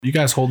You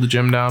guys hold the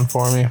gym down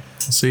for me. I'll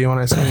see you when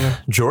I see you.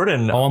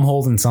 Jordan, Oh, I'm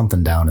holding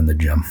something down in the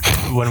gym.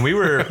 when we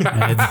were,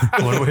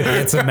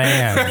 It's a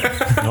man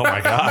oh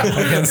my God,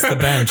 against the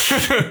bench.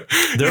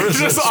 there was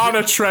Just this, on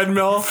a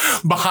treadmill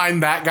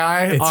behind that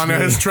guy on me.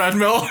 his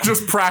treadmill,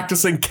 just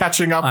practicing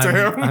catching up to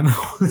him.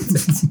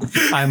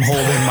 I'm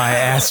holding my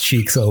ass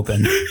cheeks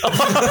open.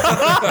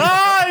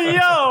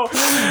 yo.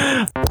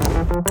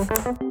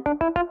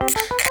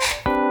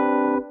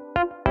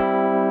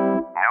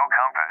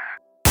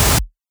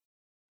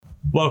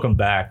 Welcome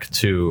back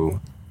to.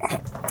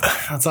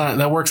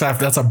 That works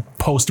after. That's a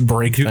post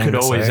break. You could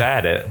always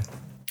add it.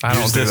 I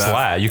don't Use do this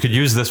that. You could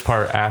use this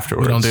part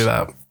afterwards. We don't do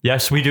that.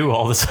 Yes, we do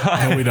all the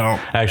time. No, we don't.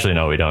 Actually,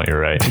 no, we don't. You're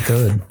right.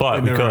 Good.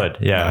 But we could.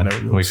 Yeah,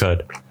 we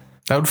could.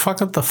 That would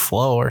fuck up the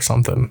flow or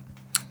something.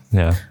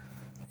 Yeah.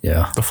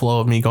 Yeah. The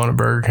flow of me going to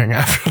Burger King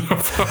after the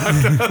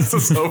podcast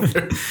is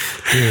over.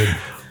 Dude,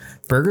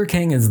 Burger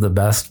King is the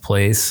best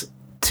place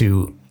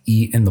to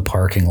eat in the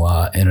parking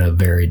lot in a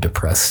very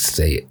depressed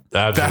state.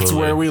 Absolutely. That's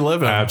where we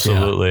live in.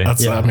 Absolutely. Yeah.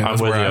 That's, I mean, that's I'm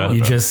with where I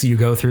you. live. You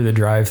go through the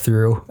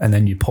drive-through and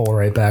then you pull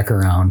right back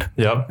around.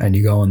 Yep. And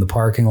you go in the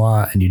parking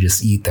lot and you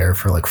just eat there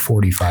for like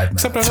 45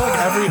 minutes. Except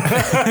I feel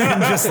like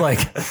And just like,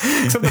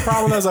 except the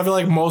problem is I feel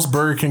like most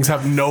Burger Kings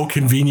have no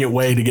convenient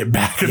way to get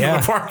back into Yeah.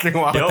 the parking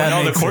lot. No,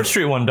 the makes Court it-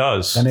 Street one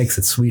does. that makes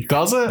it sweet.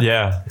 Does it?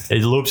 Yeah.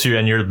 It loops you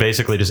and you're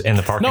basically just in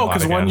the parking No, lot.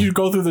 because when again. you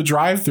go through the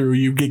drive-through,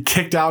 you get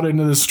kicked out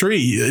into the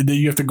street. Then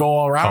you have to go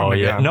all around. Oh,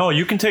 yeah. again. No,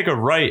 you can take a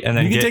right and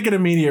then You can take an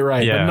immediate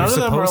right, Yeah. but none of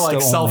You're them are supposed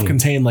like to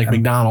self-contained like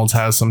McDonald's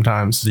has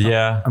sometimes.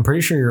 Yeah. I'm pretty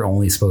sure you're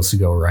only supposed to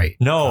go right.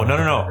 No.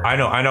 I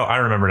know. I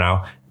remember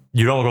now.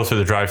 You don't go through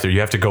the drive-through.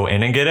 You have to go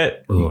in and get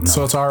it, Ooh, no.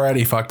 So it's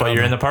already fucked up. but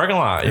you're in the parking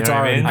lot. You It's know what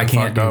I already mean? I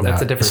can't fucked do up. that.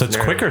 It's a different So it's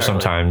scenario quicker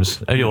entirely.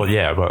 sometimes. Well,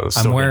 yeah, but it's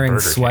I'm still wearing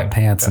Burger King.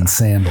 sweatpants and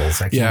sandals.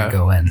 I can't Yeah.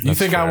 go in. You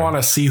think I fair. want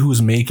to see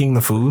who's making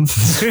the food?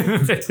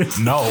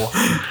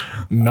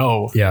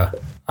 No. Yeah.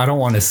 I don't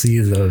want to see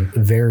the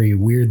very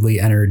weirdly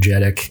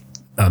energetic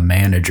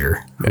manager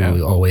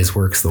who always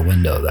works the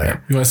window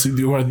there. You want to see?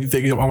 You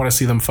think I want to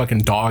see them fucking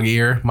dog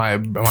ear my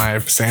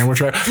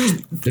sandwich? Right?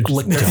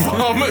 Lick their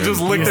thumb,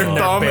 just lick their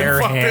thumb bare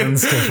and fucking,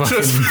 hands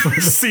to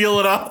just seal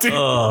it up, dude.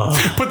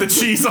 Put the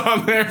cheese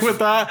on there with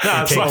that.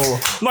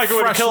 It's like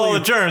we're gonna kill all the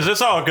germs.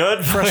 It's all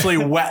good. freshly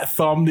wet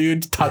thumb,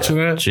 dude, touching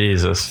it.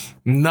 Jesus.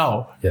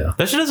 No. Yeah.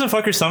 That shit doesn't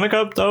fuck your stomach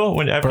up though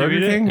when after Burger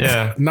you eat King? it.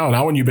 Yeah. No,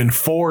 not when you've been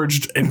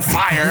forged in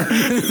fire.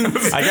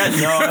 I got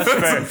no.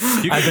 That's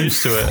fair. You get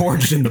used to it.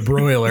 Forged in the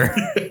broiler.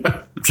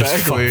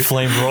 Exactly.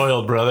 Flame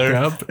broiled, brother.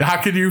 Yep. How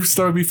could you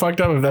still be fucked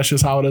up if that's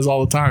just how it is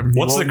all the time? You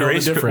What's the won't know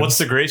grace? difference. What's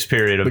the grace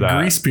period of the that?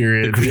 grease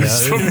period?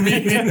 Is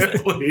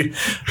immediately.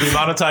 The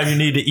amount of time you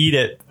need to eat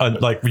it.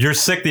 Like you're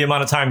sick the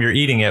amount of time you're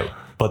eating it,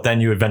 but then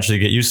you eventually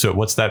get used to it.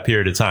 What's that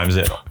period of time? Is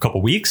it a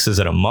couple weeks? Is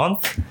it a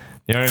month?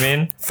 You know what I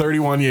mean?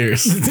 31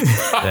 years.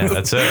 Yeah,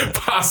 that's it.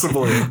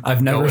 Possibly.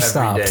 I've never Every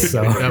stopped. day,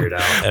 So figure it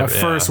out. My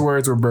first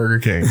words were Burger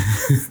King.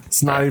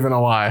 It's not even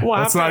a lie.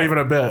 That's not even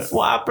a bit.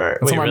 Whopper.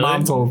 That's what my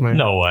mom told me.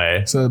 No way.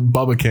 It's a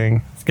Bubba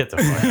King. Get the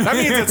fuck.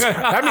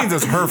 That means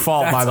it's her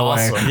fault, by the way.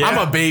 awesome. Yeah.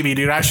 I'm a baby,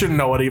 dude. I shouldn't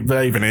know what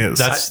that even is.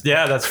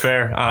 That's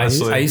fair.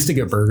 Honestly, I used to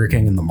get Burger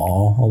King in the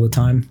mall all the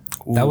time.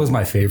 That was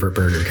my favorite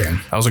Burger King.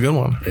 that was a good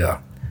one. Yeah.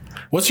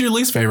 What's your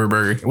least favorite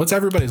Burger King? What's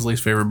everybody's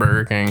least favorite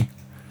Burger King?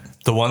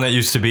 the one that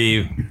used to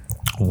be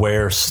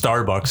where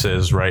Starbucks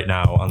is right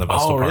now on the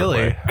Vestal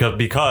Parkway. Really?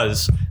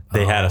 Because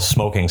they had a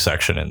smoking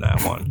section in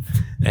that one,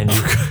 and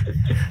you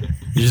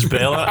just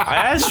bail it.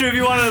 I asked you if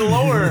you wanted it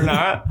lower or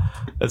not.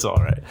 It's all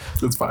right.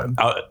 It's fine.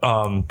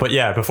 But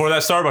yeah, before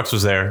that Starbucks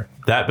was there,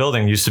 that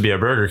building used to be a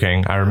Burger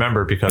King. I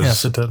remember because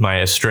Yes, it did.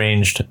 my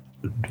estranged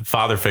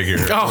father figure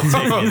take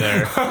me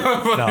there.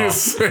 No.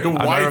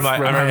 I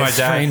remember my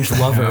dad. Strange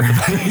lover.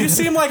 You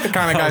seem like the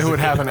kind of guy who would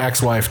have an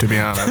ex-wife, to be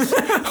honest.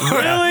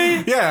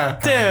 Really? Yeah.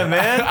 Damn,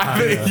 man. I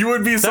think you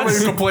would be somebody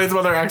who complains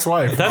about their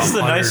ex-wife. That's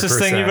the nicest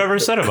thing 100%. you've ever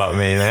said about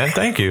me, man.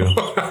 Thank you.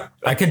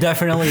 I could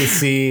definitely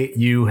see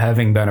you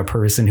having been a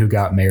person who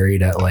got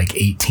married at like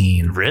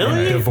 18.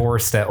 Really? and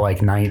divorced at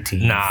like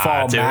 19. Nah,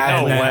 Fall dude,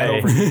 mad no and way.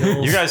 over the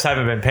hills. You guys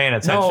haven't been paying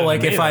attention. No, to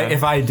like me,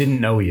 if I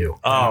didn't know you.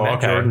 Oh, Matt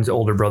okay. Jordan's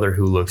older brother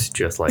who looks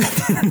just like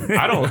him.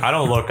 I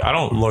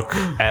don't look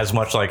as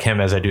much like him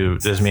as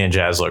me and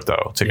Jazz look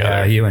though Yeah,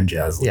 together. you and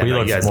Jazz. Yeah, We no,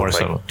 look you guys more look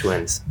similar. like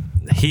twins.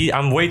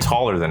 I'm way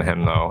taller than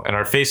him though, and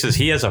our faces.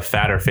 He has a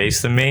fatter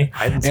face than me.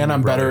 I haven't seen And my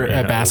I'm better brother in at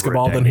over a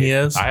basketball than decade. he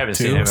is. I haven't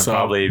too, seen him in so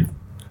probably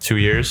 2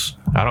 years.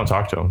 I don't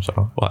talk to him,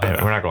 so we're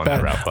not going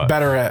that route. But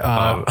better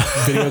at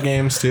video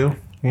games too.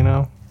 You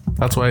know,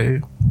 that's why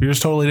you're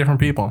just totally different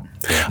people.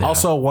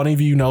 Also, one of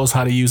you knows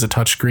how to use a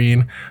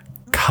touchscreen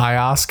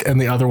kiosk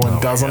and the other one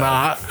does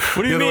not.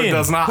 What do you The other one mean?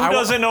 does not. Who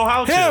doesn't know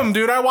how to? Him,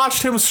 dude. I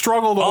watched him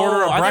struggle to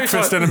order I a thought you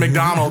breakfast said- in a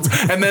McDonald's,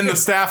 and then the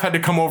staff had to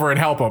come over and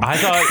help him. I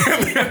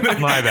thought,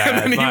 my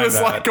bad. And he my was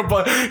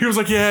bad. he was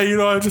like, yeah,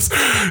 I just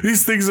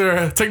these things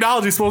are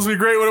technology's supposed to be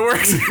great when it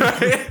works.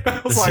 Right?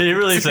 I was Did he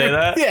really say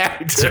that? Yeah,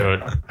 he did.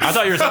 Dude, I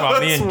thought you were talking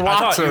about me. And I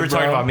thought you were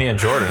talking about me and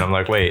Jordan. I'm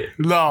like, wait.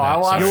 No, I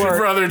watched your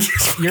brother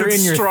just you're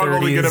in your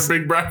struggle to get a 30s.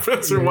 big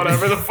breakfast or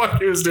whatever the fuck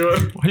he was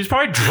doing. He's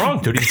probably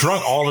drunk, dude. He's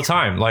drunk all the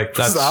time. Like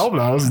that's I don't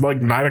know. It was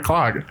like 9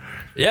 o'clock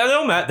yeah.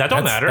 That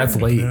don't matter. That's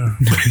late.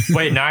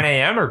 Wait, 9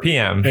 a.m. or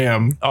p.m.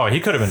 a.m. Oh, he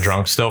could have been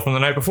drunk still from the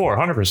night before.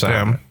 100%.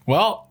 Damn.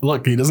 Well,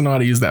 look, he doesn't know how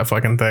to use that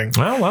fucking thing.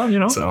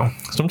 Well, So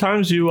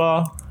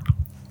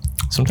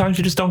sometimes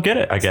you just don't get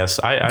it. I guess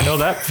I know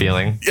that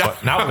feeling. Yeah.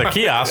 But not with the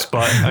kiosk,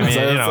 but I mean,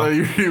 so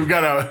you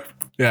gotta.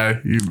 Yeah.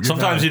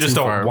 sometimes you just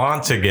don't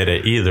want to get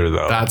it either,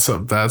 though.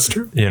 That's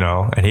true.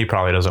 And he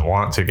probably doesn't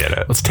want to get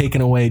it. It's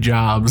taking away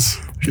jobs.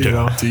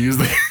 To use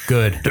the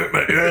Good.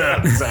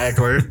 yeah,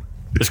 exactly.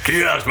 This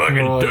kiosk fucking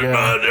took my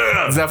job.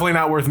 It's definitely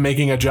not worth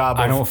making a job.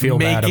 I of don't feel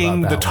bad making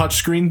about the that one.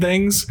 touchscreen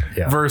things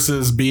Yeah.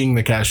 versus being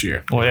the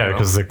cashier. Well, yeah,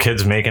 because the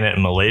kids making it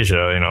in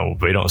Malaysia,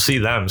 we don't see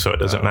them, so it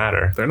doesn't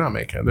matter. They're not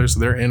making it.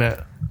 They're in it.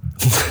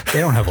 They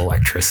don't have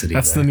electricity.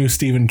 That's there. the new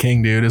Stephen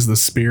King, dude. Is the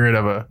spirit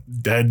of a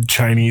dead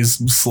Chinese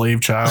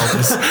slave child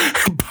just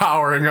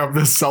powering up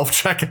this self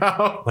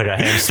checkout. Like a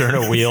hamster in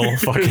a wheel,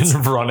 fucking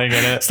running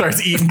in it.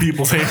 Starts eating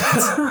people's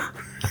hands.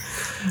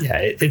 Yeah,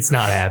 it's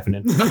not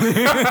happening.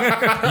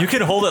 You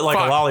can hold it like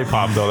Fuck. a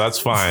lollipop, though. That's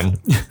fine.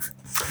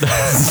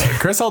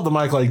 Chris held the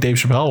mic like Dave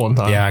Chappelle one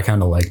time. Yeah, I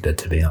kind of liked it,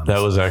 to be honest. That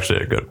was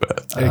actually a good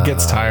bit. It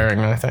gets tiring,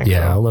 I think.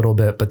 Yeah, a little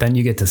bit, but then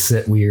you get to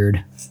sit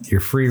weird.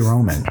 You're free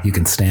roaming. You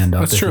can stand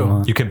up That's if true. you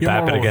want. You can You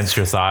have bap it more- against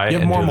your thigh you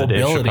have and more do the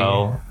Dave mobility.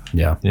 Chappelle.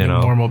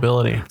 Yeah. More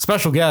mobility.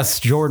 Special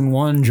guest Jordan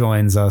 1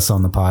 joins us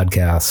on the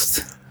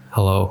podcast.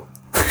 Hello.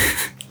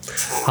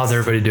 How's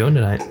everybody doing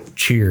tonight?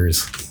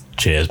 Cheers.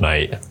 Cheers,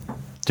 mate.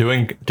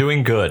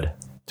 Doing good.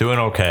 Doing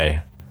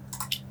okay.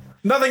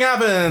 Nothing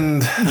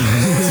happened.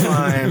 It's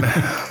fine.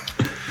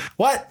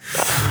 What?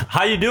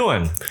 How you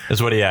doing?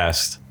 Is what he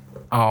asked.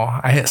 Oh,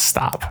 I hit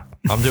stop.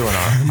 I'm doing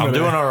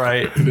all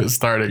right. It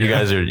started. You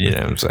guys are, you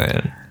know what I'm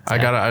saying? I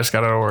just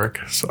got out of work.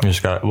 So You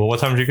just got, well, what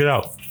time did you get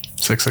out?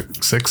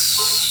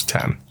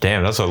 6:10.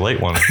 Damn, that's a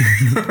late one.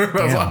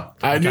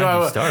 I knew I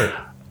was Start.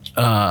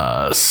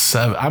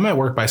 7. I'm at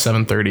work by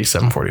 7:30,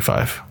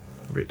 7:45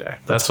 every day.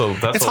 That's a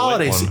It's late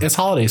holiday. one. It's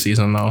holiday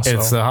season though. So.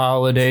 It's the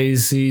holiday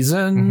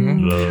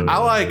season. I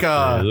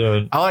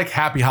like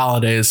Happy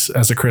Holidays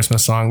as a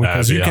Christmas song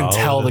because Happy you can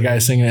tell the Holidays. guy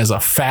singing is a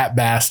fat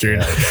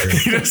bastard.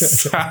 He just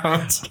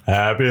sounds.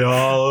 Happy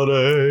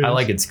holidays. I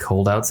like it's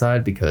cold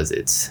outside because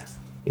it's,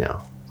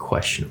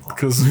 questionable.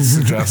 Because it's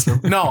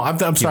suggestive. No,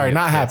 I'm sorry,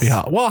 not Happy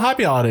Holidays. Well,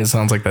 Happy Holidays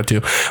sounds like that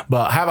too,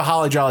 but Have a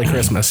Holly Jolly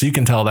Christmas. You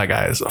can tell that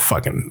guy is a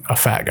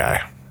fat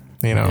guy.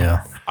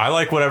 Yeah. I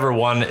like whatever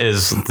one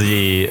is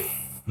the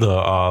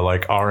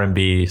like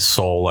R&B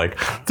soul, like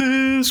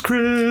this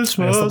Christmas.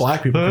 It's the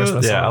Black People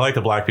Christmas Yeah, song. I like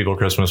the Black People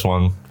Christmas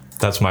one.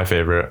 That's my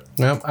favorite.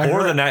 Yep.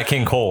 Or the Nat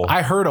King Cole.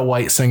 I heard a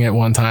white sing it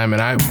one time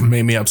and I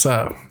made me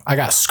upset. I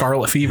got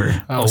scarlet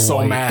fever. I was so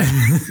white. mad.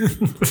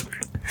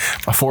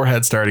 My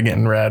forehead started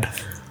getting red.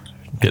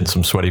 Getting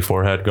some sweaty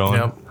forehead going.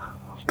 Yep.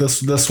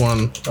 This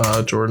one,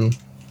 Jordan.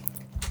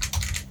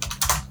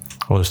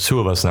 Well, there's two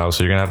of us now,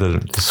 so you're gonna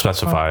have to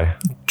specify.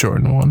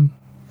 Jordan 1.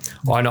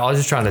 Well, I know. I was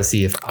just trying to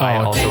see if I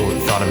Oh, also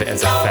thought of it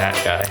as a fat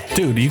guy.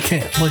 Dude, you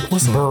can't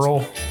listen.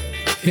 Burl.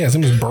 Yeah, his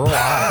name is Burl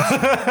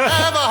Ives.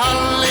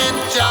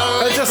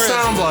 That just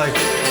sounds like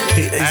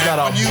he's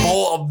got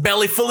a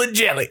belly full of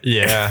jelly.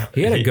 Yeah.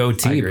 He had a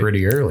goatee agree.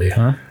 pretty early,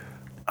 huh?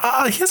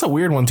 He has a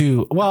weird one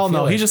too. Well,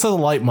 no, he like- just has a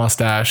light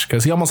mustache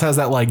because he almost has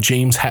that like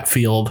James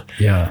Hetfield,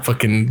 Yeah.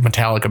 fucking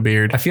Metallica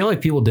beard. I feel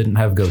like people didn't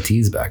have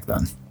goatees back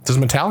then. Does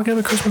Metallica have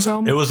a Christmas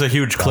album? It was a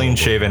huge clean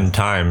shaven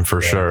time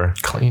for sure.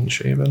 Clean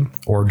shaven.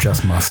 Or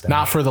just mustache.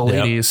 Not for the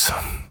ladies.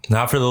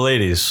 Not for the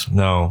ladies.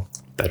 No.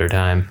 Better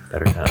time.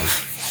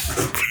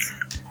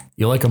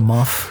 You like a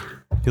muff?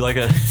 You like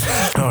a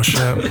Oh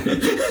shit.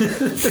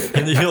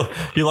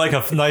 you like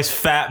a nice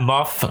fat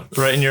muff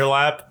right in your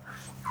lap?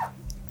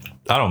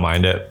 I don't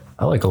mind it.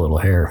 I like a little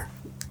hair.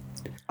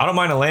 I don't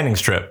mind a landing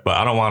strip, but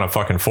I don't want a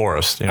fucking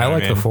forest. You know I what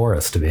like mean? the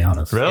forest, to be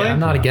honest. Really? I'm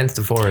not against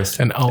the forest.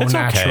 An au It's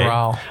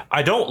natural. okay.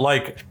 I don't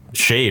like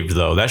shaved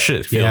though. That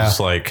shit feels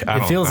like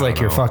It feels like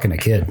you're fucking. fucking a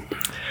kid.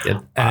 Yeah.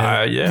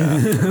 I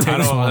Takes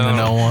don't one to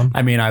know one.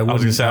 I mean, I wouldn't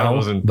gonna say, I know,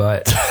 wasn't-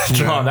 but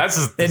No, that's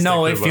just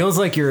no, it feels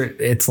like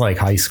it's like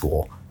high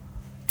school,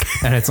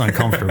 and it's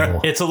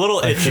uncomfortable. It's a little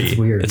itchy. It's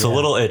weird, It's a yeah.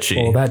 little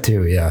itchy. Well, that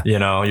too, yeah. You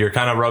know, you're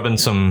kind of rubbing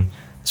some,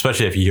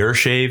 especially if you're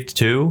shaved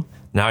too.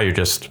 Now you're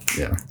just,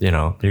 Yeah. you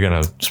know, you're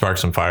gonna spark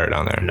some fire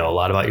down there. Know a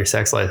lot about your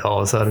sex life all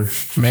of a sudden.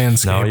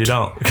 Manscaped. No, you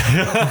don't.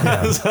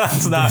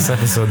 That's not. This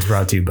episode's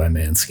brought to you by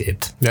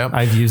Manscaped. Yep.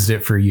 I've used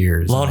it for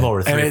years.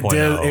 Lawnmower And it 3.0.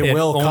 did. It It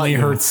will cut only you.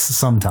 hurts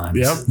sometimes.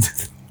 Yep.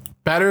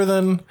 Better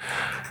than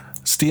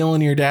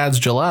stealing your dad's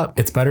Gillette.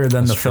 It's better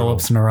than the true.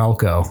 Philips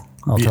Norelco.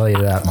 I'll tell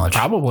you that much.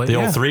 Probably. The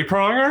yeah. old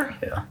 3-pronger?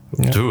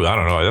 Yeah. Dude, I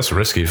don't know. That's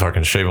risky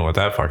fucking shaving with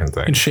that fucking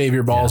thing. And shave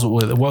your balls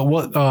with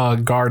what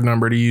guard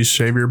number do you use to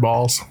shave your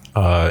balls?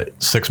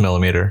 6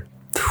 millimeter.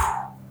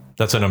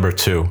 That's a number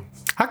 2.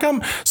 How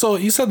come? So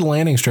you said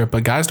landing strip,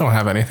 but guys don't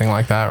have anything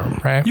like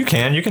that, right? You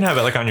can have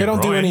it like on They your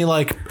don't do groin. any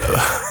like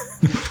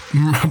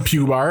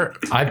pube art.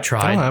 I've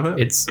tried. have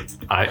it.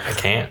 I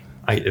can't.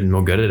 I'm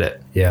no good at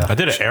it. Yeah. I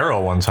did an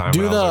arrow one time.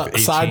 Do when I was, the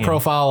like, side 18.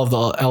 profile of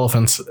the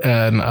elephants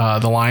and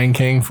the Lion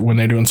King when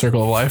they're doing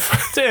Circle of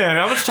Life. Damn,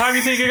 how much time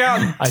you think you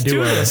got? I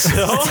do this.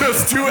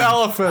 Just 2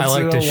 elephants. I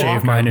like to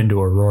shave mine into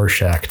a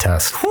Rorschach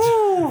test.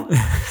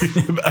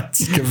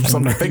 That's give them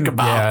something to think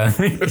about.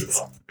 Yeah.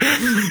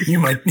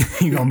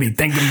 you gonna be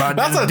thinking about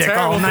That's this a dick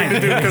all terrible thing to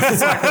night. do because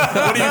it's like,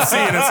 what do you see?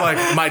 And it's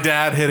like my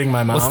dad hitting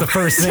my mom. What's the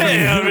first thing?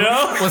 Damn,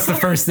 yo. What's the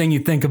first thing you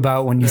think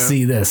about when you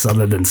see this,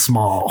 other than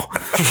small?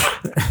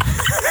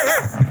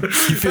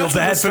 You feel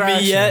bad for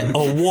me yet,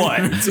 or what?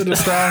 It's a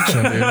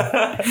distraction,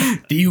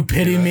 dude. Do you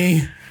pity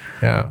me?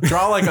 Yeah.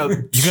 Draw like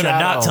a. You gonna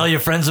not tell your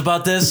friends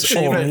about this,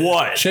 Shave or it-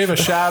 what? Shave a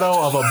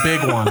shadow of a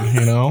big one.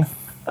 You know,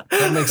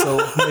 that makes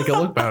it make it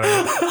look better.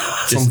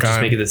 Just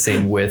make it the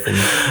same width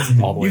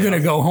and all the way. You gonna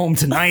go home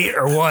tonight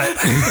or what?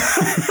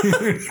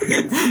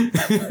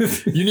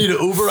 You need an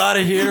Uber out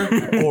of here,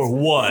 or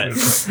what?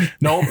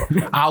 Nope.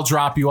 I'll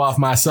drop you off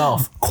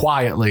myself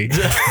quietly.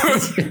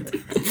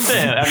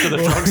 Damn, after the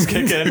drugs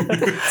kick in,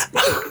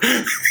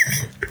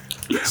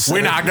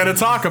 We're not gonna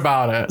talk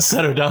about it.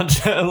 set her down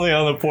gently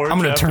on the porch. I'm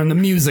gonna turn the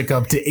music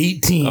up to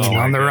 18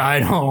 on the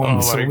ride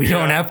home, so my we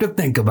don't God. have to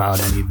think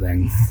about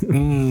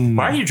anything.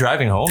 Why are you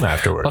driving home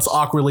afterwards? Let's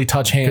awkwardly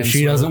touch hands.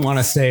 She doesn't want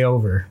to stay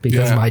over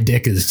because Yeah. my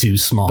dick is too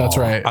small. That's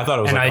right. I thought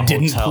it was And like I a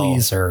didn't hotel.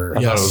 please her.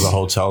 I thought it was a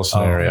hotel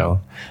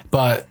scenario.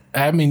 But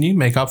I mean, you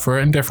make up for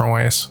it in different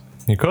ways.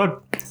 You could.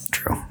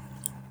 True.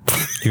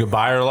 You could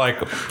buy her like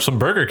some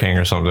Burger King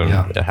or something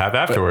to have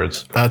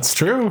afterwards. That's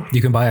true.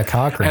 You can buy a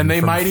cock ring And they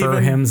from might even-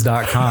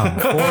 furhims.com.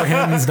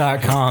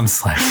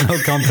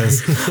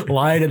 Furhims.com/no-compass.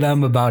 Lie to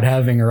them about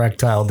having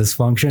erectile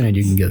dysfunction and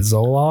you can get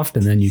Zoloft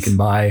and then you can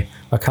buy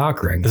a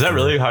cock ring. Is that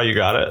really how you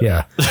got it?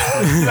 Yeah.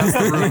 That's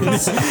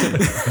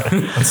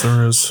the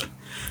ruse.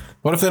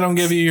 What if they don't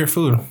give you your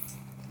food?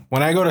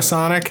 When I go to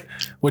Sonic,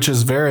 which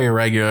is very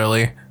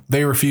irregularly,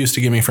 they refuse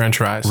to give me French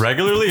fries.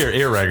 Regularly or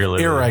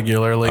irregularly?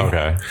 Irregularly.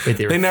 Okay. Wait,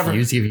 They never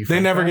refuse to give you they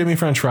French never fries? give me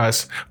French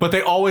fries, but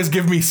they always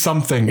give me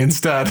something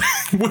instead,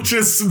 which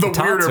is the Tots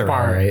weirder are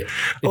part. all right.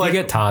 If Like- you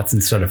get tots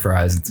instead of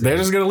fries, it's They're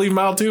just gonna leave them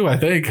out too. I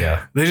think.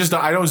 Yeah. They just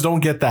I always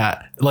don't get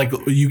that. Like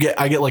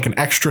I get like an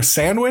extra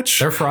sandwich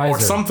Their fries or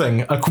are-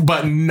 something,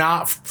 but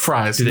not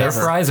fries. Do they- their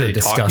Never. fries are They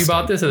talk to disgusting. you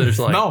about this, or they're just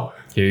like, No,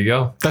 here you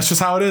go. that's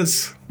just how it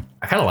is.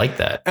 I kind of like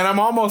that. And I'm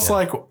almost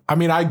like, I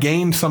mean, I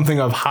gained something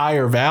of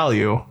higher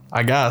value,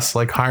 I guess,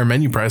 like higher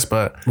menu price,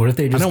 but What if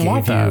they just don't gave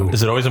want that. you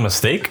Is it always a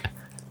mistake?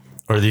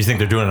 Or do you think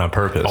they're doing it on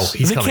purpose?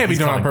 he's it coming- can't be he's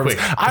done on coming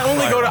purpose. quick.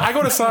 I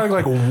go to Sonic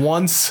like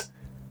once.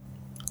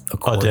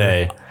 a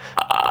day.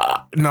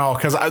 No,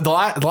 because the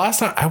last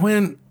time I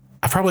went,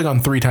 I've probably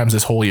gone 3 times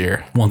this whole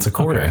year. once a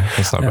quarter?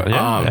 That's not bad.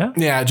 Yeah.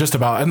 Yeah, just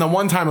about. And the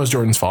one time was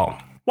Jordan's fault.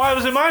 Why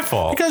was it my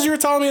fault? Because you were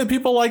telling me that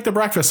people like the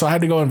breakfast, so I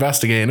had to go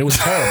investigate, and it was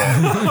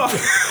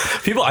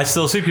terrible. I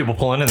still see people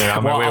pulling in there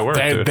on my way to work,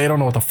 dude. they don't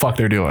know what the fuck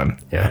they're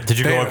doing. Yeah. Did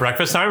you go they- at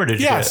breakfast time or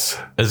did you Yes.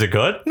 get? Is it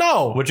good?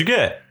 No. What'd you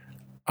get?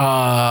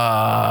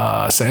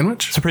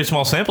 Sandwich? It's a pretty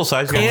small sample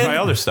size. You gotta try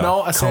other stuff.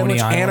 No, a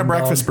sandwich and a Island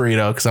breakfast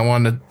burrito because I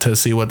wanted to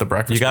see what the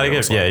breakfast You gotta burrito get,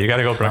 was like. you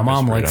gotta go breakfast.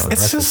 mom burrito. likes it.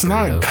 It's just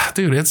breakfast not,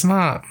 dude, it's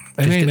not.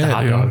 It ain't get the it,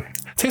 hot dude. dog.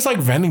 It tastes like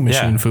vending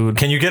machine food.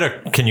 Can you get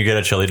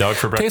a chili dog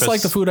for breakfast? Tastes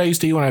like the food I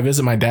used to eat when I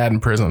visit my dad in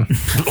prison.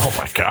 Oh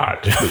my god.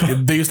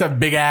 They used to have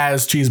big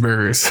ass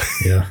cheeseburgers.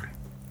 Yeah.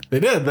 They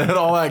did. They had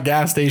all that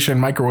gas station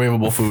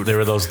microwavable food. There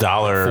were those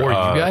dollar. For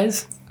you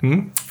guys?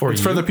 For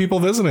It's for the people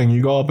visiting.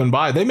 You go up and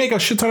buy. They make a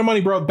shit ton of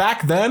money, bro.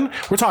 Back then,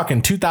 we're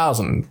talking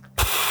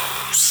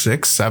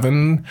 2006,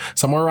 7,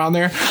 somewhere around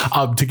there.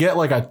 To get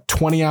like a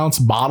 20-ounce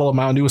bottle of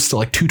Mountain Dew was still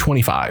like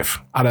 $2.25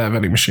 out of that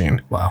vending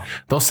machine. Wow.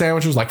 Those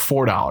sandwiches was like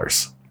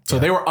 $4. So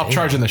they were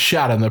upcharging the shit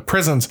out of them. The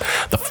prisons,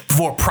 the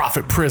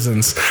for-profit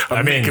prisons,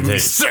 are making me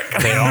sick.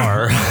 They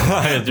are.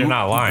 You're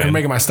not lying. They're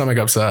making my stomach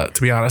upset.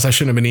 To be honest, I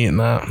shouldn't have been eating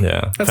that.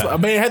 Yeah. That's. I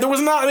mean, there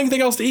was not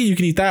anything else to eat. You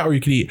could eat that, or you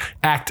could eat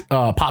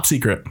Pop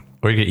Secret.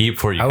 Or you could eat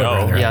before you would go.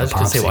 rather- Yeah, I was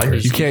gonna say, why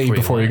Popsicles. You can't eat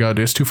before you go,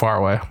 dude. It's too far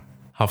away.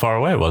 How far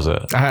away was it?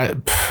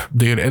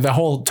 Dude, the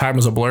whole time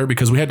was a blur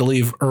because we had to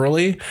leave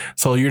early.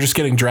 So you're just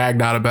getting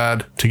dragged out of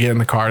bed to get in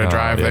the car to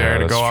drive yeah, there,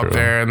 to that's go up true.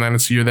 there, and then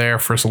you're there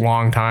for a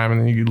long time,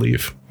 and then you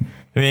leave.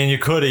 I mean, you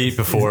could eat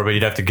before, but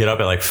you'd have to get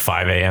up at like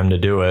 5 a.m. to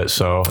do it.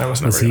 So That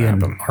was Was never he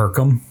gonna in happen.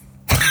 Arkham?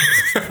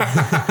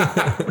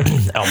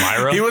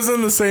 Elmira, He was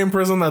in the same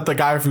prison that the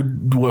guy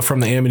who from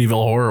the Amityville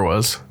Horror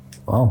was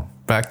Oh.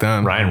 back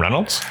then. Ryan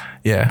Reynolds.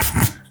 Yeah,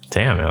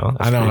 Damn, yo,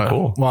 that's I don't know. pretty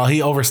cool. Well,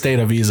 he overstayed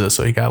a visa,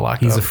 so he got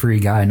locked He's up. a free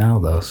guy now,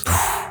 though. So.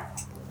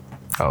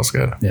 That was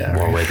good. Yeah.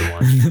 More way than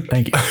one.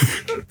 Thank you.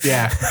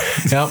 Yeah.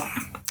 Yep.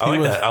 I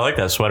like that. I like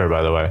that swetter,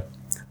 by the way.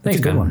 Thanks,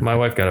 good one. My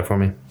wife got it for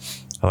me.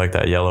 I like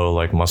that yellow,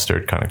 like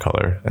mustard kind of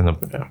color. And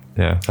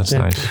that's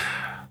nice.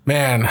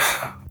 Man,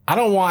 I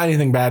don't want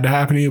anything bad to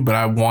happen to you, but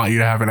I want you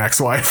to have an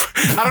ex-wife.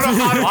 I don't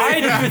know how to Why make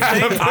do you that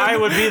think happen. I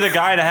would be the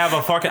guy to have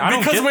a fucking? I don't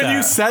Because get when that.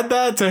 you said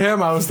that to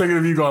him, I was thinking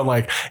of you going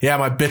like, yeah,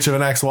 my bitch of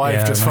an ex-wife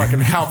Yeah, just man.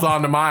 fucking helped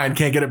onto mine.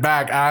 Can't get it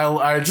back.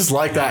 I just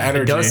like that It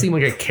energy. does seem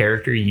like a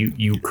character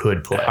you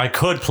could play. I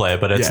could play,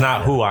 but it's Yeah.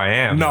 not who I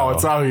am. no, though.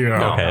 it's not you know.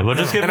 Okay, well,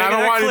 just get And I making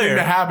don't that want anything clear.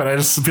 to happen. I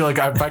just feel like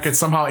if I could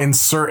somehow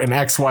insert an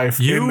ex-wife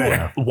in You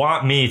there.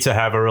 want me to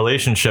have a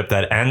relationship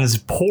that ends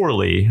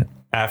poorly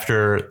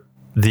after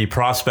the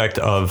prospect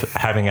of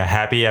having a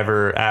happy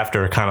ever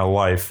after kind of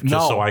life, just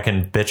No. so I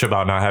can bitch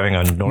about not having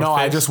a North No,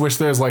 I Face? just wish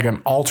there's like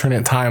an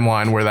alternate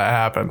timeline where that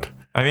happened.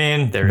 I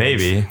mean,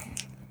 maybe.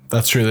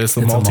 That's true. There's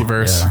the It's a mo-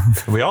 multiverse.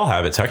 yeah. We all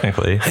have it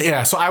technically.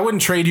 Yeah, so I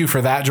wouldn't trade you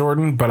for that,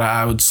 Jordan, but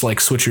I would just like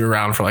switch you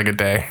around for like a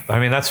day. I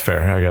mean, that's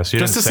fair, I guess. You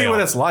Just didn't to say see what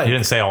all- it's like. You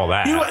didn't say all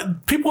that. You know,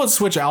 people would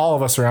switch all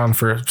of us around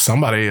for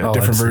somebody, a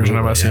different version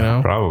of absolutely, us, yeah. you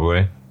know?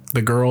 Probably.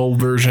 The girl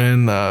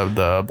version,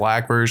 the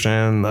black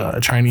version,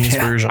 the Chinese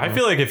version. I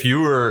feel like if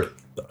you were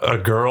a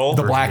girl,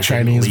 the black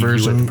Chinese Leave you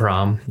version. with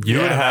prom. you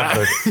would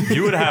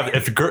have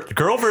if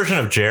girl version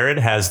of Jared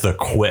has the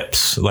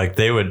quips, like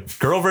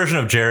girl version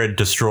of Jared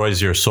destroys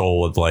your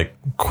soul with like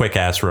quick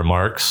ass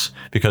remarks,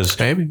 because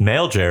Maybe.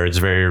 male Jared's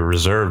very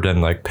reserved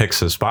and like picks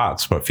his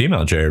spots, but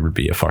female Jared would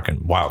be a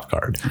fucking wild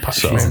card.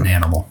 So She's an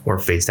animal. Or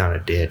face down a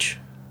ditch.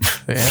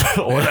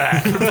 or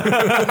that.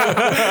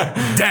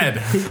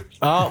 Dead.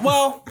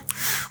 Well,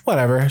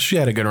 whatever. She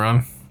had a good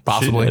run.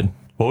 Possibly. She did.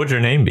 What would your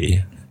name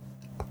be?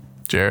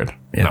 Jared.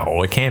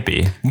 No, it can't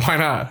be, Why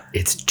not?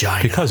 It's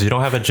giant. because you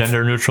don't have a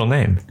gender neutral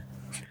name.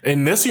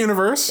 In this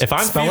universe? If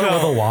I'm Spell it with a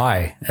female,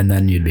 Y, and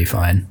then you'd be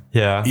fine.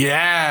 yeah.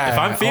 yeah. If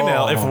I'm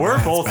female, if we're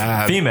that's both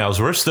bad.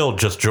 females, we're still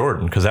just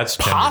Jordan, because that's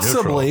gender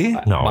Possibly.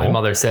 neutral. No, My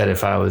mother said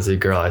if I was a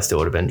girl, I still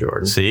would have been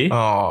Jordan. See?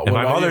 Oh, and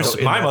what about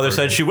you? my mother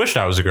said she wished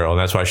I was a girl, and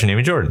that's why she named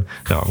me Jordan.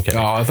 No, I'm kidding.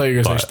 Oh, I thought you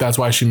were going to say that's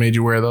why she made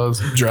you wear those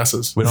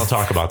dresses. We don't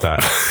talk about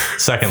that.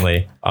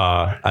 Secondly,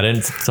 I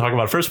didn't talk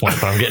about the first one,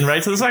 but I'm getting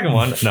right to the second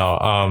one. No,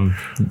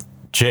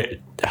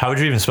 how would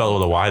you even spell it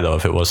with a Y though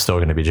if it was still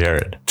going to be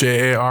Jared?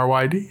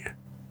 Jaryd.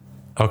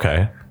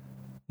 Okay.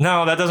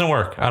 No, that doesn't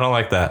work. I don't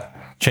like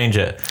that. Change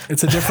it.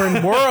 It's a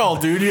different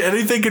world, dude.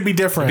 Anything could be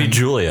different. Be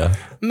Julia.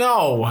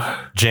 No.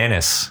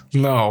 Janice.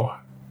 No.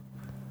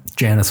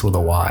 Janice with a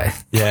Y.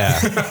 Yeah.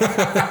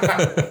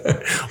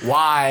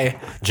 Why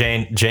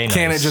Jane.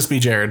 can't it just be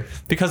Jared?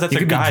 because that's It a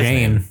could be guy's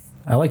Jane. name.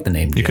 I like the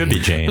name. You could be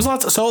Jane. There's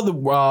lots. So the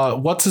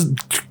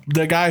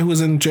the guy who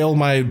was in jail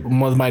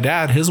with my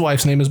dad? His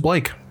wife's name is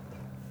Blake.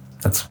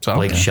 That's So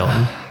Blake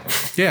Shelton.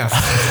 yeah.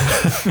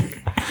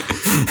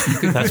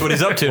 That's what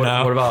he's up to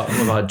now. What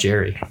about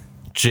Jerry?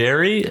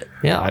 Jerry?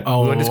 Yeah,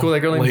 we went to school with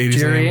that girl named lady's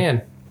Jerry name.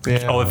 Ann.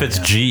 Yeah. Oh, if it's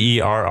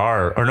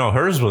Gerr. Or no,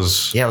 hers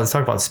was. Yeah, let's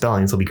talk about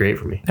spelling. This will be great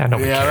for me. Yeah,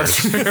 nobody Yeah,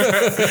 cares.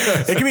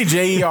 it can be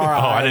Jeri. Oh,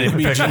 I didn't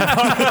even pick that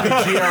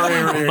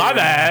up. My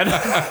bad.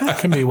 It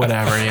can be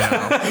whatever.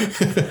 Yeah.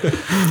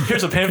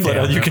 Here's a pamphlet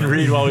that you can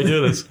read while we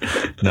do this.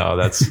 No,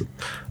 that's.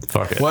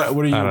 Fuck it. What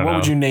are you? I don't What know.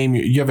 would you name?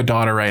 You have a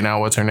daughter right now.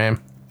 What's her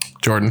name?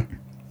 Jordan.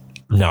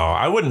 No,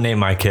 I wouldn't name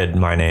my kid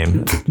my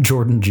name.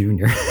 Jordan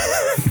Jr.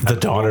 The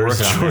daughter's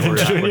Jordan We're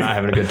Jr. not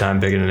having a good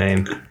time picking a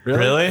name.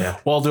 Really?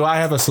 Well, do I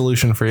have a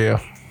solution for you?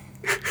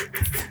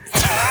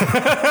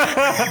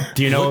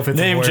 Do you know if it's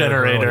Name a boy or a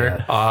girl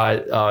generator.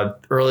 yet?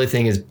 Early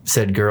thing is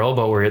said girl,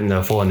 but we're getting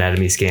the full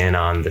anatomy scan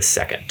on the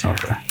second.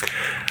 Okay.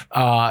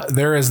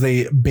 There is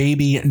the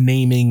baby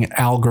naming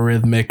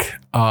algorithmic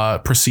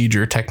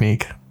procedure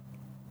technique.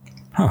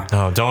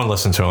 No, don't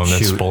listen to him.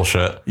 That's Shoot.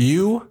 bullshit.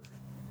 You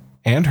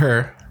and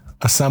her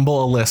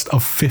assemble a list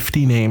of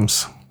 50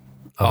 names.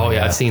 Oh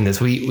yeah, I've seen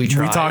this. We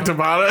tried. We talked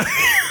about it.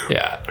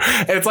 Yeah.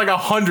 It's like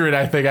 100,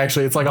 I think,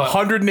 actually. It's like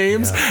 100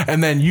 names.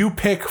 And then you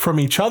pick from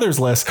each other's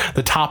list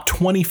the top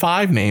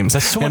 25 names.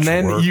 That's so and much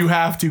then work. you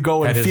have to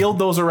go and is- field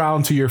those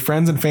around to your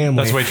friends and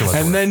family. That's way too much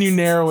And work. then you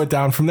narrow it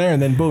down from there.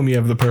 And then boom, you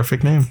have the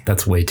perfect name.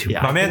 That's way too.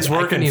 Yeah, My I man's couldn't-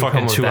 I working couldn't even fucking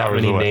come up with 2 that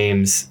hours many away.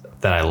 names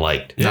that I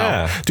liked.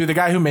 Yeah. Dude, the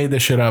guy who made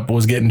this shit up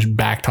was getting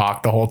back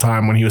talked the whole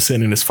time when he was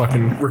sitting in his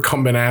fucking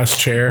recumbent ass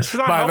chair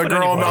not by the helping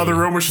girl in the anybody. other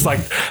room, where she's like,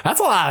 "That's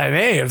a lot of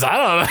names. I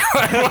don't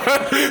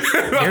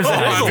know." Here's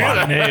That's a an lot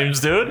idea. of names,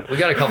 dude. We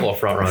got a couple of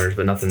front runners,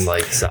 but nothing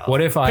like solid.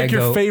 What if I Pick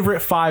your go? favorite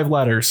 5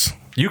 letters.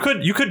 You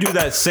could do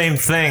that same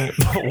thing.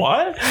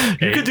 What?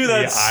 You could do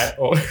that.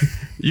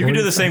 You could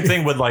do the same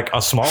thing with like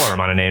a smaller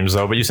amount of names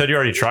though. But you said you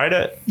already tried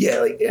it. Yeah,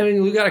 like, I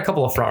mean, we got a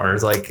couple of front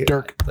runners, like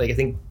Dirk. Like I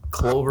think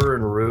Clover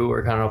and Rue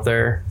are kind of up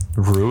there.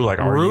 Rue, like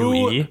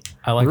RUE.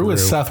 I like Rue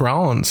is Rue. Seth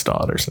Rollins'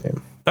 daughter's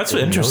name. That's an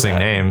interesting that.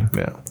 name.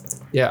 Yeah.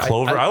 Yeah,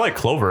 Clover. I like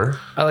Clover.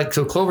 I like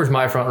so Clover's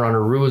my front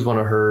runner. Rue is one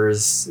of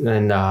hers,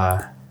 and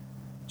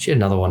she had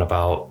another one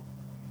about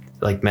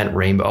like meant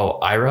rainbow. Oh,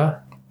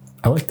 Ira.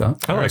 I like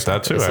that. I like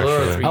that too. It's literally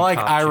Actually, three I like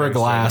top Ira choices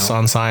Glass right now.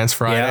 on Science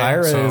Friday. Yeah,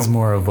 Ira so- is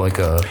more of like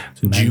a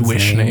men's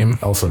Jewish name.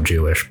 Also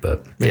Jewish,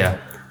 but Yeah,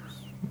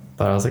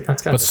 but I was like,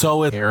 that's kind But of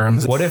so is Aaron.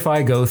 what if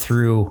I go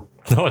through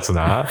No, it's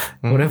not.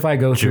 What if I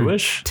go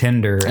Jewish? through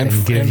Tinder and,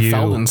 And give you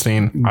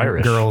Feldenstein.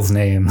 Irish. girls'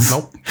 names?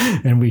 Nope.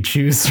 And we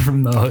choose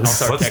from those.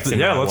 Start Let's texting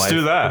yeah, my let's wife. do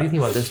What do that. you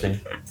think about this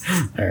name?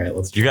 All right,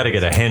 let's. You got to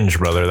get a Hinge,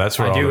 brother. That's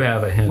where I all do the-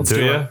 have a hint.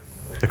 Do you?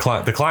 The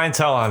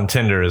clientele on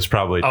Tinder is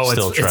probably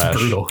still trash.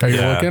 It's brutal. Are you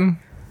Yeah. looking?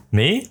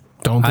 Me?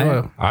 Don't do I-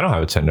 it. I don't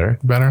have a Tinder.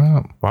 Better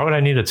not. Why would I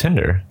need a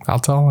Tinder? I'll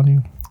tell on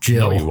you.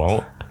 Jill. No, you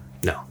won't.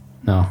 No.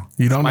 No.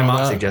 You don't My know mom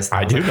that. suggested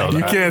I do know You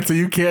that. can't.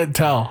 You can't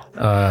tell.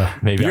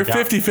 Maybe You're I got-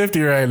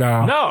 50-50 right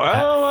now.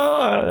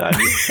 No,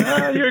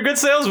 you're a good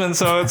salesman,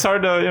 so it's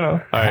hard to,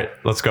 All right,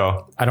 let's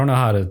go. I don't know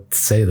how to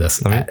say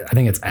this. I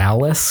think it's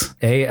Alice.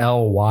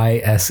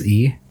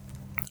 Alyse.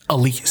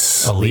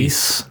 Elise.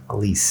 Elise.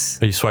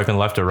 Elise. Are you swiping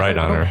left or right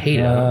on I her? hate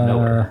it. I don't know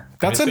her.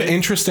 That's an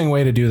interesting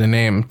way to do the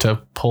name, to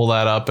pull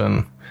that up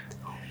and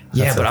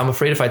Yeah, but I'm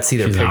afraid if I'd see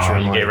their picture,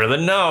 I'm You like, gave her the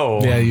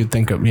no. yeah, you'd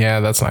think of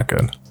that's not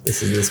good.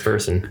 this is this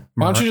person.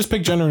 Why don't you just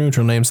pick gender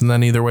neutral names and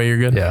then either way you're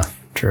good? Yeah.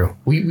 True.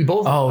 We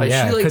both. Oh,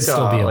 yeah, She it likes could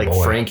still be a like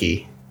boy.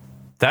 Frankie.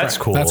 That's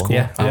cool. That's cool.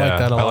 Yeah. I like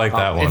that a lot. I like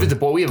that If one. it's a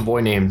boy, we have a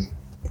boy named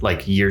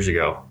like years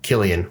ago.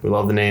 Killian. We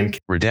love the name.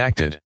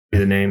 Redacted.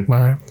 The name. All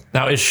right.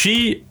 Now, is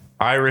she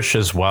Irish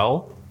as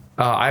well?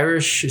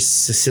 Irish,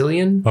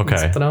 Sicilian. Okay.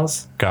 Something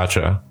else.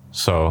 Gotcha.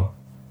 So,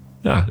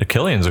 yeah, the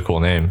Killian's a cool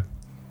name.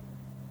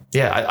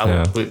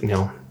 Yeah.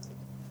 Yeah.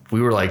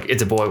 We were like,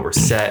 it's a boy. We're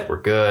set.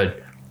 We're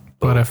good.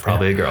 But if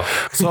Probably a girl.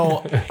 so,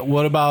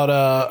 what about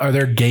are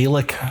there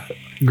Gaelic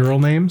girl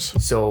names?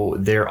 So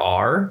there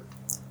are,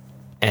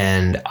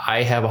 and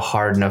I have a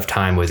hard enough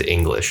time with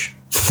English.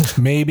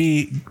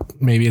 Maybe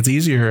it's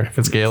easier if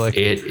it's Gaelic.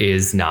 It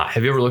is not.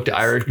 Have you ever looked at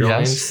Irish girl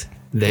Yes. names?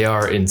 They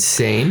are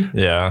insane.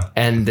 Yeah.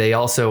 And they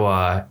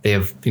also they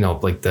have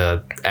like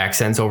the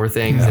accents over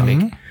things that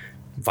make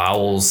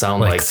vowels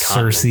sound like, Like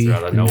Cersei continents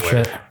out of and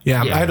nowhere. shit.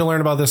 Yeah, Yeah. I had to learn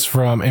about this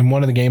from in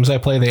one of the games I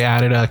play. They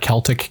added a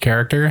Celtic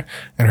character,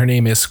 and her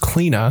name is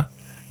Cleena,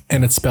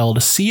 and it's spelled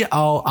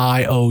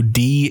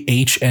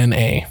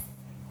Cliodhna.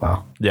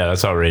 Wow. Yeah,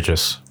 that's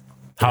outrageous.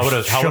 How would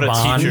a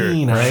Siobhan,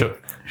 teacher? right?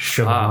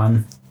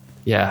 Siobhan.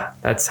 Yeah,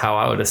 that's how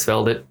I would have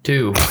spelled it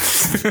too.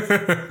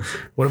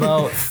 What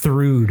about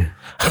Thrude?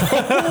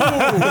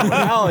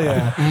 Hell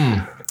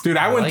yeah. Dude,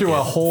 I went like through a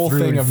it. whole Through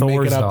thing of Thor's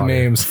making up daughter.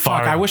 names.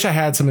 Fuck, I wish I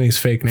had some of these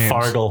fake names.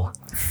 Fargle.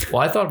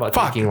 Well, I thought about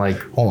taking like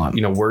Hold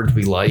on. words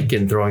we like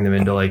and throwing them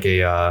into like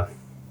a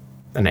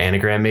an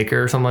anagram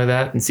maker or something like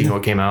that and seeing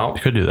what came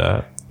out. Could do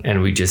that.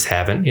 And we just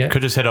haven't yet.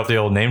 Could just hit up the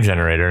old name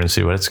generator and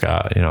see what it's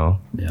got,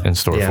 in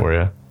store Yeah. for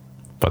you.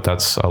 But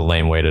that's a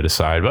lame way to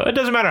decide. But it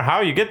doesn't matter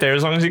how you get there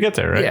as long as you get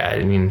there, right? Yeah,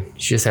 I mean,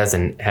 she just has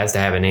to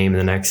have a name in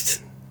the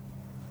next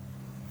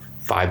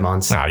 5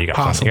 months. No, you got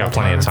Possible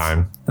plenty of times.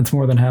 time. That's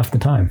more than half the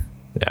time.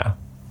 Yeah.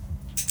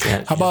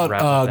 Yeah, How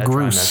about,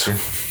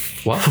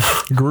 Groose? What?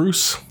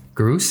 Groose,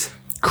 Groose?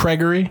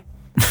 Gregory,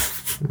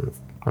 I'm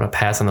gonna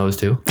pass on those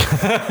two.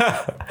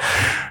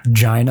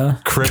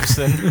 Gina.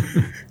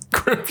 Cribson.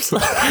 Cribson.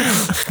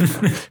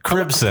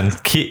 Kribsen.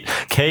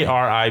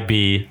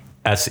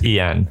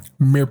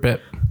 Mirpit.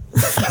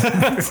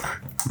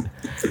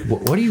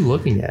 What are you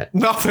looking at?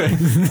 Nothing.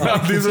 No,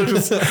 these are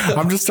just.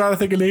 I'm just trying to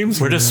think of names.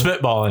 We're just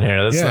spitballing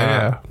here. That's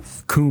yeah.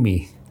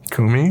 Kumi.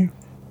 Kumi.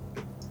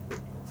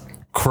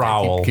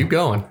 Crowell. Keep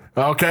going.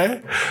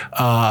 Okay.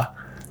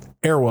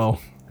 Airwell.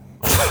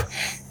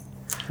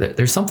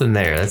 There's something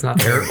there. That's not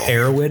terrible.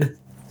 Airwood.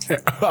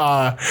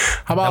 How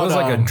about That was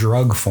like a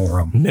drug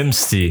forum.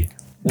 Nimsty.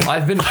 Well,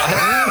 I've been.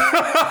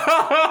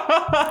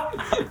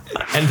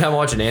 Anytime I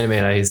watch an anime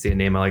and I see a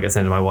name, I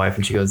send it to my wife,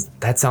 and she goes,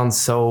 "That sounds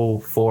so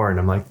foreign."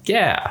 I'm like,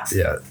 "Yeah,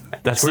 Yeah.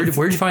 That's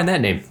where'd you find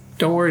that name?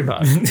 Don't worry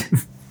about it."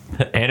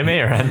 anime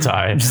or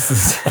hentai.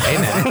 Hey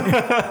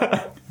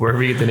man,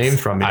 wherever you get the names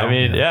from. I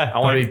mean, yeah. I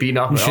want to be beaten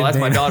off. Oh, that's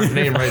my daughter's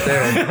name right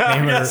there. Name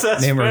her, Yes,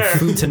 that's name her fair.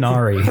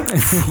 Futanari.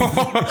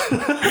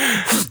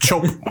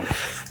 Chope.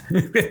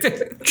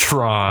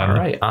 Tron. All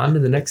right, on to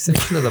the next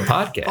section of the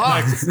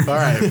podcast. All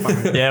right.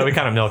 Fine. Yeah, we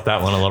kind of milked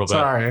that one a little bit.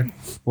 Sorry.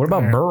 What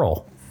about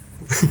Burl?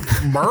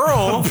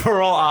 Merle.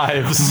 Pearl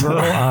Ives. Burl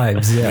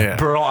Ives. Yeah. Yeah.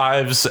 Pearl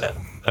Ives.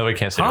 Oh, we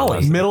can't say her Holly.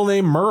 last name. Middle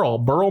name Merle.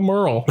 Burl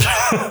Merle.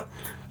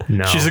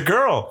 No, She's a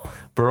girl.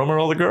 Burl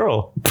Merle the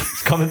girl.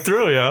 It's coming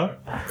through, yeah.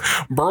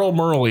 Burl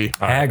Merle.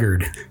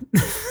 Haggard.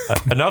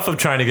 Enough of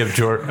trying to give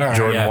Jordan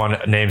yeah. one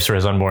names for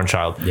his unborn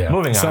child. Yeah.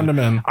 Moving Send on.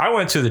 him in. I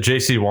went to the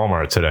JC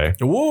Walmart today,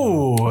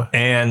 Ooh.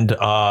 and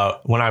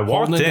when I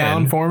walked Holding it in,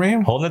 down for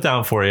me. holding it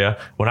down for you.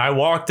 When I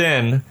walked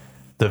in,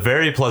 the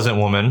very pleasant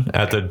woman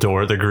at the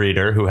door, the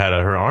greeter, who had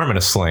her arm in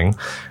a sling,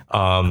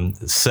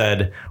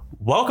 said,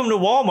 "Welcome to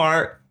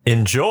Walmart.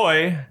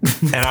 Enjoy."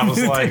 And I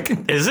was like,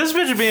 is this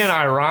bitch being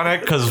ironic?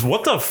 Because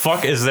what the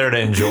fuck is there to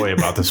enjoy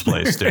about this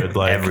place, dude?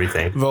 Like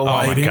everything. The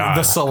lighting. God.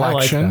 The I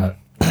like selection. that.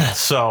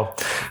 So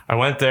I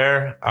went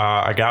there.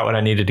 I got what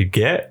I needed to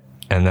get,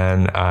 and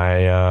then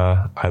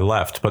I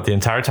left. But the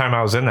entire time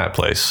I was in that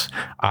place,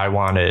 I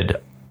wanted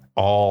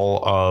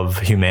all of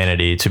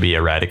humanity to be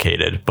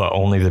eradicated, but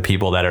only the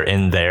people that are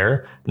in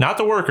there, not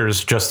the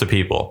workers, just the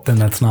people. Then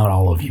that's not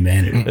all of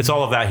humanity. It's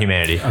all of that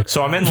humanity. Okay.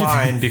 So I'm in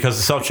line because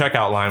the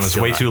self-checkout line was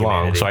way too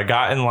long. So I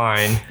got in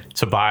line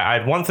to buy. I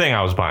had one thing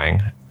I was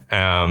buying,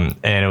 and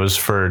it was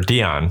for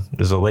Dion. It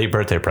was a late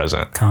birthday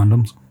present.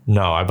 Condoms?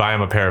 No, I buy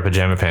him a pair of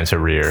pajama pants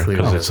every year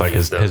because it's like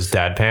his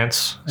dad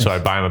pants. So I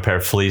buy him a pair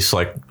of fleece,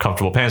 like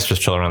comfortable pants,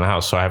 just chill around the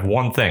house. So I have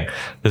one thing.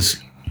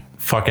 This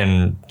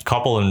fucking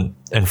couple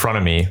in front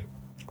of me,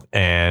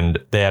 and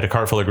they had a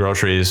cart full of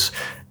groceries,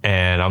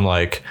 and I'm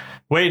like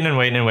waiting. I'm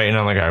like,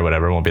 all right,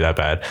 whatever, it won't be that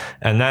bad.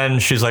 And then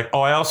she's like,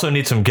 oh, I also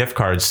need some gift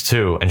cards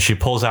too. And she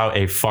pulls out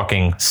a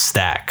fucking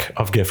stack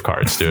of gift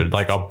cards, dude,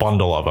 like a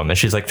bundle of them. And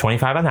she's like,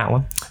 25 on that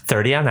one,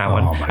 30 on that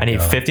one. I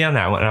need 50 on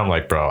that one. And I'm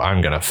like, bro,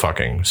 I'm going to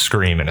fucking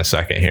scream in a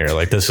second here.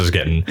 Like, this is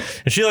getting,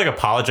 and she like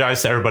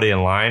apologized to everybody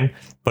in line,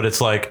 but it's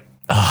like,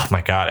 oh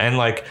my God. And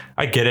like,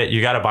 I get it.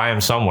 You got to buy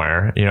them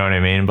somewhere. You know what I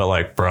mean? But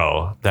like,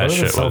 bro, that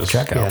shit was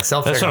self-checkout. Yeah,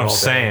 self-checkout. That's what I'm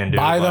saying, dude.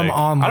 Buy them Like,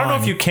 online. I don't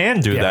know if you can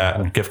do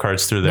that. Gift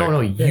cards through there.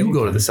 No, you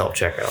go to the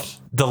self-checkout.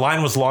 The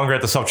line was longer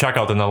at the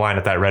self-checkout than the line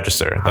at that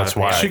register. That's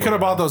why. She could have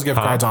bought those gift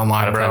cards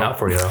online, I'll find bro. out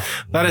for you though.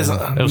 That is,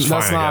 was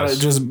that's fine, I not, guess.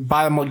 just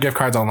buy them gift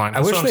cards online. I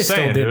wish what they I'm still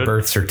saying, did dude.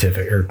 birth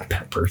certificate or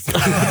birth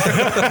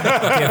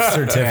gift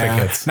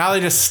certificates. Now they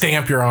just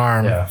stamp your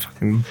arm. Yeah.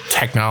 Fucking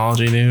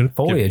technology, dude.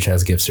 Foliage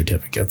has gift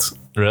certificates.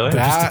 Really?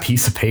 That Just a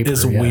piece of paper.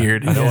 is yeah.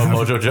 weird. I know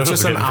what Mojo Joe's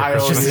Just an getting for IOU.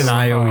 Christmas. Just an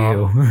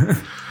IOU.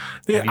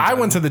 Yeah, I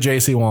went to the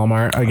JC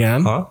Walmart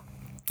again. Huh?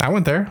 I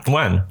went there.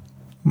 When?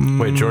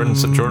 Wait,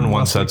 Jordan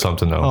once said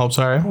something though. Oh,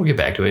 sorry. We'll get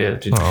back to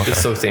it.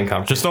 Just so staying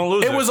confident. Just don't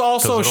lose it. It was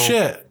also 'cause it'll-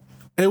 shit.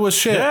 It was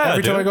shit. Yeah,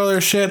 Every time dude. I go there,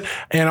 shit.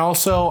 And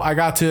also, I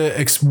got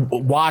to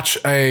watch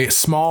a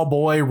small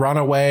boy run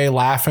away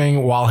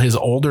laughing while his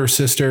older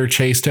sister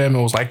chased him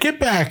and was like, "Get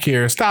back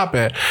here. Stop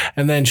it."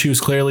 And then she was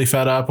clearly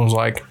fed up and was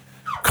like,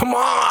 "Come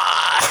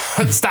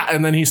on, stop."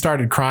 And then he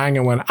started crying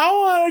and went, "I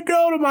want to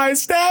go to my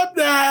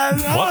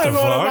stepdad. I want to the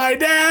go to fuck? my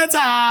dad's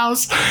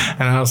house."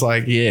 And I was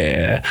like,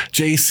 "Yeah,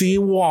 JC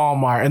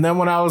Walmart." And then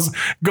when I was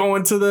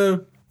going to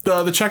the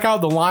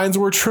checkout, the lines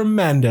were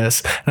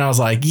tremendous. And I was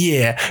like,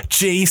 yeah,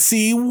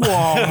 JC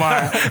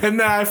Walmart. And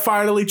then I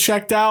finally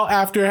checked out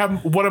after having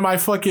one of my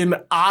fucking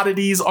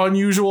oddities,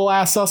 unusual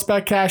ass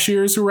suspect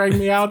cashiers who rang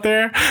me out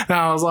there. And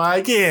I was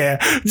like, yeah,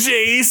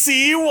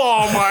 JC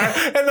Walmart.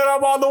 And then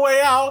I'm on the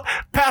way out,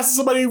 past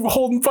somebody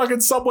holding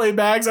fucking Subway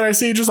bags, and I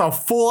see just a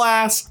full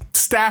ass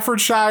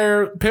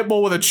Staffordshire pit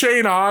bull with a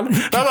chain on.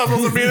 I'm not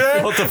supposed to be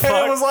there. What the And fuck?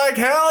 I was like,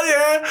 hell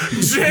yeah,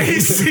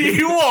 JC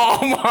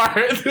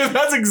Walmart.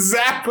 That's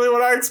exactly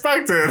what I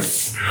expected.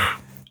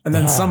 And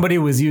then somebody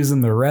was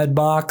using the red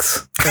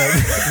box.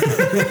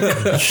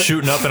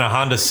 shooting up in a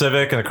Honda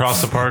Civic and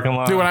across the parking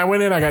lot. Dude, when I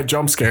went in, I got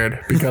jump scared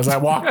because I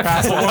walked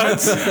past a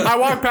woman. I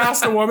walked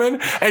past a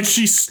woman and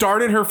she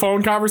started her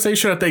phone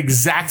conversation at the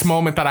exact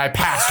moment that I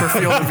passed her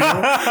field of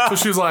view. So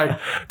she was like,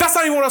 "That's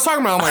not even what I was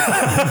talking about." I'm like,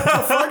 "What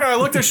the fuck?" And I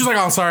looked at her. She's like,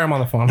 "Oh, sorry, I'm on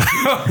the phone."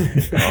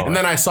 And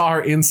then I saw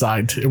her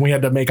inside and we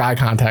had to make eye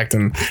contact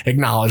and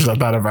acknowledge that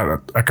that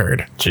event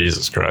occurred.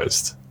 Jesus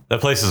Christ. That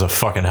place is a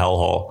fucking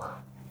hellhole.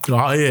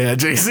 Oh, yeah,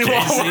 JC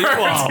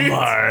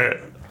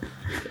Walmart.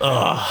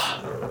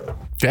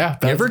 Yeah.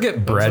 You ever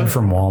get bread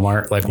from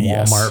Walmart, like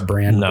Yes. Walmart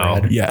brand No.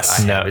 bread?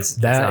 Yes. No. It's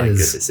That not a good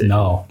is decision.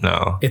 no.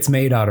 No. It's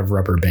made out of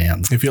rubber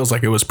bands. It feels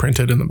like it was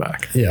printed in the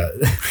back. Yeah.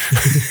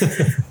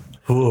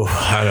 Ooh,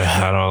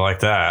 I don't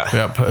like that.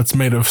 Yep. It's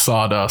made of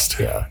sawdust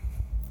Yeah.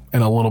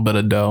 and a little bit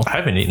of dough. I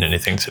haven't eaten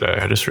anything today.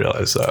 I just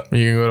realized that.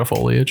 You can go to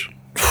Foliage.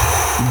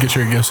 Get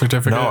your gift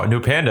certificate. No, New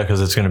Panda because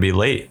it's going to be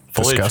late.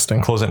 Foliage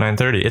Disgusting. Close at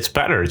 9:30. It's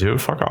better,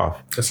 dude. Fuck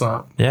off. It's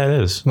not. Yeah,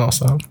 it is. No,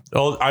 it's not.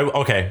 Oh,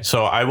 okay.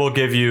 So I will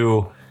give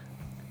you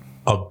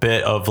a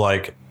bit of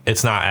like,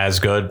 it's not as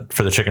good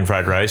for the chicken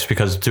fried rice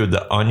because, dude,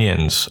 the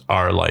onions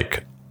are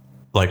like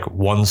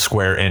 1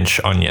 square inch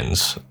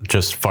onions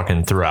just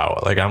fucking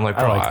throughout. Like, I'm like,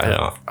 bro, like I that.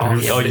 don't. Oh,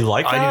 yeah, you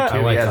like I that? do too.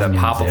 I like Yeah, the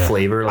onions, pop of yeah.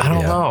 flavor. Like, I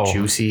don't know.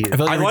 Juicy. I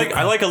feel I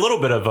like a little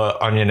bit of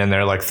onion in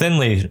there, like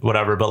thinly,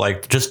 whatever, but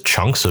like just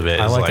chunks of it.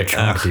 I is like like a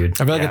chunk, ugh. dude.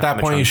 I feel like Yeah, at that I'm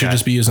a point you chunk should guy.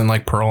 just be using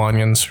like pearl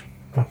onions.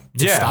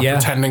 Yeah, Stop Yeah.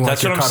 pretending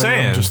That's like you're what I'm cutting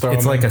them. saying. Just throw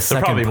It's them like in. a They're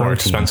second probably more protein.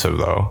 expensive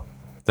though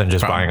than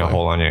just buying a Probably.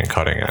 whole onion and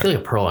cutting I feel it.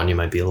 like a pearl onion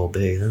might be a little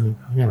big. I'm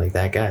not like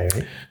that guy,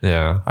 right?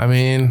 Yeah. I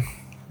mean,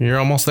 you're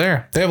almost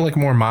there. They have like a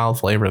more mild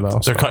flavor though.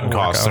 They're cutting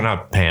costs. They're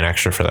not paying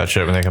extra for that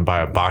shit when they can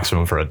buy a box of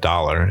them for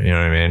 $1. You know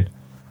what I mean?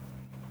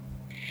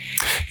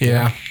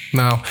 Yeah.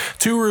 No.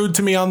 Too rude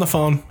to me on the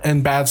phone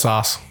and bad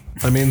sauce.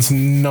 That means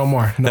no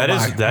more. No That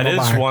is buy. No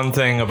buy. one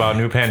thing about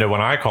New Panda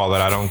when I call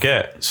that I don't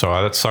get. So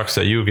that sucks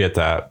that you get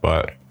that,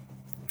 but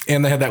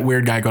And they had that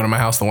weird guy go to my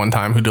house the one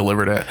time who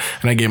delivered it,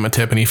 and I gave him a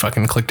tip, and he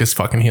fucking clicked his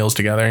fucking heels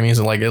together, and he's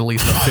like at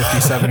least a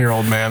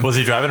 57-year-old man. was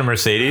he driving a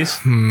Mercedes?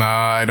 Nah,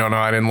 I don't know.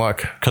 I didn't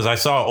look. Because I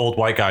saw an old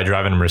white guy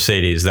driving a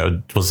Mercedes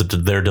that was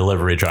their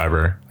delivery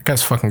driver. That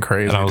guy's fucking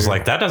crazy. And I was dude.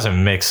 like, that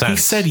doesn't make sense. he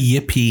said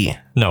yippee.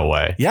 no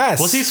way. Yes.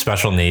 Was he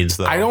special needs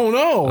though? I don't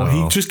know.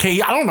 He just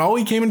came. I don't know.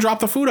 He came and dropped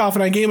the food off,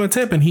 and I gave him a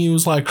tip, and he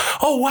was like,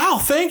 "Oh wow,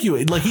 thank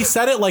you." Like he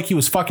said it like he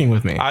was fucking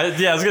with me. I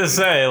was gonna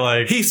say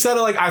like He said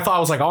it like I thought. I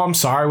was like, "Oh, I'm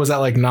sorry." Was that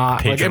like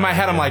not like in my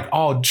head? I'm like,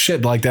 "Oh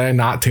shit!" Like did I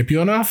not tip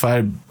you enough?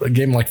 I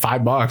gave him like $5.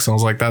 And I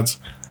was like, "That's."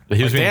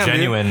 he was being Damn, dude.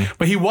 genuine.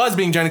 But he was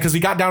being genuine because we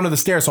got down to the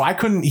stairs, so I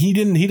couldn't. He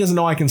doesn't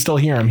know I can still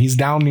hear him. He's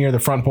down near the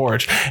front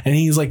porch, and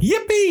he's like,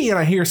 "Yippee!" And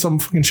I hear some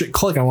fucking shit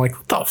click. I'm like,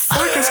 "What the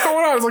fuck is going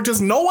on?" I was like, "Does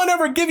no one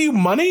ever give you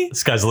money?"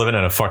 This guy's living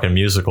in a fucking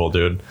musical,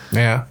 dude.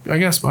 Yeah, I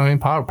guess. I mean,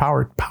 power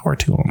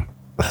to him.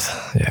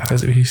 Yeah.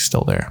 He's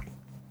still there.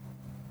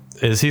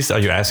 Is he? Are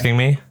you asking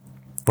me?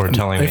 Or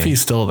telling me? If he's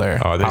still there.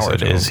 Oh, they power said,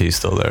 to him. is he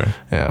still there?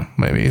 Yeah,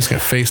 maybe he's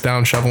gonna face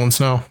down shoveling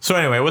snow. So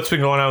anyway, what's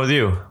been going on with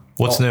you?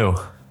 What's new?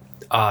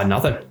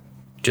 Nothing.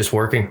 Just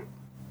working.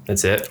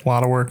 That's it. A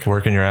lot of work.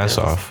 Working your ass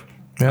off.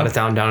 Out of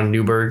town, down in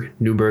Newburgh,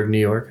 New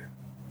York.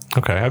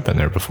 Okay, I've been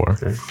there before.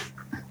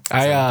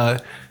 I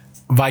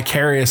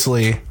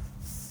vicariously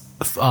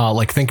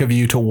like think of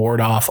you to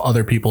ward off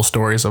other people's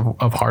stories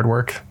of hard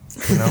work.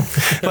 You know,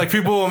 like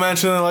people will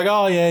mention they're like,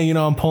 "Oh yeah, you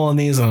know, I'm pulling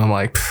these," and I'm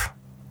like,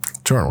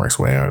 Jordan works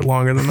way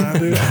longer than that,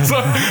 dude.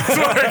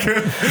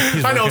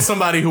 I know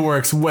somebody who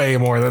works way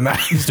more than that.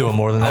 He's doing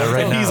more than that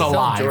right now. He's Tell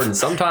alive. Jordan,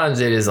 sometimes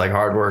it is like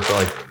hard work.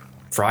 Like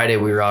Friday,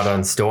 we were out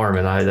on storm,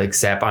 and I like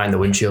sat behind the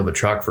windshield of a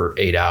truck for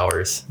 8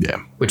 hours. Yeah,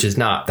 Which is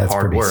not That's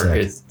hard pretty work.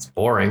 sick. It's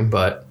boring,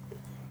 but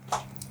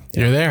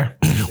you're there.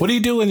 What do you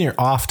do in your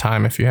off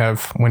time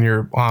when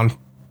you're on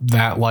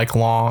that like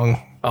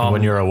long?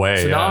 when you're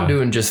away. so now I'm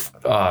doing just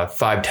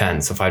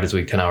 5-10, so 5 days a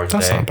week, 10 hours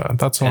That's a day. not bad.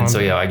 That's all. And I'm so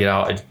yeah, I get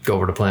out, I go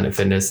over to Planet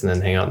Fitness, and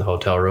then hang out in the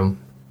hotel room.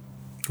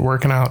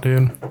 working out,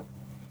 dude.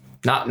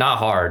 Not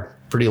hard,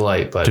 pretty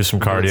light, but do some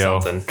doing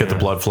cardio, something. get the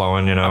blood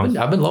flowing, you know.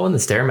 I've been low in the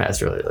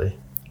Stairmaster lately.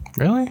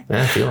 Really?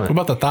 Yeah, feeling What it.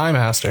 about the Thigh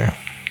Master?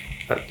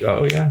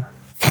 Oh yeah.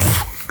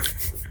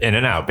 In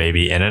and out,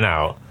 baby, in and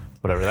out.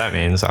 Whatever that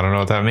means. I don't know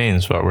what that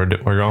means, but we're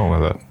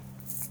going with it.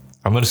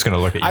 I'm just gonna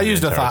look at you. I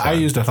used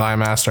a Thigh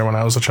Master when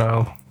I was a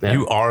child. Yeah.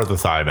 You are the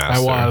thigh master.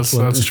 I was.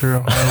 That's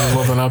true. I was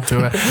living up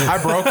to it.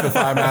 I broke the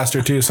Thigh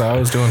Master too, so I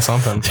was doing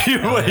something.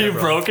 you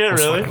broke it,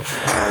 really?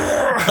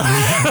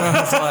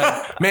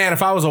 Man,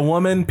 if I was a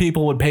woman,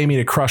 people would pay me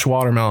to crush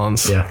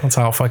watermelons. Yeah. That's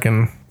how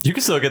fucking. You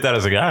can still get that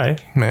as a guy.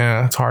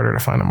 Man, it's harder to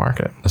find a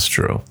market. That's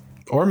true.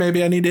 Or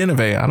maybe I need to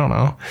innovate. I don't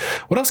know.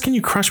 What else can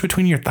you crush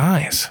between your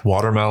thighs?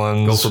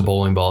 Watermelons. Go for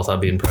bowling balls.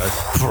 I'd be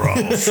impressed. bro.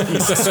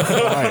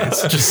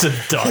 Just a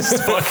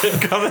dust fucking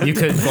coming. You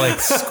could like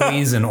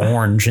squeeze an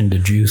orange into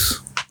juice.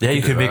 Yeah,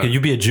 you could make it.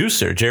 You'd be a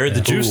juicer, Jared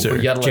the juicer.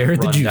 You gotta let Jared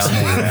it the run Juice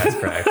down Man. your ass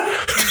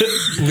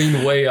crack.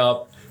 Lean way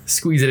up,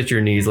 squeeze it at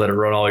your knees, let it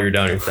run all your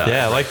down your thighs.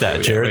 Yeah, I like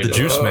that. Jared the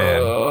juice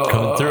man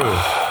coming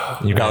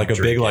through. You got like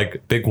a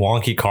big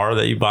wonky car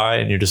that you buy,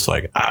 and you're just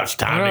like, it's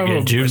time to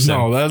get juicing.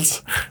 No,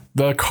 that's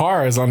the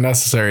car is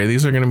unnecessary.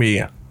 These are going to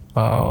be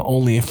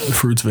only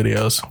fruits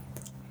videos.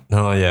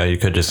 Oh yeah, you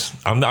could just.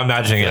 I'm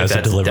imagining it as a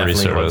That's delivery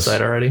definitely a service.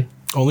 website already.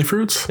 Only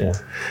fruits? Yeah.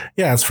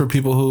 Yeah, it's for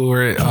people who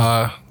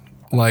are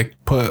like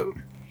put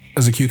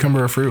as a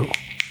cucumber or fruit.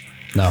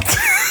 No,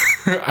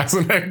 As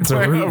an eggplant, it's a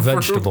root or fruit.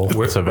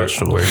 vegetable. It's a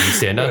vegetable. Where do you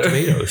stand on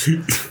tomatoes?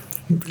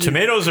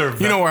 Tomatoes are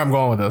You know where I'm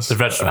going with this. they're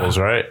vegetables,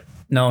 right?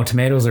 No,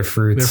 tomatoes are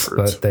fruits, They're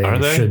fruits. but they, Are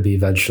they? should be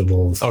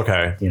vegetables.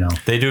 Okay. You know,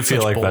 They do feel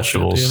Such like bullshit,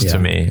 vegetables dude. to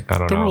Yeah. me. I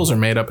don't The know. rules are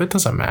made up. It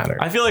doesn't matter.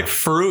 I feel like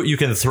fruit you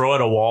can throw at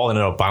a wall and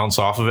it'll bounce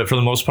off of it for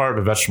the most part,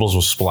 but vegetables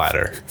will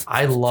splatter.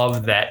 I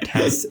love that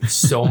test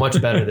so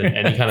much better than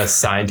any kind of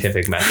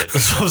scientific method.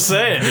 That's what I'm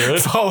saying, dude.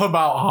 It's all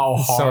about how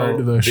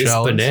hard the This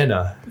shell is.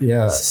 banana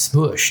yeah.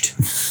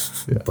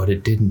 smushed, but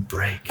it didn't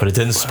break. But it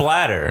didn't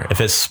splatter.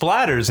 If it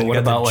splatters and What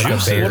you got about the like a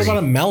juice, berry? What about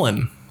a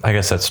melon? I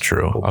guess that's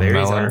true. A Berries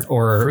melon. aren't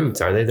Or-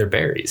 fruits, are they? They're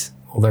berries.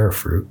 Well, they're a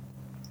fruit.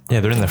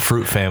 Yeah, they're in the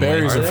fruit family.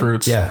 Berries Are are they?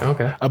 fruits. Yeah.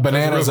 Okay. A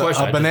banana's That's a real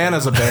question. a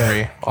banana's a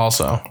berry.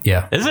 Also,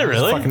 Yeah. Is it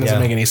really? fucking doesn't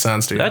Yeah. make any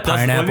sense, dude. That does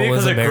Pineapple maybe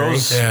is a it berry.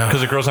 grows Yeah.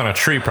 because it grows on a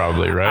tree,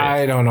 probably,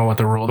 right? I don't know what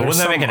the rule. wouldn't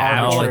that make an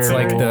apple? No, it's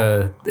like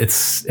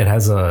it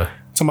has a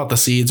Something about the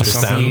seeds or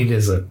stem. something. seed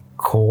is a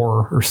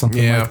core or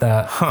something Yeah. like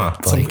that. Huh.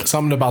 Like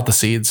Something about the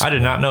seeds. I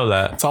did not know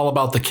that. It's all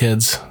about the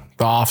kids,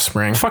 the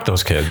offspring. Fuck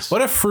those kids.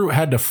 What if fruit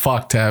had to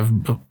fuck to have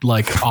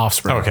like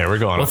offspring? Okay, we're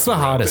going. what's the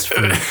hottest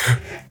fruit?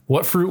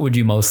 What fruit would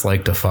you most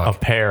like to A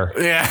fuck? pear.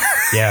 Yeah.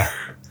 Yeah.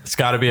 It's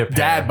got to be a pear.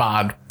 Dad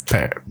bod.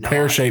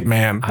 Pear-shaped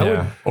man.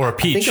 Yeah. Or a I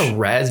peach. think a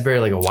raspberry,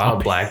 like a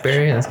wild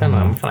blackberry. That's kind of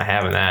I'm kind of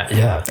having that.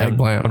 Yeah.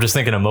 Eggplant. I'm just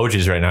thinking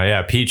emojis right now.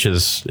 Yeah, peach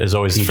is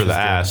always for the is good.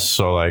 ass.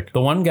 So like The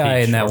one guy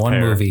Peach in that or one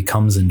pear. movie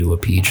comes into a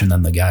peach and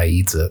then the guy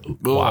eats it.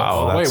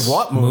 Wow, Wait, that's-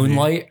 what movie?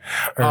 Moonlight?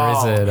 Or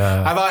is it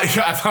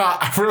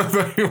I really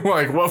thought you were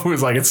like, what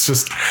was like, it's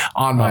just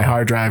on my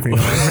hard drive. You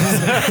know?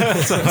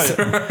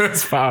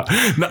 It's fine.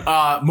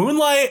 No,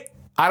 Moonlight,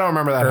 I don't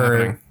remember that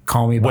happening. or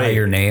Call Me by Wait.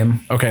 Your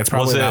Name? Okay, it's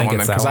probably Was it- that I think one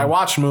it's because that I one.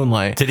 watched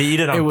Moonlight. Did he eat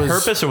it on It was-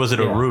 purpose or was it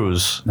a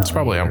ruse? No, It's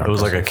probably on It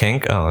was like a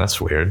kink. Oh,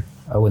 that's weird.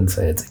 I wouldn't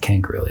say it's a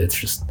kink really. It's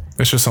just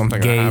It's just something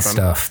that gay happened.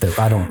 stuff that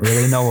I don't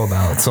really know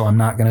about, so I'm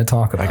not going to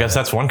talk about I guess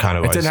that's one kind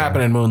of It didn't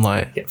happen in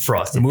Moonlight.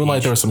 Frosted In Moonlight,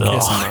 peach. there was some kissing.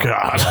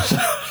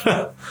 Oh though.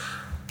 God.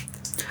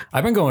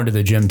 I've been going to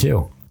the gym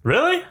too.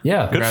 Really?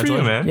 Yeah. Good for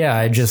you, man. Yeah,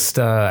 I just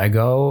I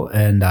go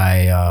and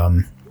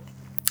I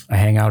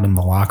hang out in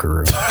the locker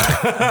room.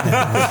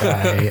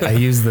 And I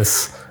use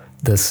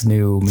this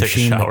new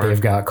machine that shower.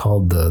 they've got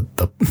called the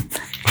the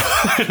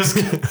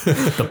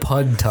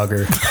Pud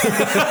Tugger.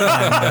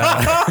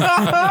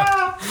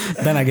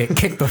 And, then I get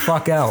kicked the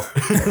fuck out.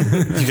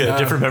 You get a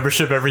different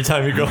membership every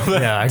time you go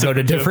there. Yeah, I go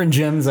to different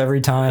gyms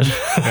every time.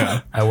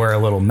 I wear a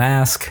little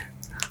mask.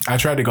 I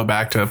tried to go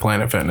back to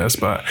Planet Fitness,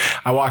 but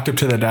I walked up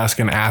to the desk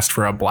and asked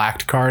for a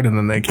blacked card, and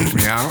then they kicked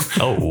me out.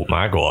 Oh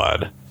my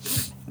God.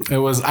 I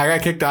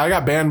got kicked out. I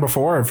got banned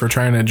before for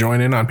trying to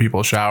join in on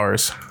people's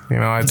showers. You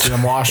know, I'd see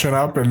them washing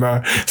up in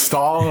the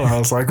stall, and I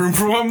was like, room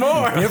for one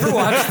more. You ever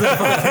watched the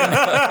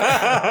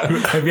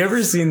fucking, have you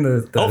ever seen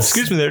the Oh,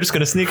 excuse me. They're just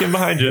going to sneak in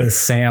behind you. the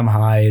Sam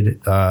Hyde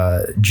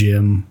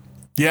gym?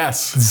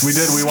 Yes, we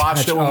did. We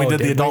watched it when we Oh, did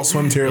the did Adult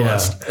Swim tier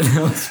list.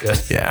 That was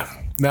good. Yeah.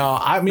 No,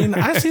 I mean,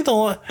 I see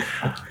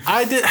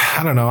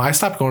I don't know. I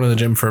stopped going to the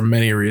gym for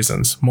many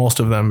reasons. Most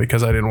of them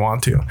because I didn't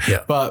want to.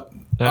 Yeah. But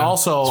Yeah,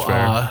 also, that's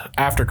fair.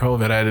 after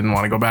COVID, I didn't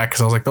want to go back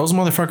because I was like, those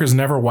motherfuckers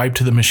never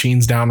wiped the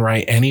machines down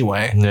right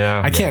anyway.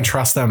 Yeah. I can't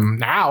trust them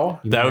now.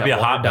 That would be a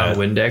hot down bet.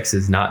 Windex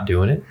is not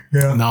doing it.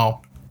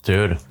 No.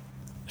 Dude,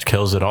 it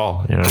kills it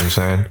all. You know what I'm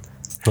saying?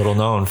 Little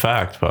known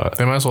fact, but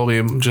They might as well be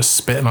just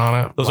spitting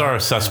on it. those are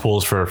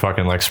cesspools for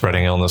fucking like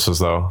spreading illnesses,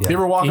 though. You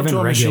ever walk Even up to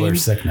a regular machine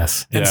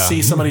sickness. and Yeah.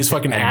 see somebody's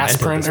fucking ass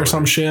mental print or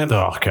some shit?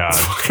 Oh God.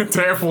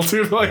 Terrible,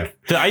 dude. Like,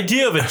 The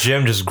idea of a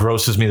gym just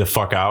grosses me the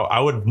fuck out.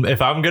 I would,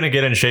 if I'm gonna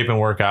get in shape and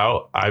work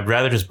out, I'd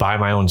rather just buy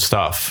my own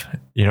stuff.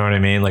 You know what I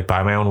mean? Like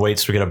buy my own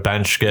weights to get a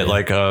bench, get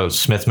like a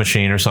Smith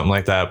machine or something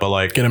like that. But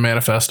like, get a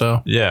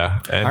manifesto.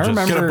 yeah, and I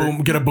just,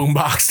 remember- Get a boom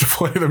box to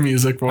play the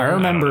music for. I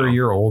remember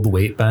your old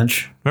weight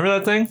bench. remember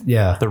that thing?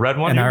 Yeah. The red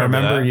one? And You I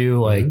remember remember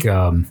that?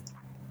 you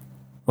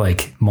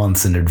like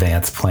months in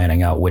advance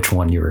planning out which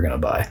one you were going to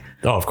buy.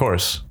 Oh, of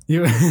course.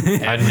 You,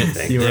 I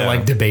you were yeah.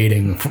 like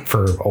debating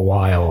for a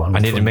while. On I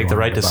which need to one make you the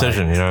right wanted to buy.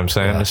 decision. You know what I'm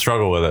saying? I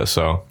struggle with it.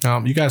 So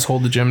You guys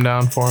hold the gym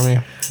down for me.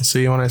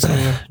 See you when I see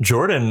you.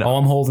 Jordan, Oh,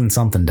 I'm holding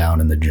something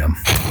down in the gym.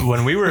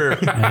 when we were,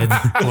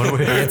 when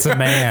we, It's a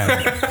man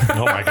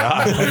oh my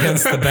God,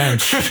 against the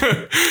bench.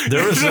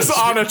 there was Just this,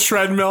 on a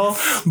treadmill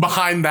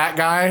behind that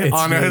guy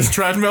on me. his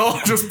treadmill,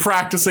 just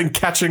practicing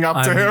catching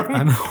up to him.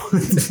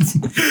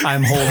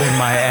 I'm holding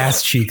my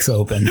ass cheeks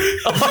open. yo,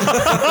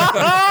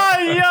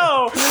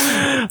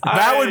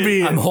 That would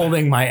be I'm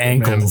holding my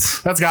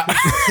ankles. that's got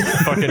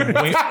fucking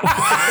wing, on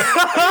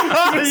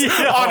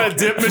a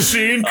dip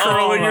machine,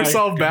 curling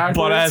yourself backwards.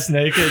 butt ass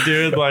naked,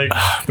 dude. Like,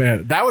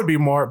 Man, that would be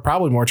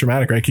probably more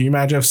traumatic, right? Can you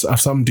imagine if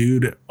some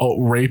dude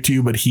raped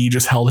you, but he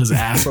just held his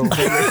ass open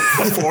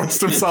and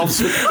forced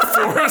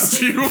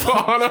you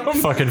on him?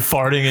 fucking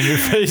farting in your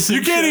face.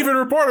 You can't even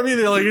report him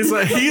either.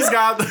 Like he's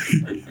got,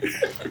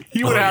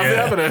 he would have the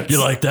evidence. You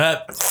like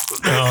that?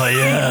 Oh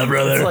yeah,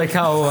 brother. It's like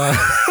how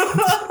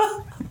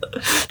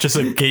Just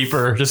a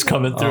gaper just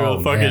coming through Oh,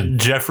 a fucking man.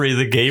 Jeffrey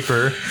the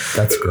Gaper.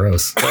 that's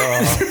gross.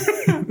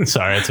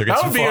 Sorry, I took it That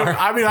too would be. far.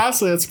 I mean,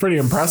 honestly, it's pretty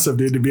impressive,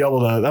 dude. To be able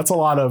to. That's a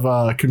lot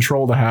of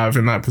control to have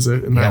in that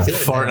position. Yeah.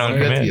 Fart on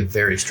You have to be a command.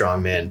 very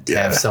strong man to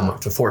have someone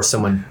to force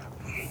someone.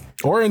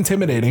 Or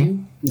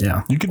intimidating.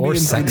 Yeah. You could or be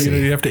sexy.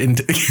 You have to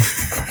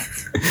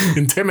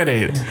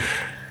intimidate.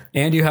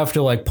 And you have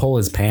to like pull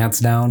his pants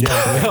down. You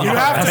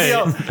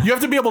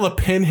have to be able to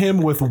pin him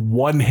with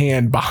one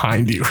hand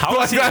behind you.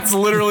 Like, that's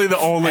literally the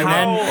only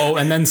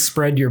And then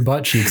spread your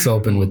butt cheeks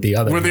open with the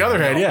other. with the other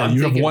hand. Yeah, I'm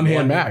you have thinking one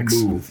hand max.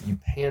 Move. You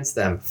pants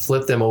them,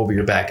 flip them over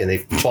your back, and they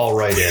fall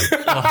right in.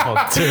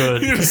 Oh,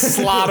 dude. You just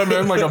slot him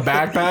in like a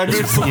backpack. You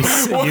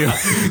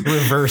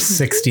reverse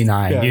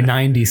 69. Yeah. You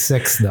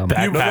 96 them.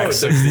 Backpack Their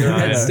 69.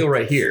 head's still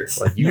right here.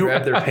 Like you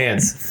grab their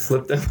pants,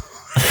 flip them.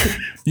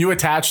 You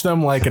attach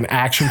them like an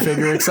action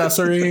figure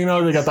accessory. You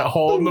know, they got that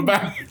hole in the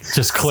back.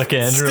 Just click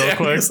in real Yeah,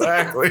 quick.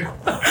 exactly. Could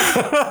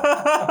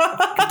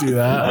do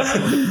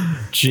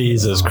that.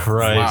 Jesus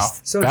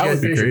Christ. So That did you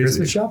would be guys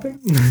finish your crazy.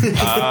 Christmas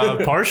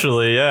shopping?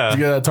 Partially, yeah. You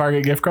get a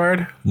Target gift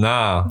card?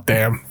 Nah,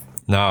 Damn.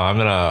 no, I'm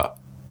gonna.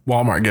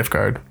 Walmart gift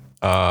card.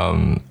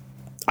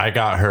 I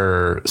got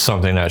her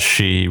something that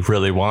she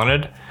really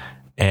wanted,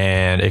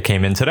 and it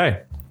came in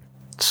today.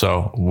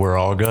 So we're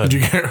all good.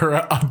 Did you get her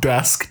a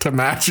desk to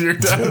match your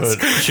desk?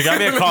 Dude, she got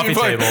me a And then coffee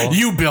you're like, table.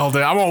 You build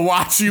it. I'm gonna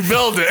watch you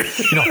build it.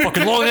 You know, how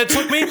fucking long that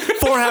took me?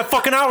 4.5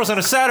 fucking hours on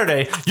a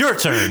Saturday. Your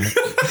turn.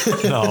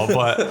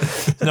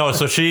 No.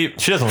 So she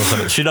doesn't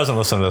listen. She doesn't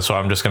listen to this. So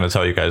I'm just gonna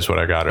tell you guys what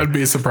I got her. I'd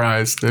be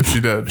surprised if she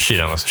did. She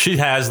don't listen. She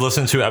has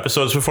listened to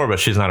episodes before,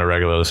 but she's not a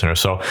regular listener.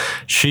 So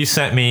she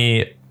sent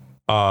me.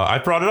 I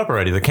brought it up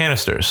already. The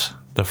canisters,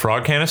 the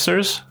frog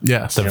canisters.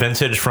 Yes. The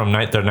vintage from the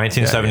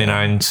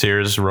 1979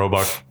 Sears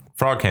Roebuck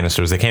frog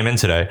canisters. They came in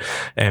today,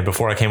 and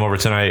before I came over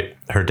tonight,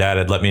 her dad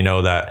had let me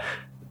know that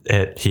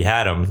he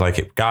had him,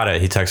 like got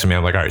it. He texted me.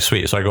 I'm like, all right,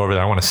 sweet. So I go over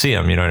there. I want to see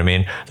him. You know what I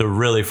mean? They're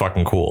really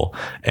fucking cool.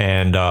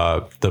 And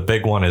the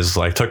big one is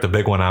like, took the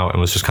big one out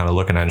and was just kind of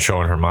looking at and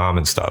showing her mom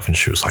and stuff. And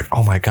she was like,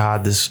 oh my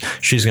God,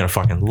 she's going to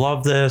fucking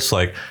love this.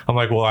 Like, I'm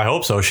like, well, I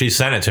hope so. She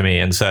sent it to me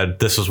and said,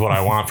 this is what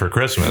I want for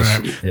Christmas.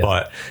 Yeah.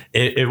 But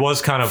it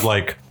was kind of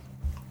like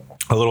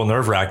a little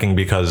nerve wracking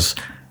because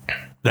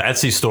the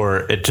Etsy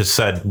store, it just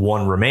said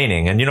one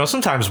remaining. And,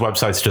 sometimes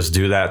websites just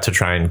do that to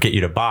try and get you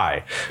to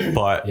buy.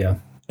 But, Yeah.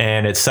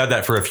 And it said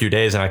that for a few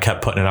days and I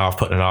kept putting it off.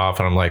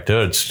 And I'm like,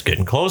 dude, it's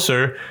getting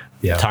closer.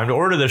 Yeah. Time to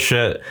order this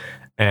shit.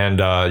 And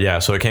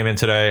so it came in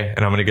today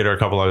and I'm going to get her a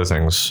couple other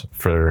things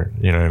for,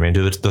 you know what I mean?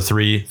 Do the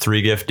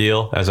three gift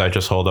deal as I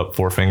just hold up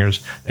 4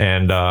 fingers.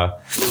 And,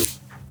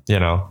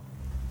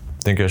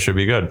 think it should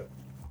be good.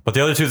 But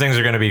the other 2 things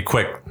are going to be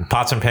quick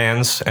pots and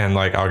pans, and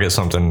like I'll get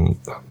something,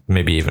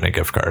 maybe even a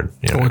gift card.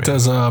 You know What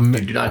does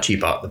Dude, do not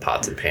cheap out the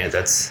pots and pans.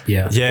 That's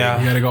Yeah. you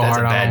Yeah. gotta go that's a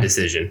hard bad on?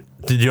 decision.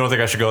 You don't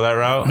think I should go that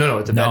route? No,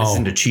 it's a bad No.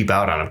 decision to cheap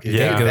out on them. Because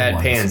Yeah. if you Good get bad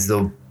ones. pans,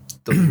 they'll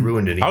be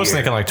ruined in a year. I was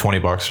thinking like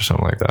 $20 or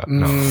something like that.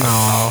 No.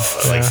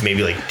 like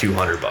maybe like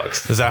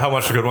 $200. Is that how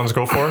much the good ones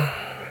go for?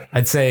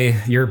 I'd say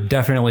you're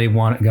definitely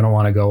going to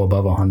want to go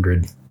above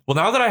 100. Well,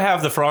 now that I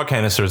have the frog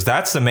canisters,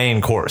 that's the main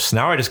course.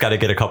 Now I just got to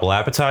get a couple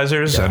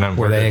appetizers and I'm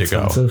Were ready they to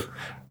go. expensive?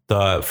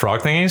 The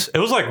frog thingies, it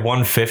was like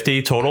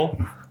 $150 total.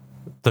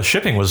 The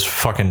shipping was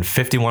fucking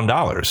 $51.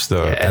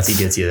 Etsy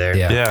gets you there.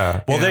 Yeah.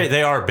 Yeah. Well,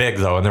 they are big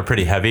though, and they're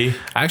pretty heavy.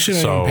 Actually,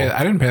 So- I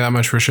didn't pay that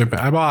much for shipping.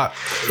 I bought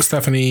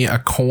Stephanie a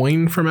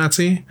coin from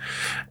Etsy,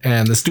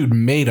 and this dude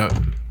made a.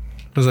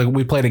 It was like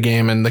we played a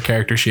game and the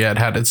character she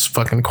had its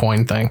fucking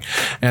coin thing,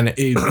 and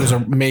it was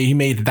he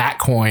made that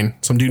coin,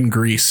 some dude in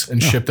Greece,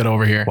 and shipped it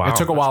over here. Wow. It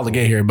took a while to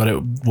get here, but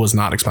it was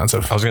not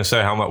expensive. I was gonna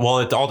say how much. Well,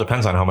 it all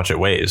depends on how much it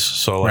weighs.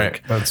 So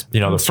like, Right.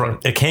 the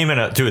front. It came in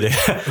a dude.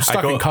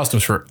 Stuck in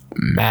customs for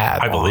mad.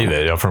 I believe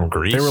it. From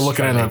Greece. They were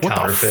looking at it like, what the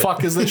Counterfeit.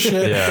 fuck is this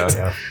shit?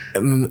 Yeah.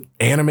 And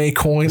anime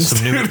coins,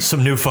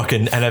 Some new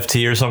fucking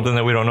NFT or something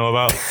that we don't know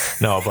about.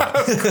 No, but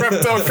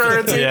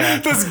cryptocurrency. Yeah.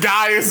 This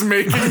guy is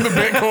making the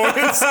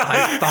bitcoins.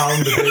 I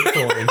found the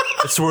Bitcoin.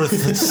 it's worth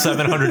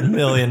 $700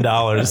 million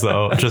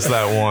though. Just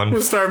that one.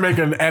 We'll start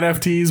making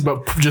NFTs,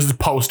 but just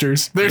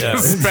posters. They're Yeah.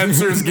 just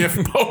Spencer's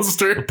gift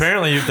poster.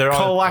 Apparently, they're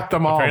all Collect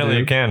them all, Apparently, dude.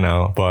 you can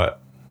now, but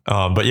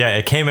yeah,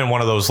 it came in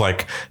one of those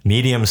like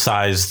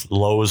medium-sized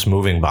Lowe's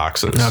moving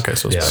boxes. Okay,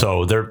 so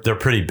so they're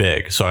pretty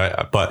big. So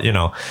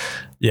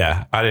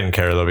yeah, I didn't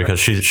care though because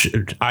she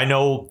I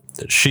know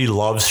she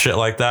loves shit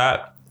like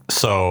that.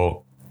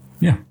 So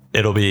Yeah.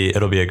 it'll be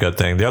a good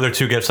thing. The other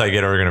 2 gifts I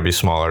get are going to be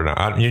smaller.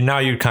 Now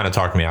you kind of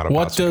talk me out of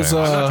What pots and does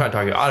pans. I'm not trying to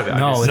talk you out of it.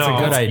 No, it's a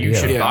good You idea.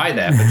 should Yeah. buy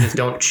that, but just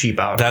don't cheap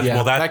out. That, Yeah,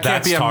 well, that can't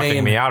that's be a talking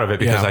main- me out of it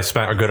because yeah. I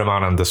spent a good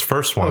amount on this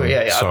first one. Oh,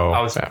 yeah. So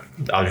I was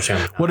just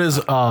saying. what does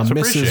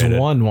appreciate Mrs. it.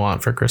 One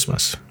want for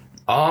Christmas?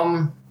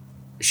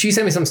 She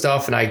sent me some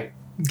stuff, and I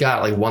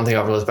got like one thing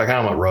off her list, but I kind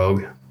of went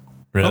rogue.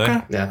 really?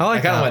 Okay. Yeah, I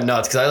like kind of that. went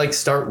nuts because I like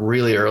start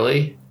really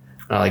early,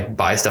 and I like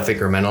buy stuff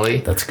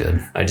incrementally. That's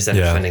good. I just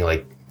ended up Yeah. spending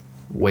like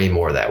way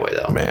more that way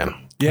though. Man.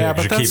 Yeah, You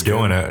but should that's keep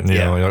doing it. And, you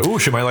know, you're like, ooh,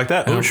 she might like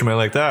that. Ooh, she might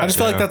like that. I just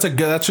feel like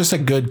that's just a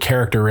good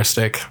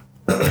characteristic.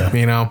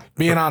 Being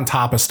on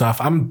top of stuff.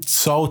 I'm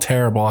so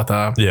terrible at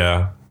that.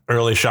 Yeah.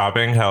 Early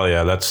shopping, hell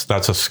yeah, that's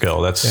a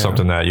skill. That's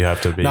something that you have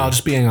to be. No,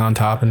 just being on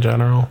top in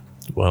general.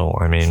 Well,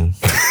 I mean,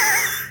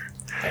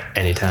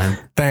 Anytime.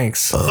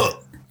 Thanks.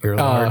 You're a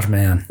large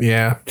man.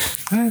 Yeah.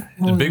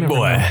 big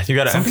boy, you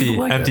got an people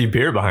like empty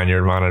beer behind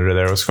your monitor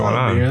there. What's going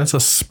on? Yeah, that's a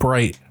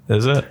Sprite.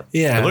 Is it?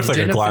 Yeah. It looks like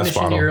Did a you end up glass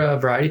finishing bottle. your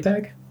variety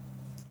pack?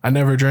 I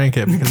never drank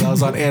it because I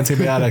was on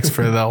antibiotics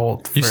for the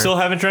whole. You still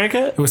haven't drank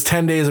it? It was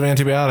 10 days of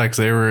antibiotics.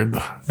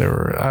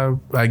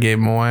 I gave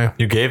them away.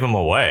 You gave them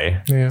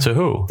away. Yeah. To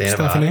who? The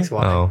Stephanie? antibiotics?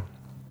 Why? Oh,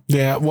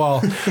 Yeah, well,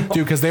 dude,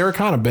 because they were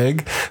kind of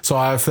big, so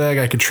I feel like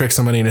I could trick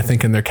somebody into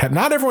thinking they're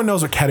not everyone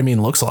knows what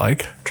ketamine looks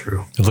like.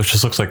 True. it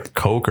just looks like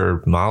Coke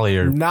or Molly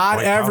or Not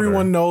white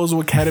everyone knows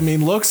what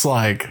ketamine looks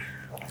like.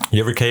 powder.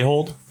 You ever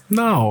K-hold?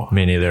 No.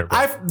 Me neither. but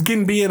I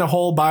can be in a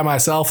hole by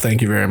myself.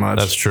 Thank you very much.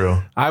 that's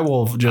true. I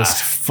will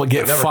just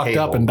get never fucked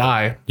up K-holed. and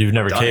die. You've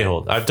never Done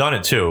K-hold. I've done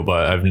it too,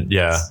 but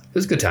yeah. It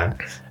was a good time.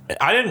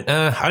 I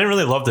didn't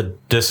really love the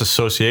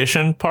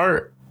disassociation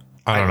part.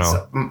 I don't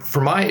know. So,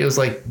 for mine, it was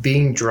like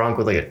being drunk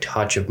with like a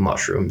touch of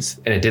mushrooms,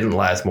 and it didn't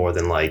last more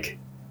than like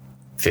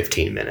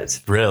 15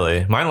 minutes.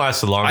 Really? Mine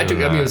lasted longer I than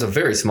mean, it that. was a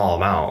very small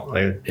amount.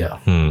 Like, Yeah.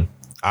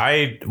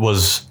 I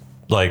was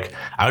like,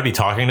 I would be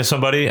talking to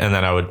somebody and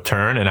then I would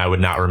turn and I would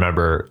not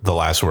remember the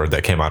last word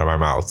that came out of my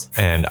mouth.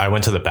 And I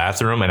went to the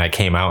bathroom and I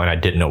came out and I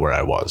didn't know where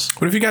I was.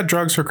 What if you got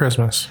drugs for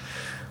Christmas?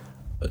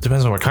 It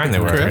depends on what kind they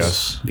were, I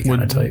Chris? guess. Be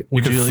kind of tight.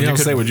 Would you, you could-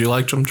 say, would you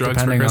like some drugs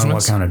Depending for on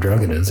Christmas? what kind of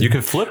drug it is. You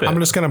could flip it. I'm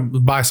just going to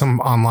buy some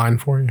online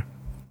for you.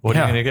 What are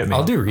you going to get me?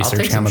 I'll do I'll research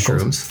take some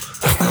chemicals.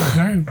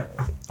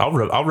 shrooms. I'll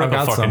rip a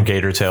got fucking some.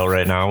 gator tail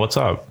right now. What's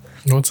up?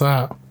 What's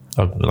that?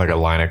 Like a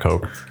line of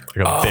Coke.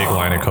 Like a big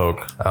line of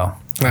Coke. Oh,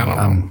 I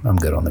don't know. I'm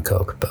good on the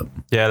coke, but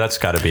Yeah, that's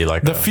got to be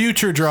like The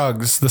future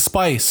drugs, the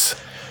spice.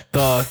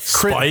 The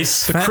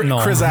Spice? the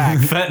Fentanyl. Crizac.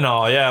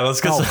 Fentanyl, yeah.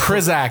 Let's get Oh, some.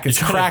 Crizac.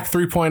 It's crack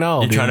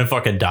 3.0. You dude. trying to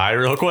fucking die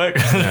real quick?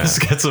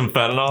 Just get some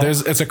fentanyl.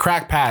 It's a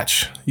crack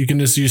patch. You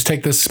just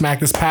take this, smack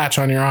this patch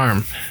on your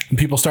arm, and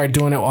people start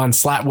doing it on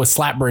with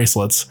slap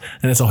bracelets,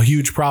 and it's a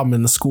huge problem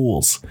in the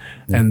schools,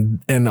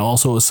 and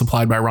also it was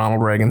supplied by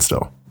Ronald Reagan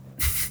still.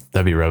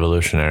 That'd be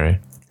revolutionary.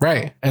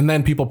 Right, and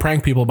then people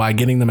prank people by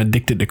getting them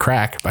addicted to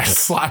crack by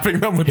slapping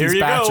them with Here these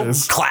you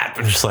patches. go. Clap.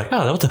 And just like,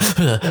 oh, what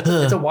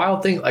the? It's a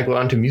wild thing. Like, went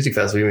on to music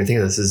festival, you even think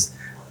of this is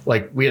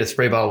like we had a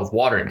spray bottle with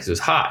water in because it was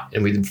hot,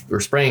 and we were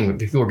spraying, but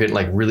people were getting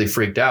like really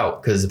freaked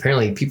out because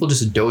apparently people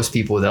just dose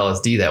people with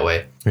LSD that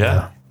way.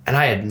 Yeah. And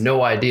I had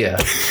no idea.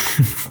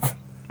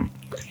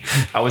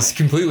 I was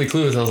completely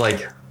clueless. I was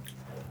like,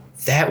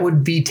 that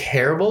would be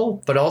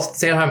terrible, but also at the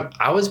same time,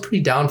 I was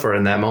pretty down for it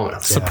in that moment. I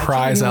was like,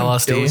 Surprise "Why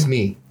can't you LSD. dose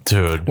me.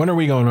 Dude. When are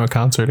we going to a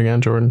concert again,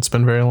 Jordan? It's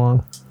been very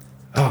long.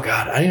 Oh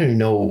God, I don't even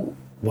know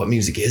what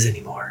music is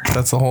anymore.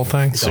 That's the whole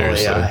thing. It's all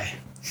Seriously. AI.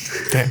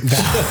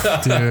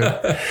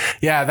 Dude.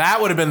 Yeah, that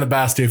would have been the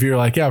best if you were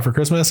like, yeah, for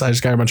Christmas, I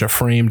just got a bunch of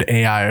framed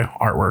AI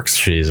artworks.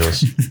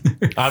 Jesus.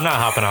 I'm not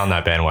hopping on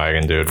that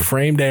bandwagon, dude.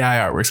 Framed AI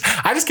artworks.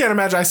 I just can't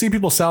imagine. I see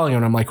people selling them,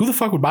 and I'm like, who the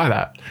fuck would buy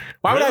that?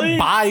 Why would Really?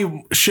 I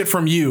buy shit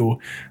from you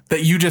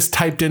that you just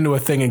typed into a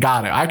thing and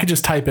got it? I could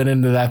just type it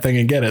into that thing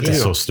and get it too.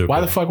 so stupid. Why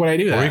the fuck would I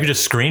do that? Or you could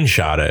just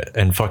screenshot it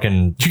and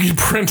fucking. You can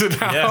print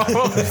it out. Yeah.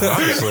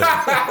 Honestly.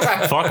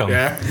 Fuck them.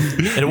 Yeah.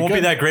 And it won't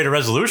be that great a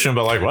resolution,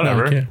 but like,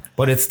 whatever. Okay.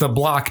 But it's the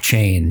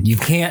blockchain. You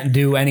can't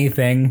do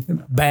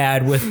anything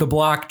bad with the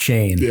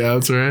blockchain. Yeah,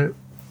 that's right.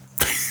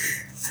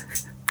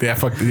 Yeah,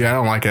 fuck. Yeah, I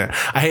don't like it.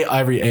 I hate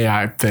every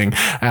AI thing.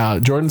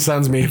 Jordan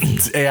sends me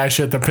AI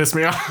shit that piss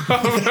me off.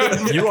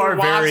 You are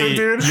very,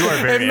 dude. you are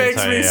very It makes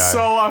me anti-AI.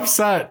 so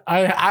upset.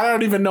 I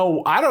don't even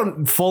know. I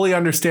don't fully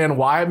understand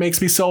why it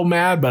makes me so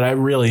mad, but I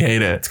really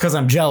hate it. It's because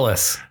I'm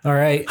jealous. All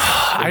right.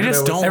 I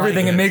just don't.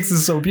 Everything like it makes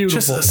is so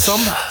beautiful. Just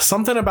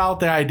something about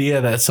the idea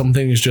that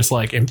something is just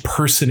like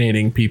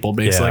impersonating people.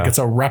 Basically, Yeah. like it's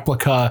a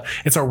replica.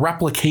 It's a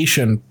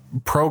replication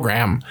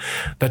program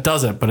that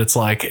does it, but it's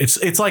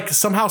like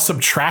somehow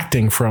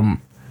subtracting from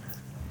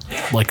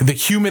like the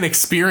human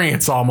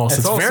experience almost.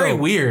 It's also- very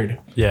weird.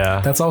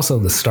 Yeah. That's also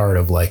the start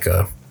of like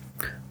a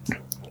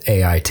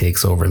AI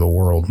takes over the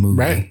world movie.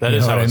 Right. That You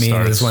is know how what it I mean?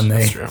 starts. Is when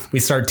That's true. we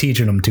start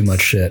teaching them too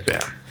much shit. Yeah.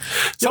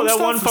 So Some that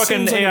stuff one fucking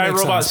seems like it AI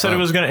makes robot sense, said it but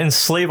was going to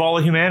enslave all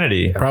of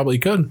humanity. probably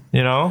could.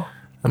 You know?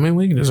 I mean,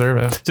 we deserve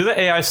it. So the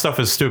AI stuff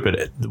is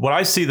stupid. What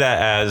I see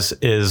that as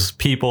is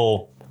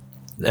people,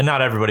 and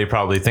not everybody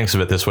probably thinks of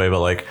it this way, but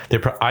like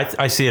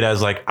I see it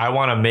as like, I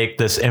want to make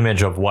this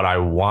image of what I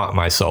want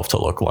myself to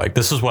look like.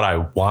 This is what I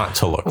want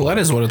to look Well, like,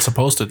 that is what it's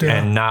supposed to do.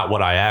 and not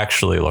what I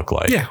actually look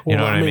like. Yeah, well, you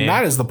know what I mean?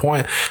 that is the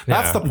point.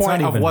 That's Yeah. the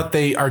point not of even- what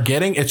they are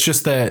getting. It's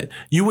just that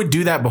you would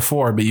do that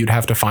before, but you'd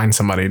have to find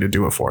somebody to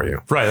do it for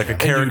you. Right, like a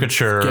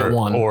caricature get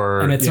one.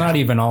 or And it's not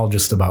even all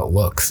just about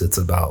looks. It's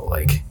about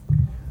like,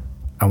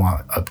 I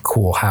want a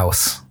cool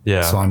house.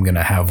 Yeah. So I'm going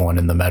to have one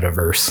in the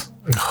metaverse.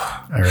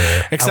 Or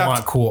Except- I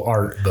want cool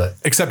art, but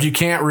Except you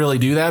can't really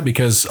do that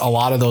because a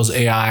lot of those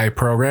AI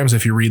programs,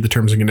 if you read the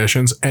terms and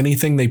conditions,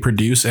 anything they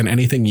produce and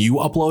anything you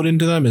upload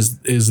into them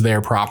is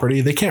their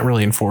property. They can't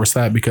really enforce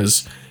that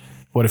because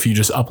what if you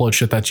just upload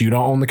shit that you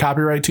don't own the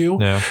copyright to?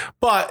 Yeah.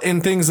 But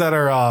in things that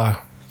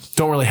are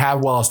don't really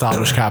have well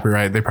established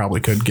copyright, they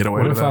probably could get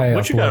away what with if it. I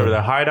what you got upload- over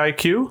there? Hide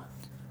IQ?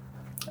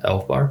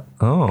 Elf bar.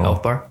 Oh,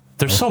 Elf bar.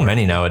 there's so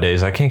many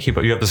nowadays. I can't keep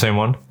up. You got the same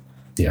one?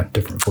 Yeah,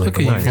 different flavor. Look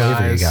at you What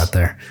flavor you guys. got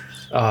there?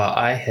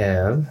 I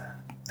have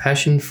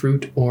passion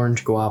fruit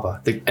orange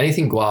guava.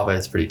 Anything guava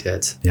is pretty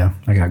tits. Yeah,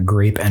 I got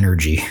grape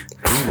energy.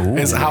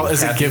 Is it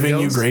Happy giving you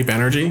Meals? grape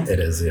energy? It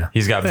is, yeah.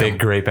 He's got big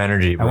grape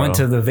energy, bro. I went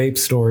to the vape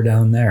store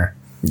down there.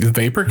 The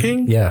Vapor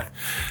King? Yeah.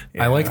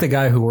 I like the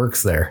guy who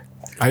works there.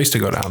 I used to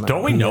go down there.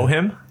 Don't we know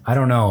him? I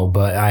don't know,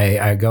 but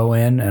I go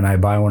in and I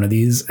buy one of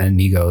these and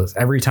he goes,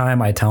 every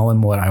time I tell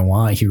him what I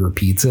want, he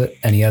repeats it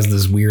and he has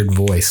this weird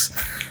voice.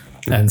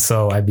 And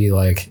so I'd be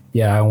like,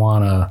 yeah, I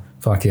want a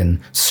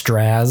fucking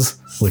Straz,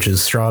 which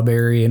is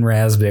strawberry and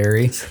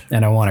raspberry,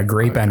 and I want a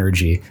grape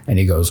energy. And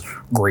he goes,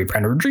 grape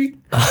energy?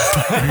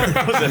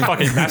 Was it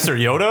fucking Master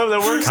Yoda that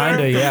works there?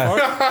 Kinda,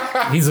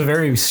 yeah. He's a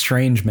very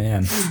strange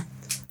man.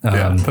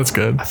 Yeah, that's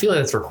good. I feel like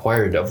that's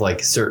required of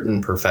like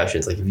certain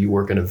professions. Like if you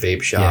work in a vape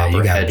Yeah, shop you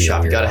or a gotta head be a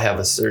shop, you got to weirdo. have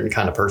a certain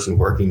kind of person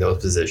working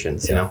those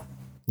positions. You know.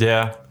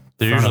 Yeah.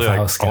 They're Front of usually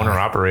house like guy. owner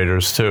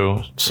operators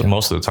too. So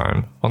most of the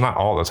time. Well, not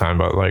all the time,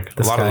 but like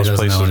This a lot guy of those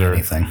doesn't places own are.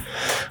 anything.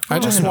 I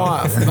just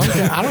want.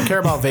 I don't care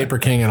about Vapor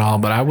King at all,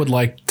 but I would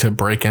like to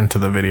break into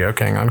the Video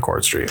King on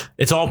Court Street.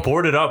 It's all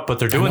boarded up, but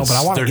they're doing know, but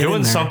I wanna they're get in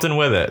doing there. something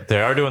with it. They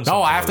are doing something.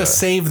 No, I have to with it.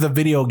 save the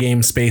video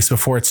game space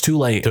before it's too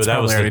late. Dude, It's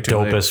that was probably the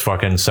already too late. dopest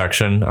fucking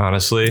section,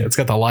 honestly. It's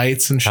got the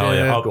lights and shit. Hell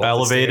yeah. Up Go up the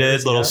elevated,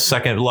 stairs, little yeah.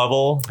 second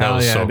level. That Hell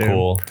was yeah, so dude.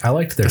 cool. I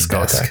liked their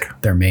Discotheque.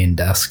 desk, their main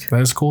desk.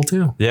 That is cool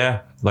too. Yeah.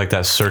 Like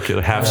that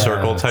circular half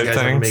circle You type guys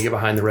ever thing. make it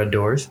behind the red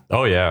doors?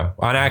 Oh yeah.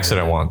 On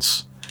accident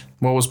once.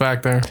 What was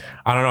back there?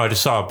 I don't know. I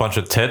just saw a bunch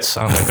of tits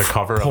on like the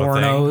cover of a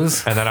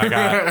Pornos. thing, and then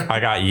I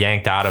got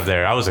yanked out of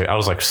there. I was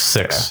like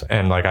 6,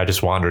 and like I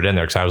just wandered in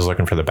there because I was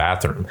looking for the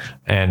bathroom,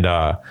 and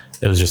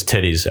it was just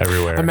titties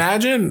everywhere.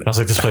 Imagine I was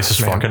like, this place is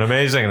fucking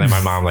amazing, and then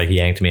my mom like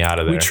yanked me out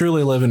of there. we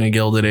truly live in a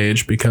gilded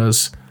age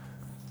because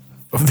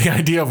of the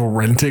idea of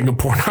renting a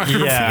pornography.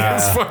 Yeah.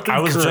 That's fucking I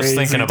was just crazy,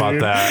 thinking about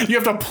dude. that. You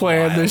have to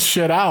plan this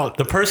shit out.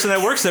 The person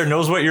that works there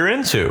knows what you're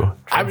into.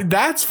 I mean,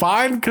 that's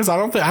fine because I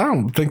don't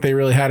think they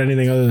really had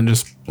anything other than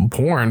just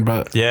porn,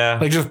 but Yeah.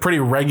 like just pretty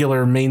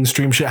regular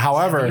mainstream shit.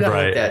 However, You gotta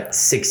Right. look that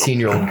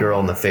 16-year-old girl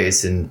in the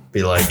face and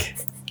be like,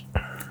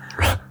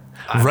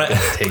 I'm Right.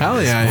 gonna take hell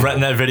this. yeah.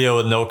 Renting that video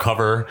with no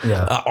cover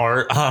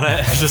art on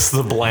it, just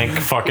the blank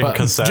fucking But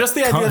cassette. just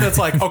the idea that's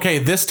like, okay,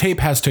 this tape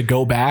has to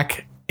go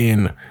back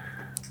in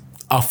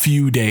a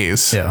few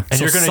days. Yeah. And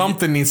you're gonna-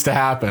 something needs to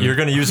happen. you're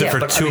gonna use it Yeah, for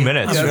but 2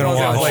 minutes. that's You're gonna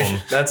not watch. the-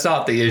 That's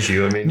not the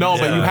issue. I mean, no,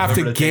 but you have remember to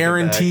take it back.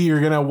 guarantee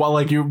you're gonna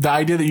the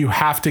idea that you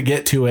have to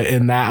get to it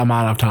in that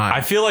amount of time.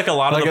 I feel like a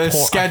lot like of the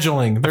there's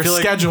scheduling. There's feel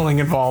like- scheduling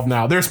involved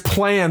now. There's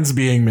plans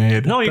being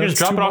made. No, you can That's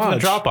just drop too it off in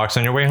much. the Dropbox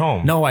on your way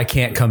home. No, I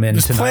can't come in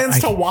There's tonight. plans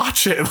to I,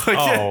 watch it. Like,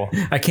 Oh,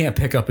 I can't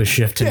pick up a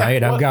shift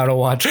tonight. what? I've got to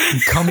watch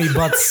Cummy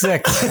Butt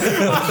 6.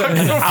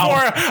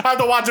 I have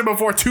to watch it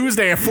before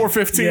Tuesday at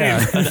 4:15.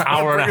 Yeah. an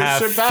hour and a Bring half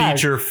shit back.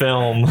 feature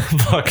film,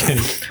 fucking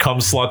Cum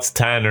Sluts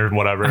 10 or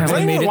whatever. I Did only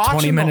they made it watch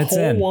 20 the minutes whole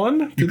in.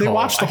 one? Did they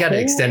watch the I gotta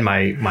whole? extend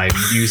my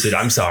usage.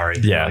 I'm sorry.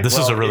 Yeah, this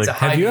is a really- it's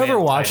Have you ever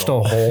high-demand watched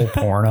title. a whole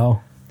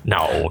porno?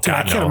 No, Dude,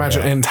 I God, can't no.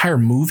 imagine an entire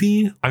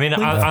movie. I mean,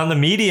 on the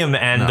medium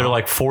end, they're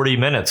like 40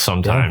 minutes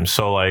sometimes.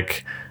 So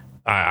like,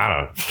 I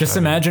don't. Just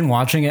imagine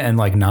watching it and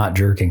like not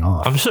jerking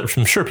off. I'm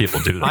sure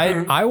people do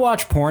that. I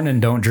watch porn and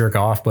don't jerk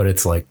off, but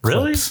it's like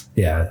Really? clips.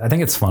 Yeah, I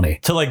think it's funny.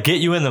 to like get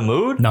you in the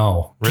mood.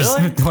 No,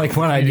 Really? Just, like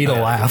when I need a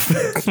laugh.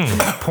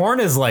 Porn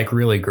is like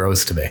really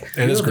gross to me. It is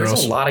You know, gross.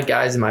 There's a lot of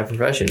guys in my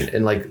profession,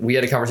 and like we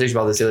had a conversation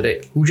about this the other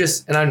day, who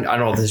just, and I don't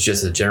know if this is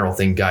just a general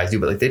thing guys do,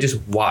 but like they just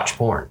watch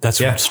porn. That's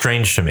Yeah.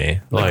 strange to me.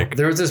 Like,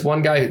 There was this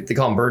one guy, they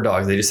call him bird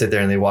dogs. They just sit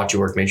there and they watch you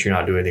work, make sure you're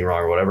not doing anything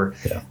wrong or whatever.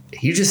 Yeah.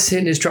 He just sit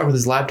in his truck with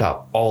his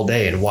laptop all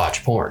day and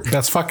watch porn.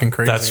 That's fucking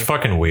crazy. that's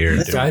fucking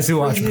weird. dude. Guys who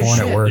watch Crazy porn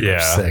shit. at work Yeah. are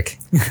sick.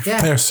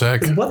 Yeah. They're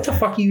sick. What the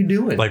fuck are you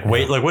doing? Like,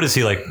 wait, like, what is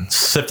he like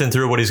sifting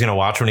through what he's gonna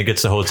watch when he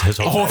gets to his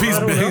hotel? Oh,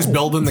 if he's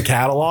building the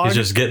catalog, He's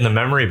just getting the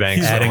memory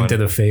bank. Adding going. to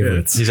the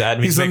favorites. He's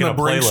adding. he's in making the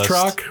a Brinks playlist.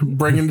 truck,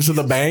 bringing it to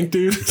the bank,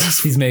 dude.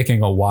 He's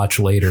making a watch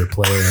later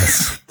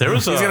playlist. There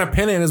was He's gonna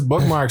pin it in his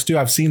bookmarks, dude.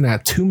 I've seen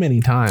that too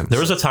many times. There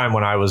was a time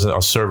when I was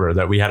a server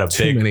that we had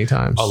too many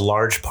times. a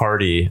large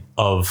party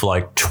of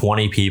like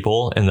 20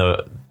 people in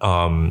the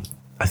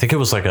I think it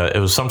was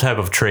some type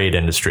of trade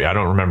industry. I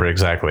don't remember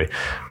exactly.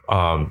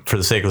 For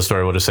the sake of the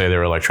story, we'll just say they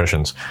were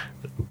electricians,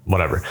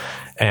 whatever.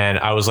 And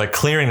I was like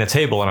clearing the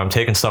table and I'm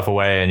taking stuff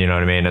away, and you know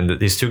what I mean? And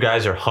these two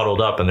guys are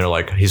huddled up and they're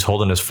like, he's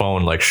holding his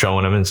phone, like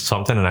showing him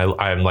something. And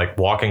I'm like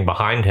walking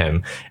behind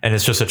him and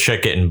it's just a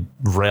chick getting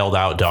railed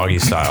out doggy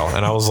style.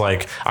 And I was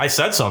like, I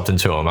said something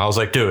to him. I was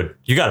like, dude,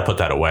 you got to put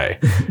that away.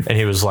 And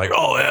he was like,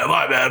 oh yeah,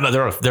 my bad.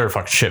 But they're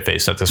fucking shit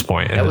faced at this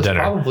point in that the was dinner.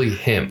 probably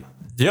him.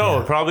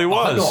 Yo, it probably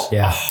was. No,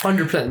 Yeah.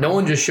 100%. No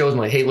one just shows me,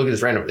 like, hey, look at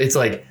this random. It's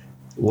like,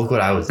 look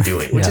what I was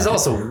doing, which is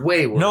also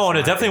way worse. No, and it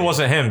in my definitely opinion.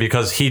 wasn't him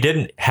because he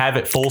didn't have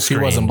it full he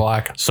screen. wasn't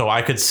black. So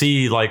I could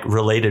see like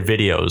related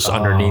videos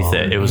underneath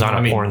it. It was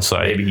on a porn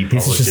site. Maybe he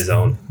published just- his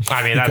own.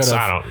 I mean, that's could've-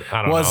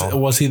 I don't know.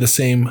 Was he the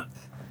same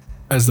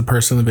as the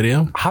person in the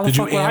video? How the Did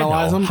you fuck would I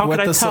analyze know? him? How With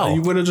could I the- tell?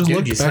 You would have just Dude,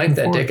 looked you back sniped and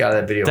that forth. dick out of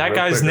that video. That real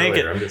guy's quick naked.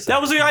 earlier. I'm just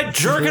That was the guy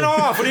jerking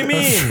off. What do you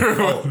mean?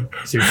 saying.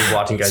 So you're just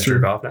watching guys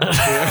jerk off now?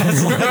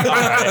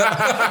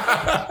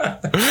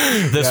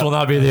 This will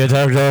not be the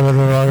entire time of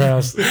the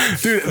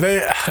podcast.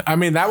 Dude, I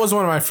mean, that was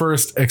one of my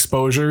first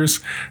exposures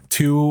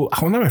to,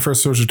 well, not my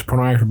first exposure to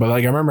pornography, but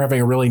like I remember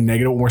having a really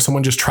negative one where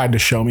someone just tried to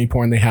show me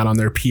porn they had on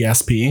their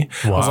PSP.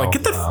 I was Wow. like,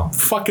 get the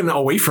fucking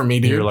away from me,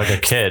 dude. You're like a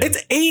kid.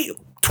 It's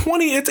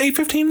 8:20. It's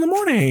 8:15 in the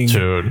morning.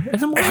 Dude. In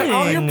the morning.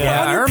 Oh, you're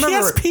Yeah, on I your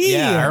remember- PSP.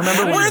 yeah, I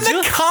remember when We're you in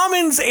the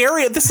commons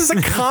area. This is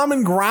a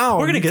common ground.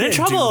 We're going to get in You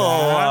can't do trouble.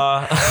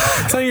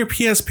 that. It's on your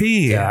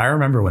PSP. Yeah, I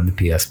remember when the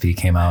PSP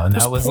came out, and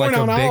that was porn like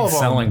a on all big of them.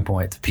 selling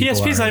point. To people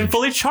PSP's our not even age.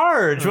 fully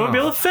charged. You won't be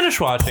able to finish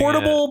watching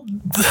Portable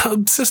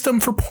system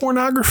for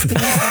pornography.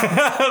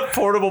 it.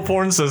 Portable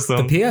porn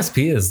system.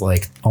 PSP is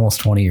like almost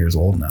 20 years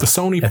old now. The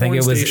Sony I think porn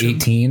it was station.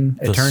 18.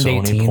 It The turned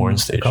Sony 18 porn a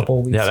station.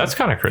 couple weeks. Yeah, that's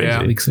kind of crazy.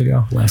 Yeah. weeks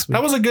ago. Last week.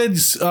 That was a good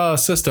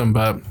system,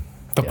 but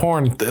the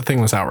porn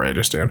thing was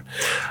outrageous, dude.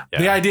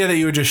 The idea that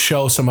you would just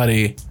show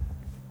somebody,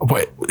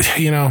 what,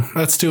 you know,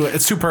 it's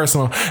too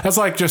personal. That's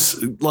like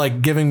just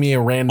like giving me a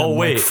random Oh,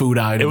 wait. like, food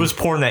item. It was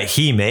porn that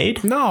he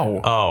made?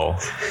 no. Oh.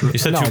 You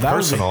said No, too that would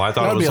be- personal. I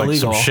thought that it would was be like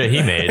some illegal. shit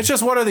he made. It's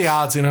just what are the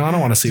odds? You know, I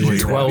don't want to see what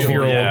you're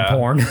 12-year-old Yeah.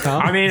 porn.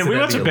 I mean, we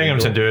went to that'd be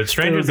Binghamton, illegal. dude.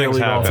 Stranger It would be things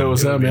illegal if happen. it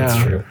was them, That's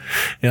yeah. true.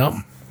 Yep.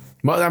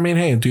 But I mean,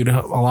 hey, dude,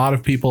 a lot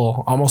of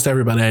people, almost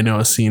everybody I know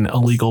has seen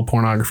illegal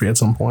pornography at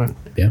some point.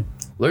 Yeah.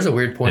 There's a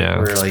weird point Yeah.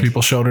 where like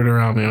People showed it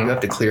around me. You you know?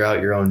 have to clear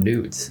out your own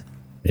nudes.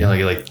 You know,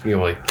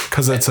 like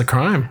Because it's a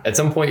crime. at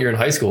some point you're in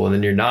high school and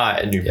then you're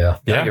not, and you gotta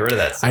Yeah. get rid of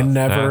that stuff.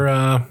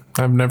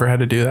 I've never had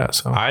to do that.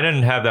 So I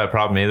didn't have that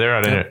problem either.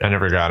 I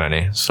never got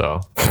any.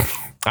 So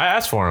I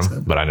asked for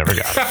them, but I never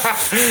got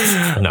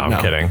them. No,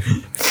 I'm kidding.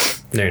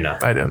 No, you're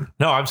not. I didn't.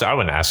 No, I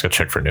wouldn't ask a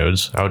chick for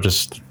nudes. I would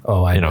just,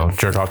 I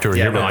jerk off to her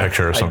yearbook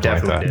picture or I something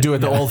like definitely that. did. Do it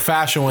the old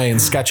fashioned way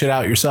and sketch it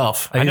out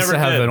yourself. I used never to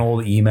have did. an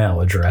old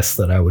email address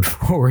that I would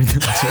forward them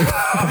to.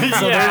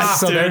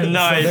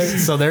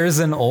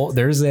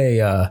 There's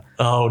a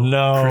Oh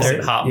no.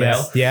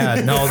 Hotmail.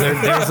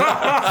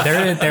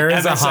 there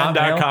is a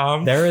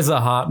MSN.com. Hotmail. There is a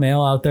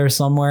Hotmail out there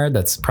somewhere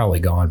that's probably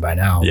gone by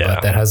now, Yeah.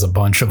 but that has a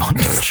bunch of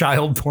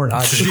child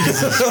pornography.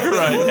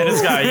 Right. And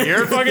it's got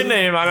your fucking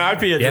name on an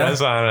IP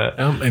address on it.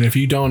 And if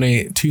you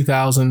donate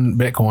 2,000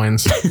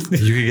 Bitcoins,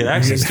 You could get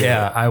access to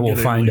Yeah, I will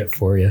find it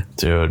for you. it.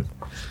 Dude.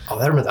 Oh,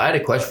 I had a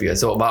question for you.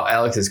 So about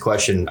Alex's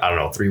question, I don't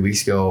know, 3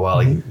 weeks ago,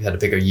 while you had to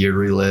pick a year to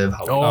relive.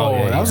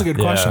 that was a good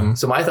Yeah. question.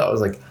 So my thought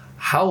was like,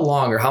 how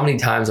long or how many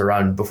times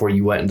around before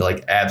you went into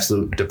like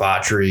absolute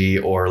debauchery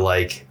or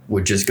like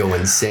would just go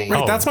insane?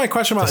 Right, that's my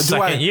question about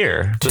Second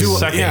year. The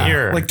second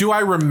year. Like, do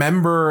I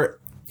remember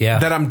Yeah.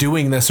 that I'm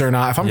doing this or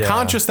not? If I'm Yeah.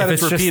 conscious that If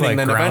it's it's just, repeating,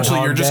 like, then eventually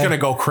you're Groundhog just Day. going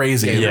to go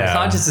crazy. Your Yeah.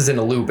 conscious is in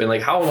a loop. And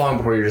like, how long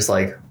before you're just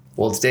like,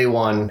 well, it's day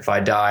one. If I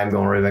die, I'm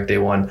going right back day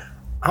one.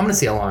 I'm going to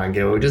see how long I can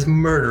go. Just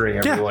murdering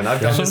everyone. I've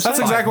done this. That's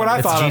exactly what I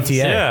It's thought. GTA.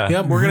 Yeah.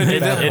 Yep, we're going to do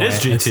that. It is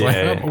GTA.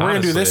 Yep, we're going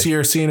to do this honestly.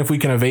 year, seeing if we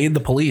can evade the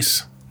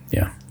police.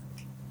 Yeah.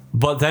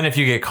 But then if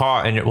you get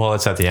caught and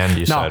it's at the end,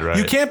 you No, said, right?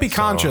 you can't be So-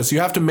 conscious. You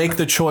have to make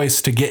the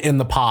choice to get in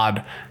the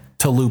pod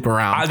to loop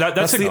around.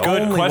 That's a the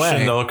good only question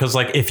way. though, because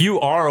like if you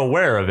are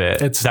aware of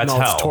it, It's that's no,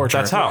 it's hell. torture.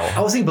 That's hell.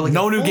 I was thinking, but like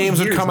No a new full games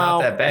would year's come not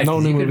out, That bad, no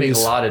 'cause new you could make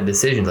movies. a lot of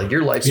decisions. Like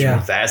your life's Yeah.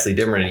 vastly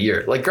different in a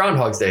year. Like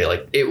Groundhog's Day,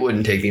 like it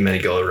wouldn't take me many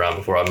go around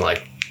before I'm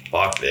like,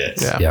 fuck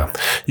this. Yeah. Yeah.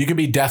 You could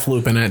be death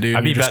looping it, dude.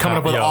 I'd be You're just betting coming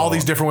up with on- all yo.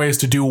 these different ways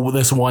to do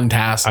this one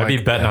task. I'd be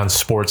betting on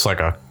sports like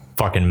a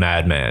fucking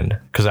madman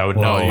because I would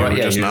know. you Right, would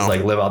yeah, just you just know.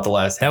 like live out the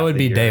last. That half would of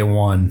be the day year.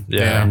 one.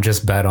 Yeah. And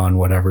just bet on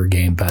whatever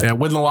game bet. Yeah,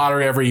 win the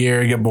lottery every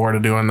year. You get bored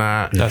of doing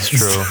that. That's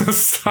true.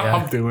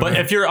 Stop doing But it.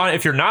 if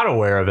you're not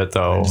aware of it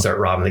though, Start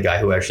robbing the guy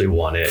who actually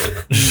won it.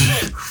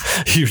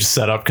 you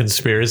set up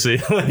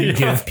conspiracy. You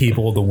give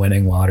people the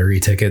winning lottery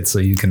ticket so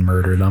you can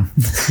murder them.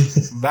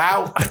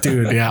 That,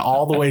 dude, yeah,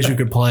 all the ways you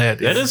could play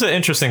it. It is an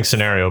interesting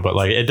scenario, but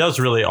like it does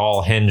really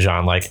all hinge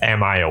on like,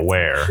 am I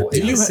aware? Well, Do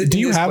you this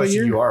have a question,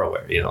 year? You are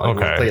aware. You know, like,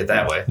 Okay. we'll play it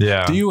that way.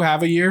 Yeah. Do you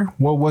have a year?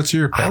 Well, what's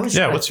your I pick? was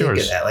Yeah, trying what's to think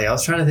yours? of that. Like I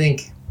was trying to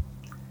think.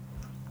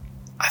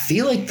 I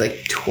feel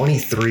like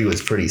 23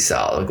 was pretty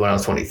solid. Like when I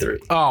was 23.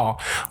 Oh,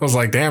 I was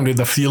like, damn, dude,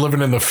 you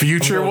living in the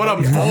future? What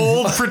a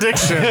bold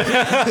prediction.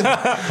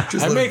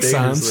 That makes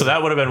sense. So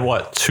that would have been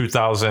what,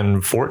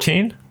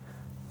 2014?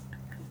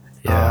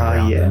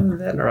 Yeah,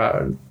 that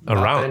around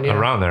then, yeah.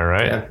 Around there,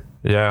 right? Yeah.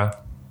 Yeah.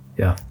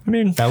 Yeah. I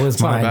mean, That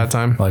was not a mine. bad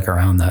time. Like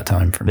around that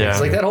time for me. Yeah.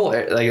 It's like that whole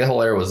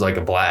era was like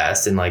a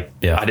blast, and like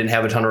Yeah. I didn't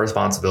have a ton of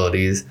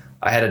responsibilities.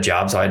 I had a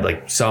job, so I had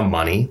like some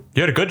money.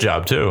 you had a good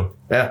job too.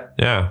 Yeah,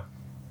 Yeah.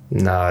 and,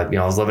 you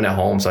know, I was living at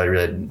home, so I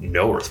really had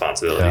no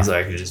responsibilities. Yeah.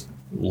 Like I could just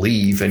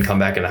leave and come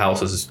back, and the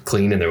house was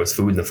clean, and there was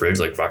food in the fridge.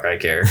 Like fuck, I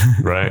care.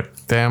 Right.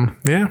 Damn.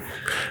 Yeah.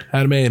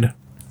 Had it made.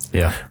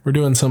 Yeah. We're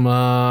doing some,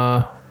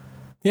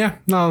 yeah,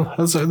 no,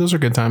 those are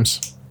good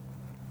times.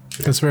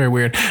 It's very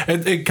weird.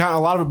 It kind of, a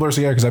lot of it blurs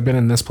together because I've been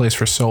in this place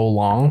for so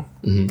long.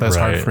 That's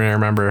hard Right. for me to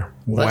remember That's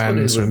what when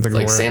it is certain with, things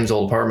like were. Sam's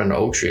old apartment in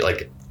Oak Street.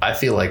 Like I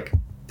feel like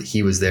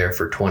he was there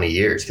for 20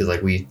 years because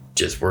like we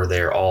just were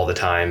there all the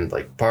time,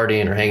 like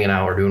partying or hanging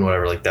out or doing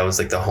whatever. Like that was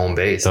like the home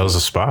base. That was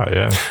a spot.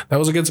 Yeah. That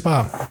was a good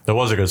spot. That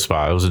was a good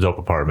spot. It was a dope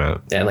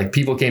apartment. And like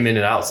people came in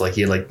and out. So like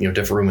he had like, you know,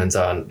 different roommates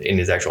in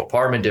his actual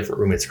apartment,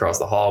 different roommates across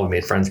the hall. We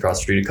made friends across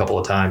the street a couple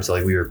of times. So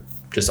like we were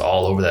just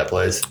all over that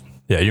place.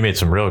 Yeah. You made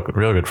some real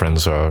good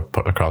friends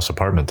across the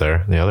apartment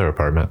there, the other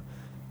apartment.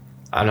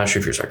 I'm not sure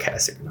if you're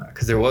sarcastic or not,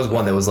 because there was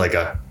one that was like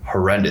a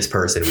horrendous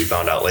person we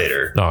found out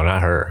later. No,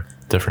 not her.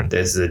 Different.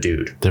 This is a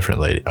dude. Different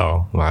lady.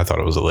 Oh, well, I thought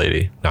it was a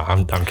lady. No,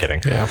 I'm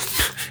kidding. Yeah.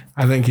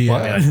 I think he.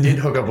 I did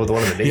hook up with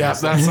one of the neighbors. yeah,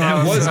 that's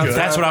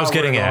That's what I was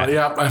getting at.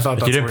 Yeah, I thought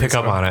that's You didn't where pick he's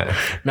up going. on it.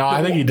 No,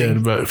 I think he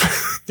did, but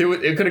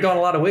It could have gone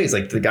a lot of ways.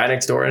 Like the guy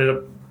next door ended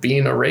up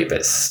being a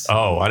rapist.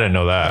 Oh, I didn't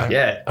know that.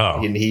 Yeah.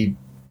 Oh. And he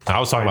I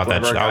was talking about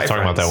raped one that. of our I was guy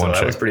talking about that friends, one so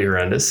That was chick. pretty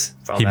horrendous.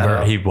 Found that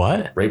out. He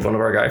what? Raped one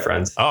of our guy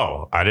friends.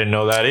 Oh, I didn't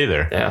know that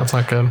either. Yeah. that's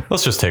not good.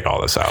 Let's just take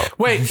all this out.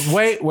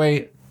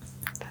 Wait.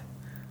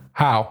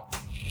 How?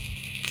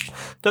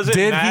 Does it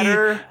Did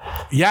matter?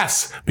 he?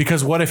 Yes,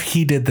 because what if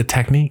he did the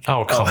technique?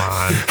 Oh, come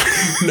on.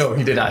 No,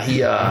 he did not. He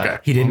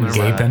He didn't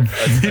gape in.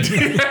 He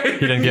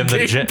didn't give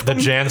him the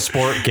Jan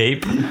Sport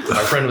gape.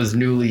 our friend was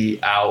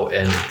newly out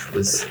and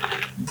was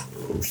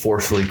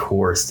forcefully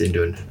coerced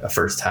into a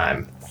first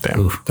time.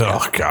 Damn.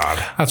 Oh,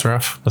 God. That's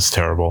rough. That's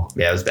terrible.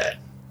 Yeah, it was bad.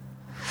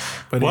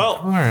 But Well,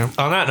 all right.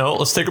 on that note,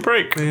 let's take a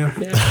break. Yeah.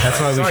 That's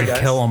why we Sorry, should guys.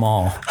 kill them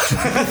all.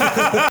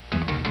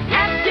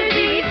 After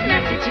these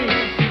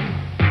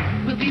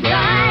messages, we'll be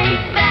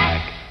right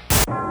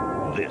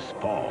back. This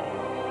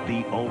fall,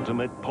 the ultimate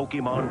ultimate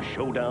Pokemon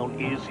showdown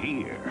is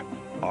here.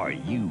 Are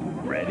you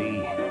ready?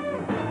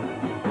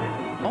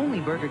 Only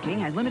Burger King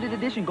has limited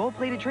edition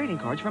gold-plated trading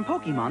cards from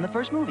Pokemon, the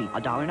first movie.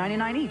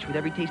 $1.99 each with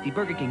every tasty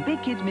Burger King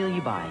Big Kids meal you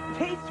buy.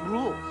 Taste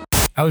rules.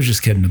 I was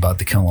just kidding about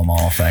the kill 'em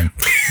all thing.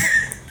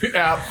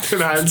 Yeah,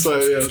 in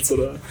hindsight, yeah, that's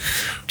what.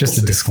 Just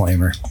a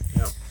discllaimer.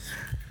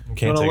 You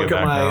can't wanna take look it at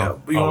back my-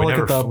 now. you wanna look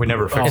at the- we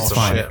never oh, fixed it's the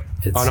fine. shit.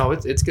 It's, Oh no,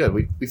 it's good.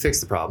 We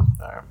fixed the problem.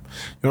 You want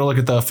to look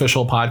at the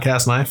official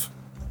podcast knife?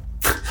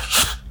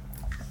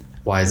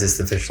 Why is this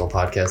the official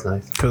podcast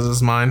knife? Because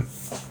it's mine.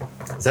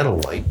 Is that a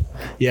light?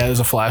 Yeah, there's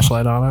a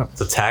flashlight on it.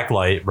 It's a tack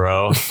light,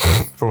 bro,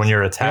 for when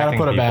you're I attacking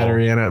gotta put a people.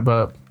 battery in it,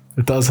 but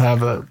it does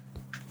have a.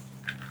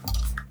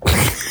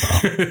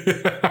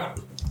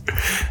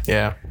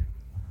 Yeah.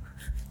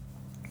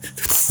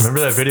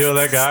 Remember that video of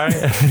that guy?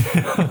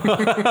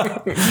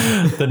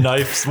 The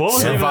knife. What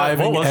was,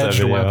 Surviving what was that edged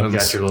video? weapons. You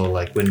got your little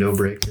like window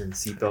breaker and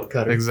seatbelt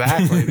cutter.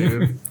 Exactly,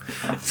 dude.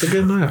 It's a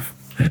good knife.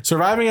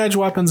 Surviving Edge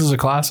Weapons is a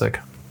classic.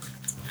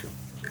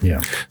 yeah.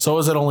 So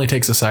is It Only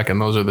Takes a Second.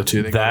 Those are the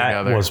two that go That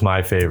together. was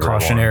my favorite.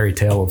 Cautionary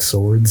Tale of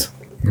Swords.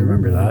 You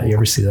remember that? You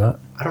ever see that?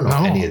 I don't know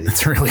any of these.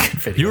 It's a really good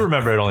video. You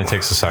remember It Only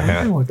Takes a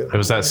Second. look at It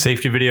was that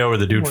safety video where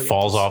the dude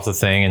falls off the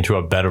thing into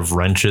a bed of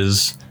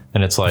wrenches,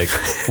 and it's like,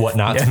 what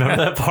not to remember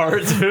that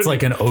part, dude? It's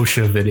like an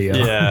OSHA video.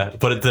 yeah,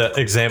 but the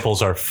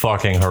examples are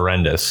fucking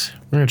horrendous.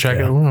 We're gonna check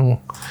it.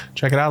 We'll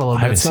check it out a little I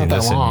bit. haven't It's seen not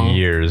that this long. in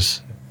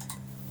years.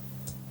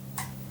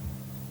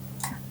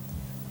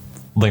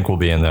 Link will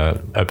be in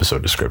the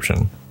episode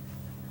description.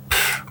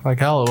 Like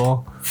hell, it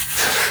will.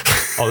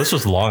 Oh, this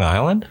was Long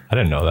Island? I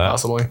didn't know that.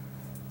 Possibly.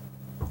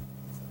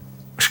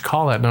 We should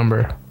call that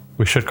number.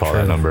 We should call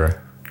that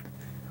number.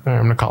 All right,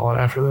 I'm gonna call it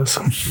after this.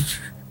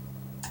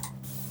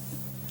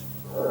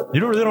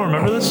 You really don't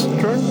remember this,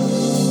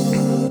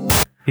 Jordan?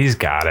 He's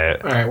got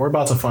it. All right, we're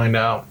about to find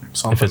out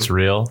something. If it's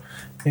real,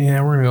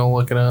 Yeah, we're gonna go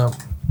look it up.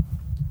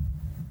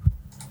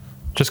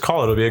 just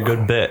call it. It'll be a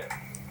good bit.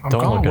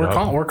 Don't look it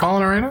up. We're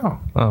calling it right now.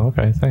 Oh,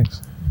 okay.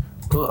 Thanks.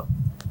 All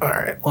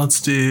right,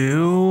 let's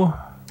do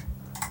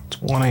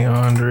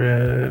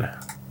 1-800.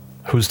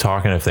 Who's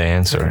talking if they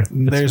answer?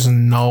 There's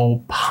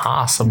no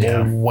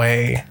possible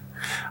way.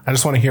 I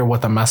just want to hear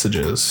what the message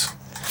is.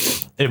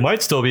 It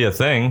might still be a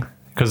thing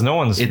because no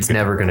one's. It's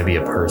never going to be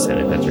a person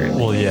if that's real.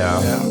 Well, yeah.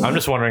 I'm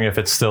just wondering if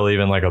it's still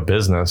even like a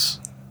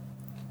business.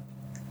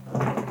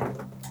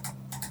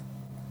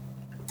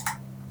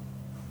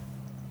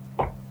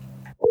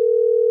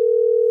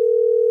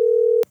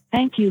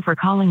 Thank you for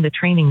calling the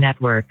Training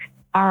Network.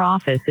 Our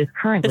office is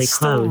currently It's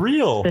still closed.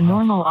 real. The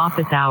normal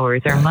office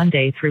hours are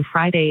Monday through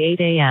Friday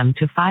 8 a.m.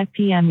 to 5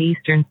 p.m.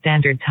 Eastern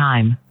Standard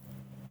Time.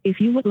 If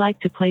you would like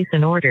to place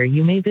an order,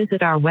 you may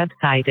visit our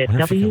website at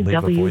wonder if you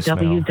can leave a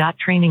voicemail.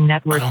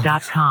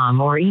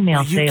 www.trainingnetwork.com or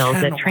email You sales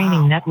can, at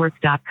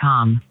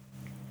trainingnetwork.com.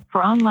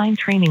 For online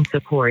training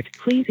support,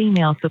 please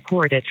email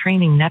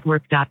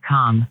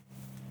support@trainingnetwork.com.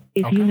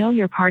 If you know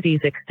your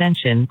party's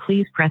extension,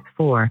 please press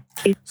 4.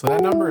 So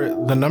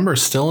the number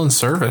is still in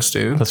service,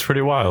 dude. That's pretty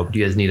wild. Do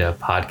you guys need a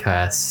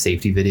podcast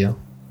safety video?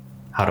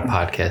 How to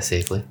podcast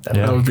safely?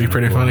 That would be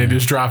pretty funny.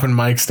 Just dropping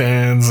mic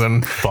stands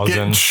and Buzzing.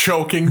 getting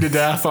choking to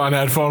death on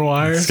headphone It's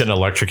wires. getting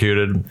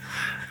electrocuted.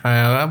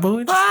 But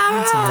we just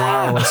need some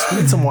wireless. We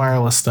need some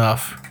wireless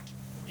stuff.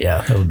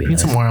 Yeah, that would be We need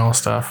nice. some wireless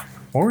stuff.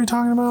 What were we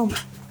talking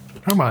about?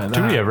 Never mind Do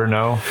that. we ever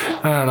know?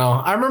 I don't know.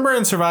 I remember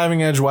in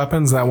Surviving Edge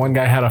Weapons that one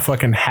guy had a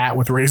fucking hat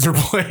with razor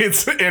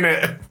blades in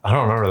it. I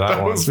don't remember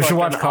that one. was We should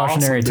watch fucking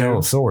Cautionary awesome, Tale dude.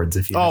 of Swords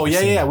if you. Oh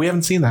yeah. We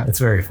haven't seen that. It's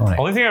very funny.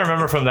 Only thing I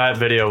remember from that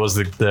video was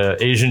the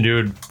Asian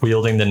dude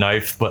wielding the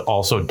knife, but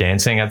also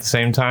dancing at the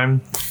same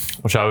time,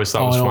 which I always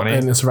thought was funny.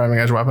 In the Surviving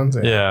Edge Weapons.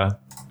 Yeah.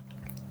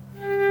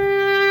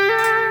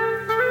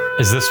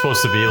 Is this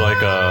supposed to be like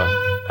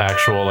a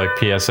actual like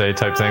PSA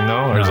type thing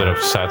though, or is it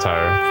a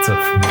satire? It's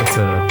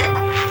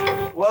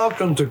a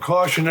Welcome to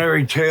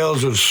Cautionary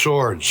Tales of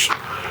Swords.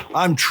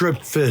 I'm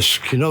Trip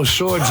Fisk. You know,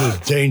 swords are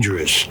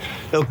dangerous.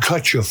 They'll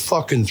cut your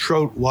fucking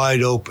throat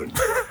wide open.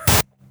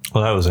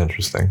 Well, that was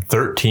interesting.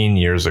 13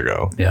 years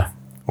ago. yeah.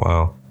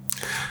 Wow.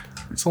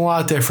 It's a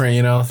lot different,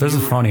 you know. There's a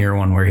funnier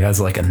one where he has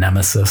like a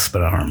nemesis,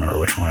 but I don't remember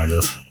which one it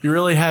is. You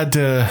really had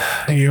to.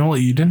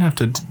 You didn't have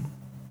to.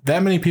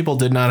 That many people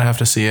did not have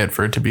to see it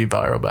for it to be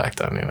viral back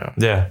then. You know.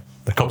 Yeah.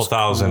 A couple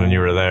thousand and you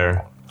were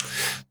there.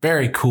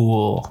 Very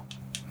cool.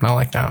 Not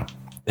like now.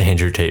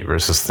 Andrew Tate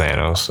versus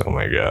Thanos. Oh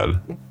my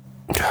God.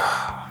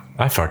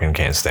 I fucking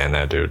can't stand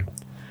that dude.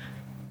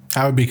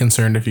 I would be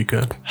concerned if you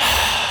could.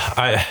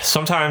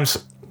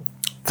 Sometimes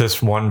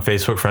this one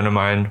Facebook friend of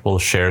mine will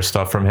share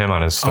stuff from him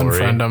on his story.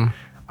 Unfriend him.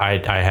 I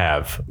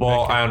have.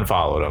 Well, I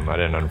unfollowed him. I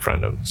didn't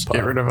unfriend him. But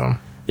Get rid of him.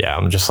 yeah,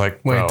 I'm just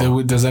like, Wait,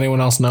 bro, does anyone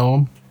else know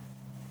him?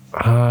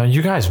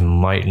 you guys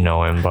might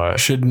know him, but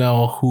Should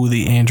know who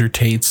the Andrew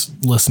Tate's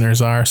listeners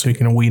are, so you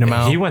can weed them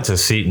out. he went to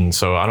Seton,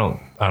 so I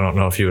don't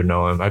know if you would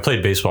know him. I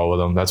played baseball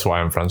with him. That's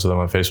why I'm friends with him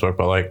on Facebook.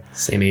 But like,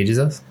 Same age as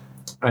us?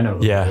 I know.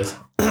 yeah.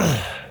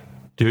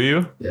 Do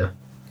you? Yeah.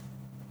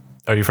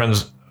 Are you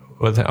friends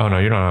with him? Oh no,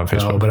 you're not on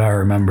Facebook. No, but I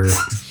remember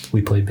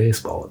we played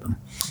baseball with him.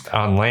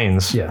 on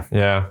lanes. Yeah.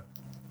 Yeah.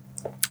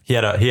 He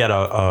had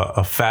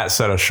a fat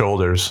set of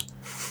shoulders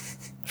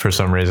for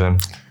some reason.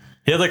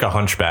 He had like a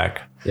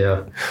hunchback.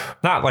 Yeah.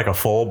 Not like a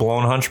full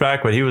blown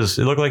hunchback, but it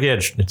looked like he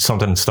had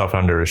something stuffed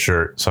under his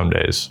shirt some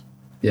days.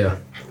 Yeah.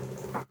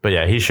 But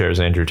yeah, he shares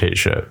Andrew Tate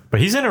shit. But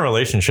he's in a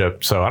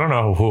relationship, so I don't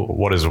know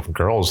what his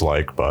girl's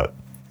like, but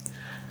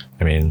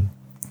I mean,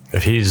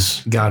 if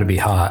he's Got to be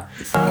hot.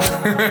 well,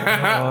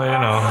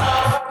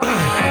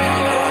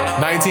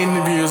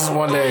 19 views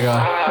one day ago.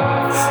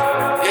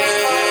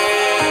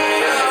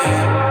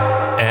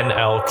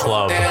 NL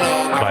Club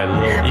by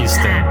Lil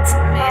Easton.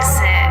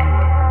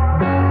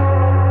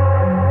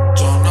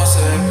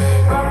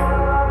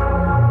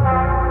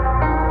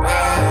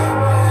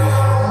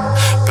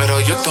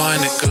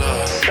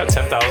 Got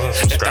 10,000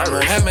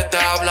 subscribers.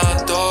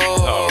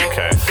 Oh,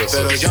 okay.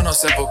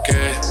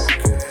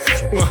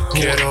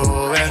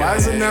 Why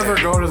does it never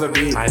go to the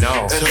beat? I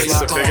know. It's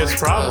the biggest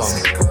problem.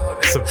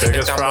 It's the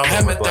biggest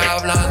problem. With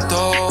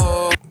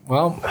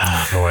Well,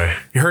 boy.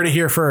 you heard it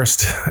here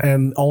first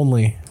and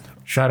only.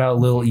 Shout out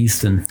Lil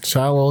Easton.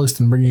 Shout out Lil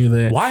Easton bringing you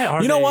the. Why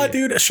are you know they- what,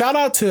 dude? Shout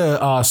out to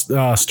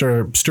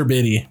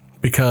Sturbiddy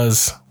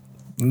because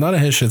none of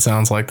his shit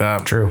sounds like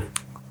that. True.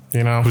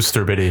 You know, Who's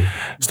Sturbiddy?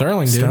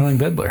 Sterling, dude. Sterling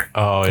Bidler.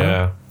 Oh,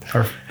 yeah.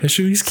 His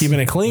shoe, he's keeping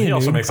it clean. He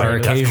also dude. makes like Our a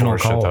occasional deathcore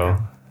shit, call. though.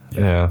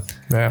 Yeah.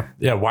 Yeah,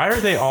 Yeah. Why are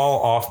they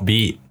all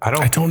offbeat? I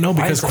don't know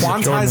because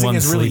quantizing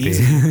is really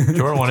easy.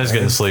 Jordan 1 is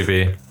getting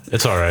sleepy.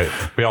 It's all right.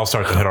 We all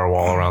start to hit our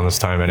wall around this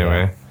time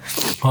anyway.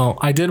 Well,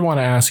 I did want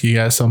to ask you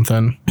guys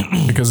something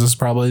because this is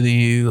probably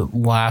the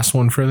last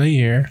one for the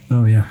year.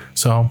 Oh, yeah.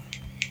 So,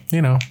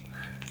 you know,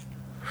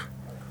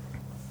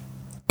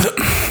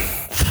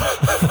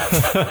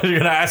 You're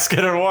going to ask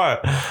it or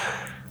what?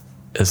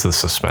 It's the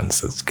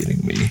suspense that's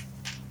getting me.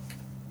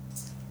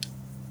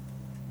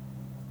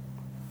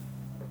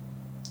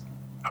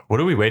 What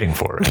are we waiting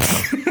for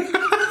right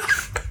now?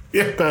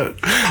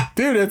 yeah,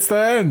 dude, it's the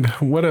end.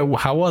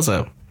 How was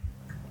it?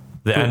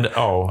 The end.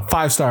 Oh,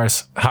 5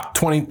 stars.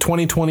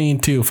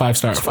 2022, 5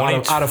 stars.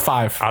 Out of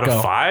 5. out Go.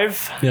 of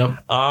 5? Yep.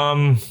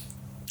 140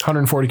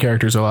 140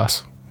 characters or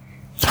less.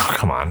 Oh,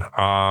 come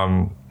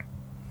on.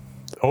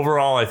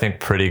 Overall, I think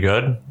pretty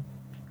good.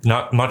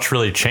 Not much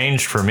really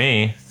changed for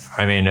me.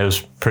 I mean, it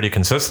was pretty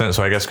consistent,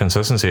 so I guess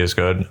consistency is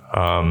good.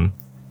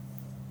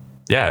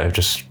 Yeah, I've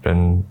just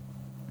been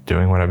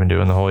doing what I've been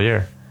doing the whole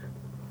year.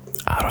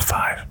 Out of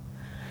 5.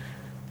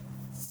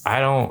 I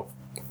don't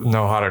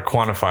know how to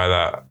quantify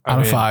that.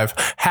 Out of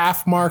 5.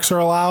 Half marks are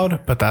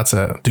allowed, but that's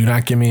it. Do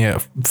not give me a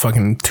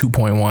fucking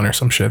 2.1 or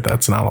some shit.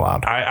 That's not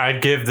allowed.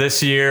 I'd give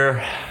this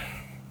year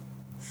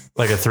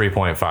like a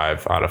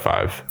 3.5 out of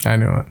 5. I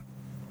knew it.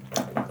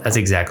 That's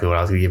exactly what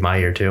I was gonna give my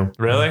year too.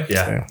 Really?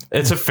 Yeah.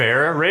 It's a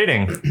fair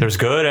rating. There's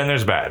good and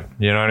there's bad.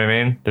 You know what I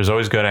mean? There's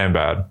always good and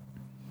bad.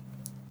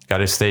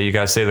 You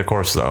gotta stay the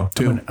course though.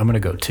 I'm gonna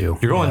go 2.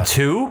 You're going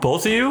 2,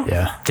 both of you?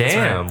 Yeah.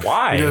 Damn.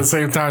 Why? We did at the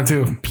same time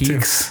too.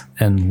 Peaks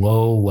and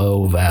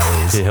low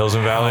valleys. The hills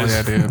and valleys.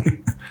 Yeah,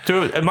 dude.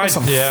 Dude, it might.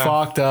 Some Yeah.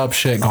 fucked up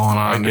shit going on.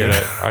 I get dude.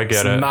 it. I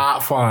get It's it.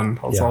 not fun.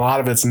 It's Yeah. A lot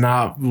of it's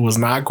was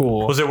not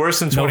cool. Was it worse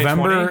than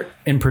 2020? November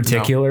in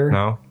particular,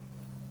 No.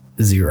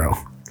 0.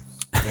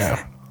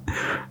 Yeah.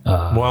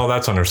 Well,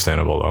 that's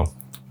understandable though.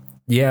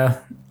 Yeah.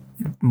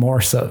 More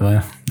so.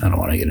 I don't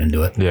want to get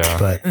into it. Yeah.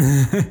 But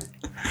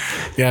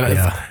Yeah.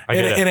 Yeah. I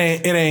get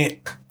It ain't.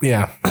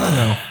 Yeah.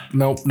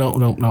 No.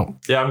 Nope.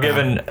 Yeah, I'm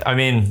giving. I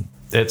mean,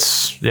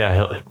 it's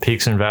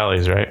peaks and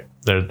valleys, right?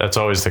 That's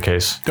always the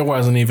case. There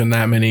wasn't even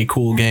that many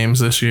cool games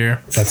this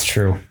year. that's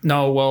true.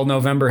 No, well,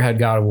 November had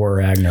God of War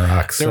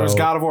Ragnarok. There was so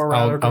God of War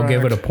Ragnarok. I'll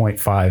give it a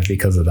 0.5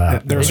 because of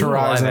that. There's They do live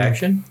Horizon.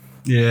 action.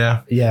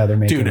 Yeah. Yeah, they're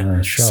making Dude,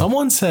 a show.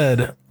 someone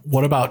said,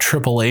 "What about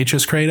Triple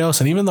H's Kratos?"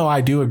 And even though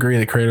I do agree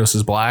that Kratos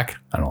is black,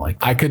 I don't like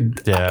that. I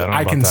could, Yeah, I don't know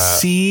I about can that.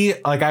 see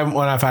like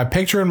if I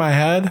picture in my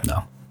head,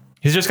 No.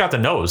 He's just got the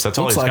nose. That's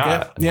all looks he's like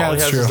got. it. Yeah, All he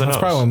that's has true. is the That's nose.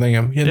 probably what I'm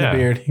thinking. He has Yeah. the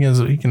beard. He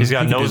can. He's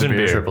got he can do nose the and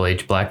beard. Triple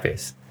H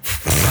blackface.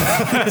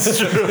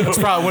 It's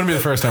probably wouldn't be the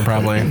first time.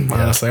 Probably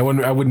honestly,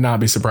 I would not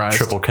be surprised.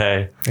 Triple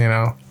K. You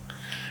know,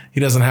 he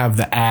doesn't have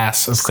the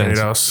ass of Stinks.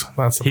 Kratos.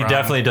 That's the He problem.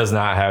 definitely does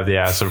not have the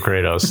ass of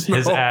Kratos.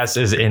 His ass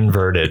is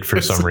inverted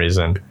for some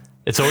reason.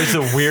 It's always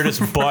the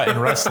weirdest butt in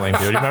wrestling,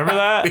 dude. You remember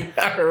that?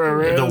 I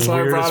remember it. The That's why I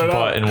weirdest brought it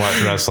butt up. in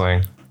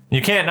wrestling.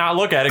 You can't not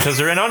look at it because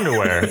they're in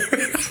underwear.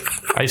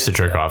 I used to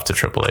jerk off to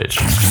Triple H.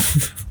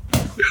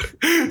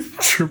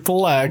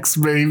 Triple X,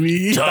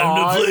 baby. Time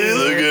to play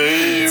the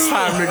game. It's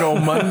time to go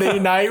Monday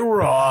Night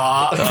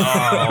Raw.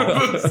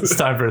 It's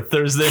time for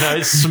Thursday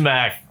Night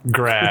Smack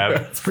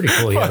Grab. It's pretty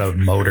cool. He had a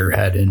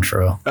Motorhead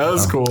intro. That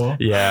was cool.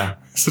 Yeah.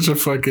 Such a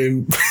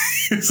fucking,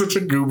 he's such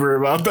a goober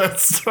about that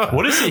stuff.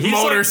 What is he? He's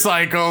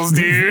Motorcycles,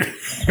 dude.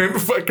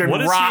 And fucking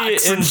What is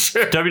rocks he in and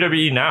shit.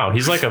 WWE now?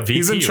 He's like a VP.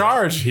 He's in right?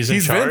 charge. He's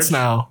in charge Vince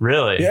now.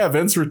 Really? Yeah,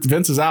 Vince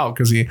is out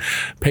because he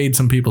paid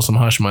some people some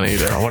hush money.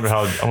 I wonder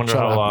how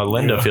up.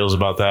 Linda Yeah. feels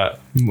about that.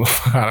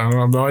 I don't know.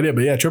 I have no idea.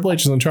 But yeah, Triple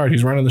H is in charge.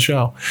 He's running the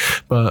show.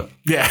 But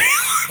yeah,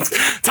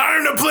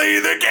 time to play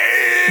the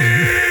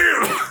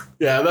game.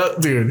 Yeah,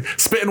 that dude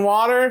spitting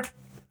water.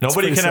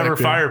 Nobody pretty can ever sick,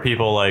 dude. fire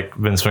people like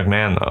Vince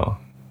McMahon, though.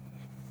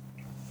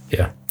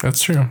 Yeah.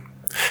 That's true.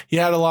 He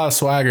had a lot of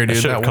swagger, dude.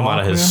 It should have that come out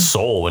of walk, his man.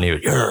 soul when he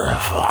was, "You're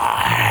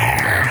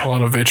fired." A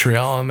lot of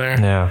vitriol in there.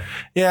 Yeah.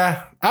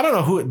 Yeah, I don't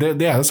know who.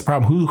 Yeah, that's the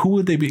problem. Who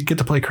would they get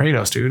to play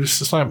Kratos, dude? It's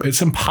just not.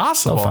 It's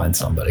impossible. They'll find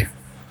somebody.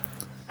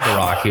 The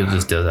Rock, he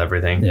just does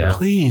everything. Yeah.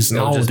 Please,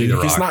 It'll no, just be dude.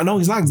 The He's Rock. not. No,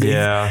 he's not.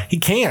 Yeah. he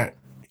can't.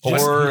 He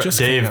Or just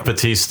Dave can't.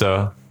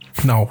 Batista.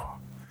 No,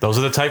 Those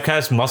are the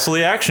typecast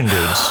muscly action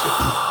dudes.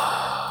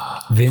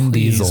 Vin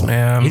Diesel. Please,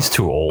 man. He's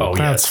too old. Oh,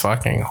 That's yes.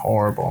 fucking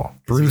horrible.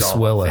 Bruce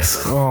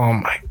Willis. Oh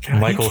my god.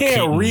 Michael he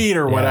can't Keaton. read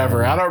or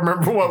whatever. I don't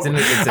remember what.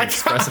 It's I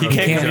expressive. He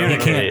can't He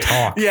communicate.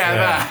 can't talk.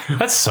 yeah,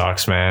 That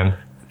sucks, man.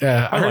 I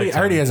heard, like I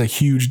heard he has a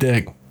huge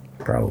dick.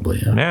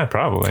 Probably. Yeah. Yeah,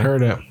 probably.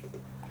 Heard it.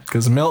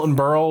 Because Milton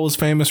Berle was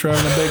famous for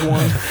having a big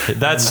one.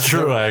 That's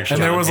true, actually.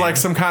 And there was like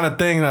some kind of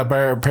thing that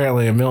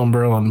apparently Milton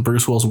Berle and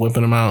Bruce Willis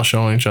whipping them out,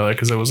 showing each other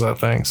because it was that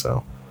thing.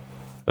 So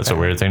That's a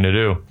weird thing to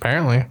do.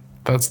 apparently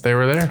they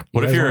were there.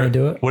 What if guys you're wanna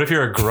do it? What if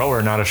you're a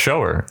grower, not a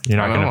shower? You're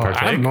not going to I have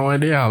partake. no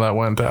idea how that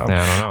went down.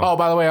 Yeah, I don't know. Oh,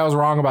 by the way, I was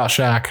wrong about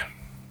Shaq.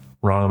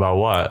 Wrong about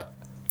what?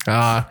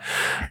 I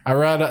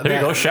read There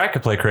you go. Shaq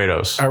could play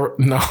Kratos.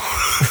 No.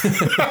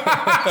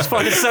 He's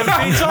fucking 7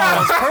 feet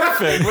tall. It's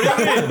perfect. What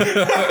do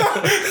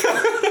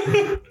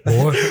you mean?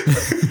 Boy.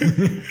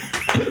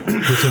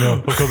 Listen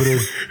up. Look over there.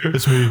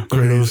 It's me,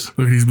 Kratos.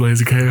 Look at these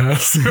blades of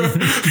chaos.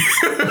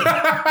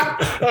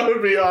 That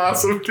would be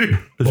awesome, dude.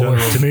 Boy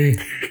to me.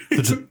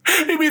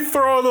 He'd be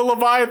throwing the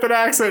Leviathan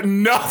axe at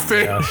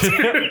nothing.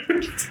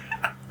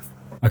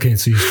 I can't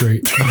see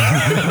straight.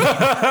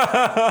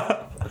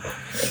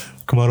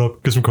 Come on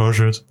up. Get some car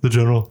insurance. The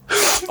general.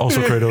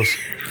 Also Kratos.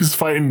 He's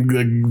fighting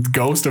the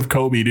ghost of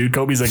Kobe, dude.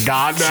 Kobe's a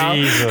god now.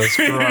 Jesus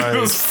He's Christ.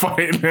 just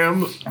fighting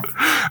him.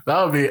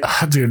 That would be,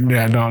 dude.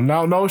 Yeah, no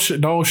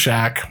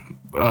Shaq.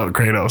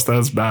 Kratos.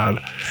 That's bad.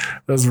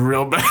 That's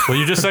real bad. Well,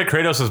 you just said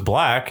Kratos is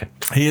black.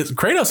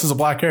 Kratos is a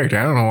black character.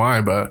 I don't know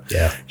why, but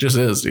Yeah. just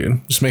is,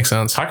 dude. Just makes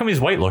sense. How come he's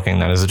white looking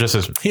then? Is it just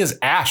his... He has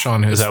ash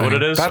on his. Is that what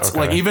thing. it is? That's Okay.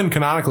 like even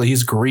canonically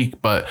he's Greek,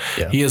 but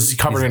he is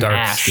covered in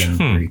ash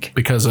Greek.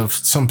 because of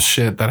some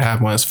shit that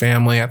happened with his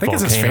family. I think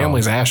it's his Volcano.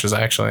 family's ashes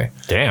actually.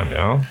 Damn,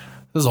 yo.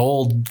 This is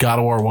old God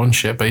of War 1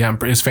 shit, but yeah,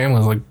 his family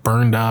was like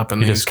burned up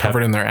and he's just covered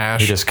kept- in their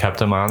ash. He just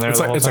kept him on there it's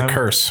the like whole it's a time?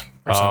 curse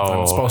or something.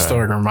 Oh, It's supposed to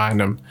okay. remind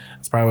him.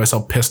 It's probably why he's so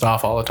pissed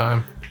off all the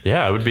time.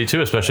 Yeah, it would be too,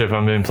 especially if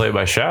I'm being played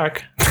by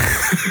Shaq.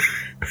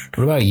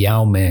 What about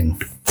Yao Ming?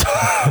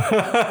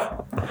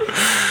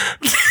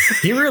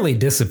 He really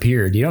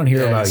disappeared. You don't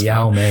hear about he's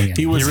Yao Ming.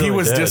 He was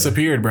really did.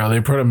 disappeared, bro.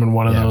 They put him in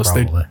one of Yeah, those.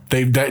 probably.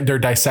 They're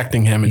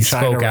dissecting him. He in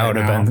China spoke out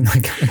right now.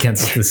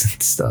 against this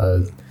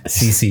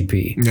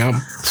CCP. Yep.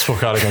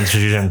 Spoke out against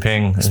Xi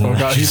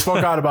Jinping. He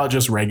spoke out about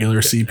just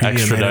regular CP and they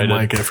didn't Extradited.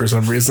 like it for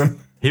some reason.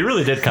 He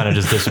really did kind of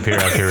just disappear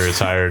after he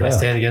retired.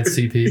 Stand against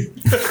CP.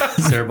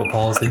 Cerebral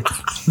palsy.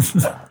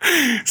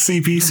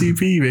 CP,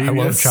 baby. I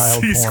love That's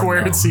child C porn,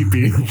 squared though.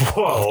 CP.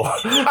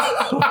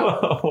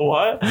 Whoa.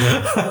 What?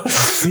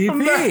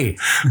 CP.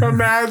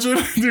 Imagine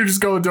dude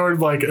just going toward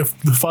like the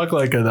fuck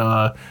like an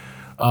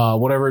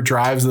whatever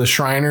drives the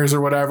Shriners or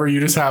whatever. You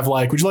just have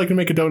like, would you like to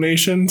make a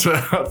donation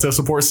to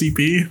support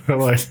CP? I'm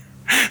like,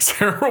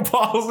 cerebral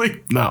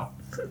palsy? No.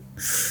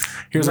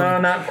 Here's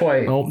not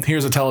quite. oh,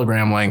 here's a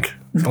Telegram link.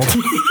 Don't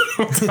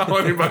tell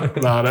anybody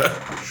about it.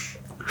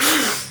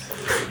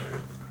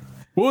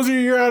 What was your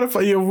year out of?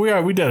 Yeah,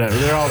 we did it.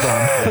 They're all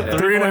done.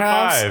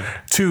 3.5.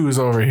 2's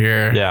over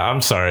here. Yeah,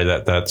 I'm sorry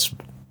that's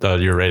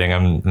your rating.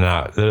 I'm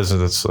not.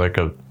 That's like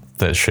that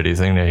shitty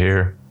thing to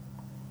hear.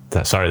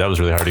 Sorry, that was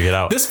really hard to get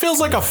out. This feels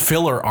like a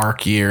filler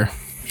arc year.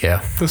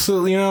 Yeah. This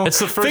is, It's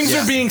the first- things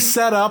yeah. are being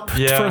set up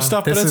for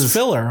stuff, but it's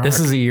filler. This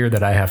is a year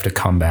that I have to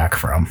come back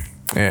from.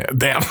 yeah,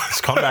 damn. It's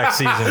comeback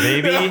season,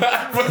 baby.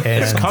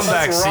 It's And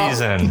comeback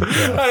season.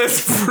 That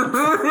is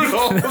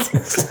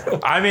brutal.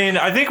 I mean,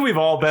 I think we've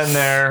all been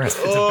there. It's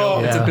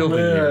a building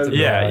year.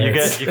 Yeah, you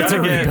it's a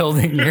gotta get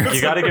rebuilding year.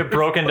 you gotta get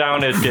broken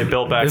down and get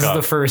built back This is up.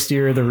 the first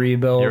year of the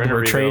rebuild. You're in a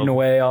We're trading rebuild.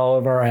 away all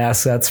of our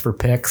assets for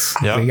picks.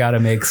 Yep. We got to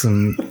make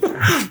some.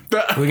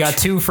 We got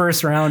 2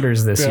 first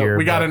rounders this year.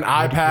 we got but an we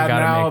iPad gotta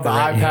now. make The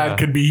right- iPad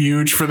could be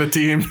huge for the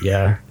team.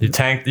 Yeah. You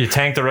tank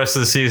the rest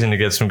of the season to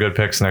get some good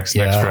picks next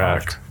Yeah.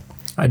 draft.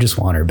 I just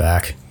want her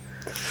back.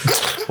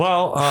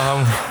 Well,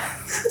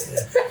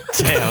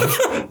 damn.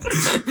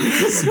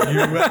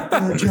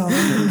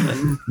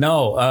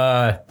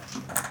 No.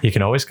 You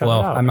can always cut Well,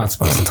 it out. I'm not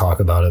supposed to talk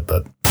about it,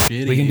 but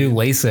we can do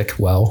LASIK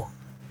well.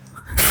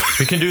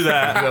 We can do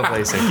that. You have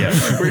LASIK,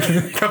 yeah.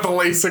 We got the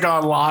LASIK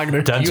on log.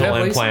 Dental have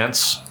LASIK?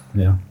 implants.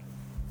 Yeah.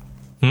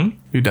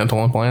 Do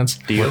dental implants.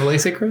 Do you have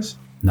LASIK, Chris?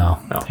 No.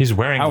 He's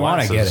wearing I want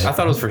glasses. to get it. I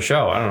thought it was for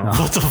show. I don't know.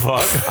 What the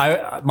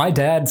fuck? My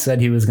dad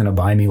said he was going to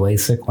buy me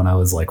LASIK when I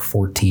was like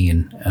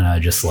 14, and I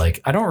just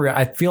like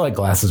I feel like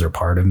glasses are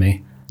part of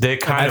me. They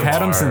kind I've of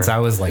had them are. since I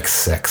was like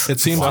 6. It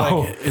seems So,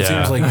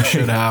 like you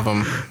should have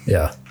them.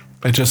 yeah.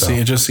 It just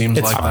seems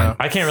It's like fine. that.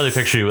 I can't really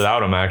picture you without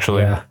them,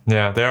 actually.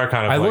 Yeah. They are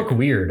kind of I like, look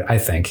weird, I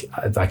think.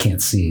 I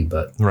can't see,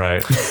 but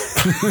right.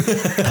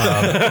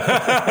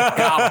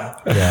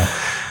 yeah.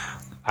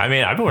 I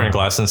mean, I've been wearing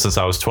glasses since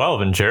I was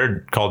 12, and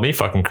Jared called me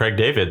fucking Craig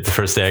David the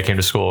first day I came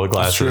to school with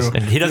glasses. true.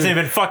 And he doesn't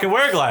even fucking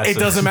wear glasses. It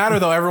doesn't matter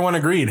though. Everyone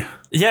agreed.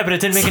 Yeah, but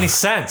it didn't make any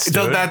sense.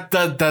 Dude. That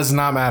does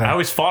not matter. I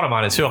always fought him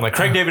on it too. I'm like,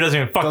 Craig David doesn't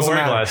even fucking Doesn't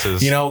wear matter.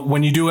 glasses. You know,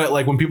 when you do it,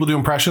 like when people do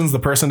impressions, the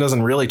person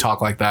doesn't really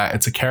talk like that.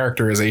 It's a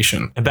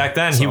characterization. And back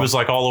then, he was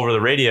like all over the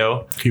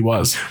radio. He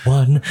was.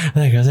 One,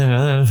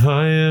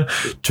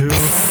 two,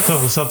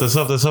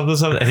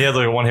 something. And he had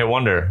like a one-hit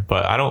wonder,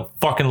 but I don't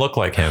fucking look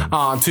like him.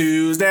 On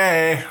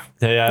Tuesday.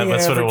 Yeah,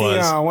 that's what it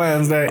was. On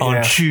Wednesday.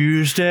 On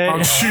Tuesday. On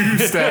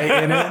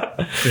Tuesday, in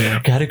it. Yeah.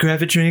 Gotta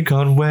grab a drink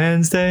on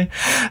Wednesday.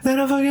 Then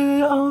I'll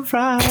fucking on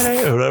Friday.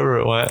 Or whatever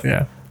it went.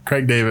 Yeah.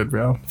 Craig David,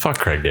 bro. Fuck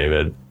Craig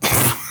David.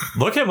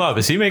 Look him up.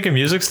 Is he making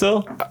music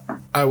still?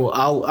 I will.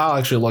 I'll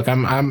actually look.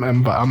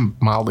 I'm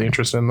mildly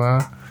interested in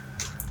that.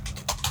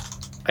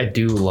 I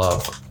do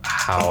love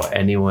how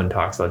anyone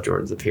talks about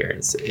Jordan's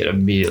appearance. It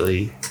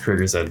immediately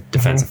triggers a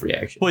defensive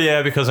reaction. Well,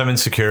 yeah, because I'm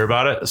insecure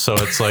about it. So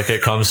it's like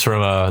it comes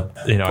from I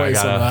Place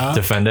of gotta that.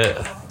 defend it.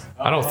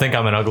 I don't think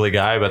I'm an ugly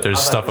guy, but there's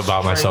stuff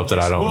about myself that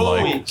I don't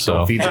like.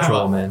 So Feed the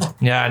troll, man.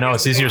 yeah, I know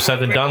it's easier said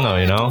than done, though.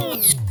 You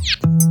know.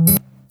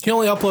 He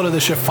only uploaded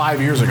this shit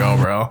 5 years ago,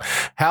 bro.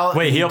 How?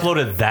 Wait, he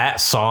uploaded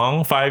that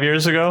song 5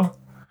 years ago?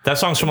 That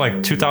song's from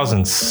like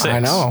 2006. I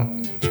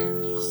know.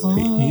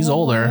 He's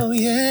older.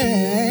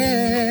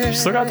 He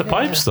still got the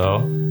pipes though.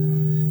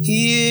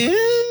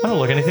 I don't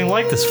look anything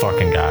like this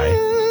fucking guy.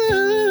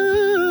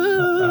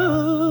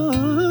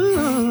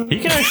 He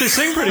can actually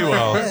sing pretty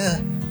well.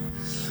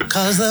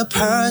 Cause the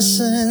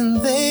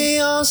person they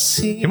all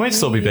see He might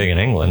still be big in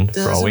England,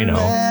 for all we know.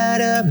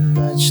 matter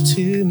much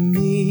to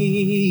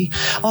me.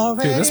 Dude,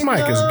 this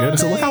mic is good.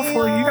 So look how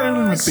far you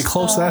gotta even be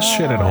close to that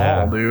shit at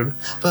Yeah. all, dude.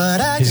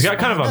 But I He's got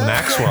kind of a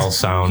Maxwell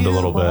sound a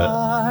little bit.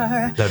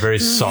 That very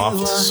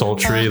soft,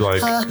 sultry,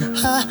 like.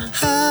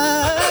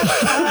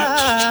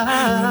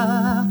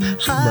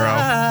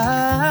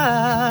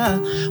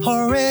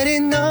 already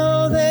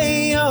know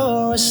they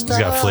are a star.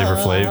 He's got Flavor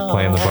Flav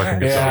playing the fucking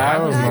guitar. Yeah,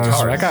 I was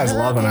noticing. That guy's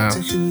loving it.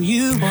 Who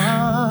you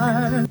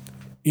are.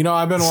 You know,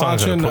 I've been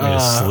Song's gonna watching. put me to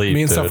sleep,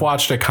 me and Steph dude.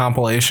 watched a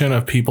compilation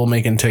of people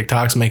making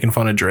TikToks making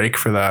fun of Drake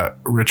for that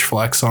Rich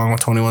Flex song with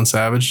 21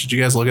 Savage. Did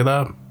you guys look at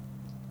that?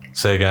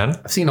 Say again?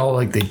 I've seen all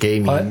like the gay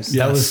memes.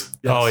 That was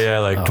Oh, yeah,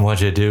 like,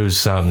 why'd you do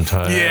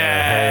something?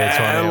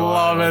 Yeah, I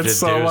love it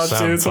so much,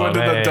 dude. Someone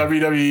did the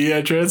WWE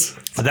entrance.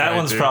 That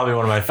one's probably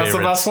one of my favorites.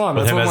 That's the best one.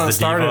 With That's him the as one that the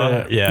started diva.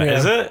 it. Yeah.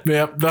 Is it?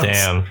 Yep.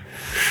 Damn.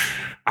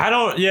 I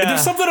don't, yeah.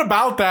 There's something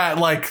about that,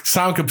 like,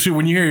 sound too.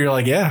 When you hear it, you're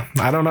like, yeah,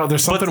 I don't know.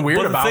 There's something weird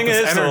but the about thing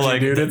this is, though, energy,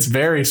 like, dude. It's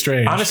very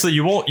strange. Honestly,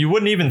 you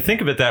wouldn't even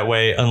think of it that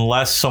way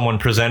unless someone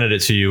presented it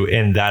to you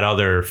in that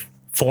other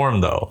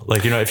form, though.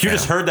 Like, if you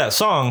just heard that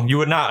song, you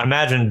would not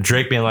imagine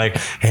Drake being like,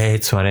 "Hey,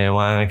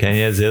 21, can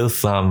you do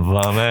some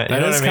vomit?" You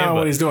That know is what I kind mean? of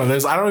what he's doing.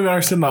 I don't even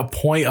understand the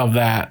point of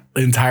that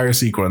entire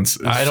sequence.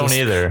 It's I don't just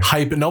either.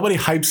 Hype. Nobody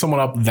hypes someone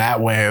up that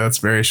way. That's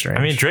very strange.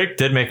 I mean, Drake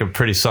did make a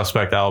pretty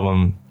suspect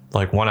album,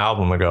 like one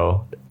album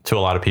ago, to a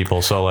lot of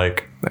people. So,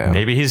 like,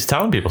 maybe he's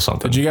telling people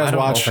something. Did you I guys don't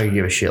know watch? if I could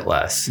give a shit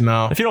less.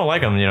 No. If you don't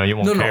like him, you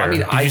won't No, care. I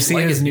mean, I you see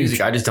like his his new-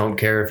 music. I just don't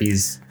care if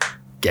he's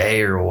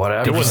gay or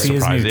whatever. it wouldn't see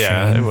his surprise. new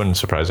Yeah, chain? it wouldn't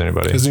surprise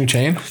anybody. His new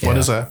chain? What Yeah.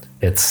 is that?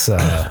 it's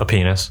A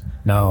penis.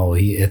 no,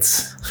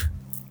 it's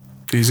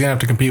He's gonna have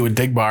to compete with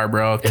Digbar,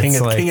 bro. King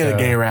of like, the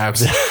gay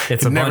raps.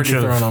 it's Could a never bunch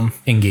dethrone of him.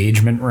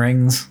 engagement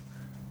rings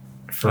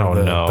for Oh,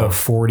 no. the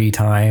 40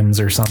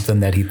 times or something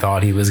that he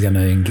thought he was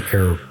gonna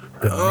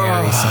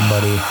marry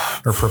somebody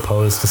or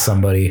propose to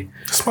somebody.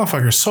 This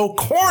motherfucker's so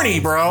corny,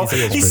 bro.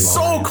 He's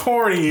so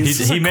corny.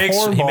 He's He makes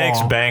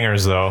cornball.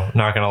 bangers though.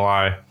 Not gonna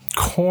lie.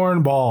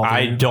 Cornball.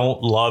 I dude.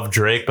 don't love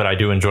Drake, but I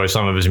do enjoy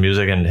some of his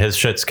music, and his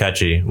shit's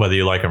catchy, whether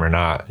you like him or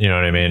not. You know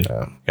what I mean?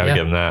 Gotta Yeah.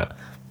 give him that.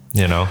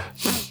 You know?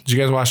 Did you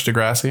guys watch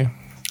Degrassi?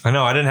 I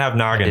know, I didn't have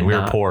Noggin. did We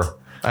were not. poor.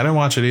 I didn't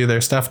watch it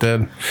either. Steph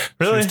did. She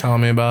Really? was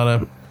telling me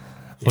about it.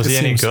 Was he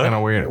any good? Kind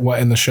of weird. What,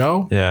 in the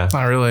show? Yeah.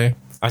 Not really.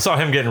 I saw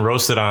him getting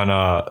roasted on,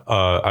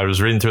 I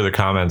was reading through the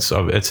comments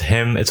of it's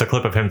a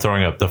clip of him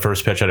throwing up the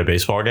first pitch at a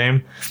baseball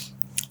game.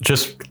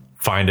 Just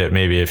find it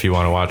maybe if you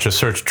want to watch. Just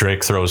search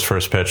Drake throws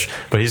first pitch.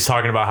 But he's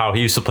talking about how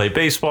he used to play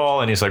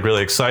baseball and he's like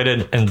really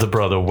excited. And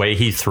the way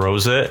he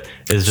throws it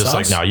is just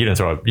Sucks. like, no, you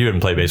didn't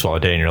play baseball a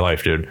day in your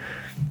life, dude.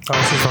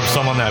 From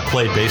someone that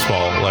played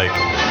baseball, like,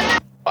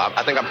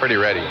 I think I'm pretty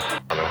ready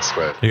on this,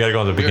 but you got to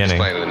go in the we were just beginning.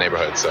 playing in the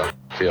neighborhood, so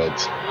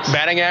fields.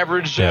 Batting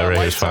average. Yeah,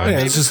 right, it's fine. Yeah,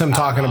 it's just him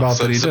talking about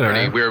So that he it's did it.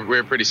 pretty, Right? we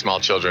were pretty small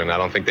children. I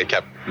don't think they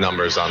kept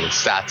numbers on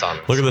stats on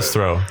us. Look at this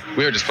throw.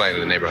 We were just playing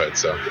in the neighborhood,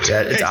 so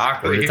Yeah, it's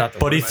awkward. It's not the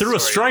But he My threw a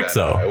story strike is that,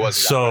 though. it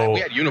wasn't that bad. So we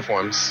had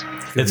uniforms.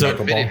 it's a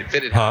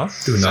Fitted Huh?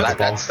 hats. Do a So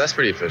knuckleball. that's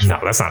pretty official. no,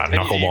 that's not a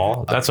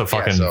knuckleball. That's a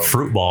fucking so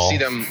fruit ball. See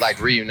them like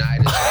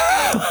reunited.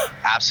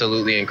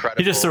 absolutely incredible.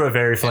 He just threw it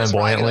very It's probably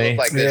gonna flamboyantly. look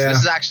like this. This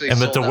is actually And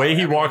but the sold way out.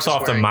 he Everyone's walks just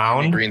off the wearing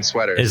mound green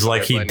sweaters, is so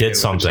like they're he blending did in with the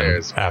something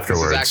chairs.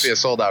 afterwards. This is actually a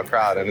sold out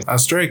crowd, and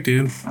That's Drake,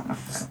 dude.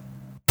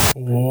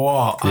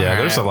 Whoa. Yeah,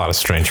 there's a lot of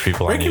strange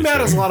people on Breaking Bad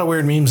has a YouTube. lot of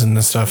weird memes in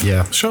this stuff.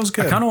 Yeah. The show's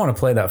good. I kind of want to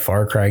play that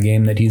Far Cry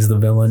game that he's the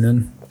villain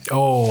in.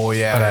 Oh,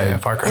 yeah.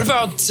 Far Cry. What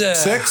about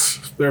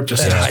 6? They're up to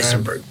 6. that man.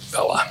 Heisenberg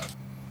fella?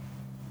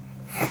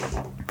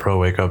 Pro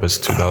Wake Up is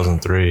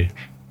 2003.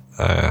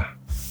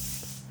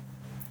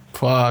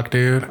 Fuck,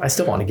 dude. I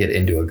still want to get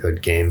into a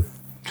good game.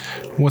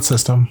 What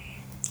system?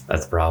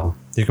 That's the problem.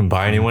 You can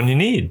buy anyone you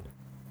need.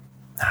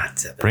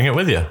 That's it. Bring it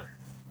with you.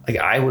 Like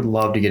I would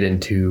love to get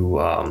into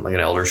like an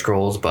Elder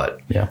Scrolls, but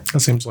Yeah. That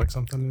seems like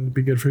something that would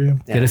be good for you.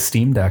 Get a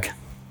Steam Deck.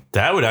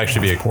 That would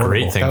actually be a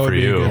great thing That would for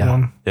be a you. good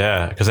one.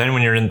 Yeah, because then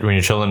when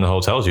you're chilling in the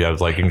hotels, you have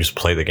like you can just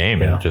play the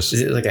game Yeah. and just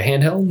is it like a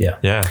handheld?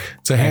 Yeah.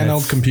 It's a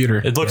handheld computer.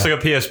 It looks like a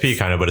PSP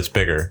kind of, but it's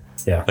bigger.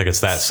 Yeah. Like it's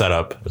that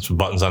setup. It's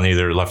buttons on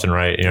either left and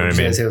right. You know what I Did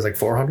I mean? say it was like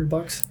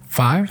 $400?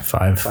 5?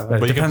 5.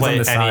 But you can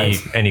play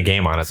any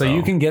game on it. So though.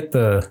 you can get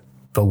the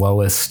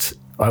lowest.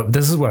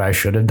 This is what I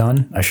should have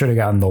done. I should have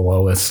gotten the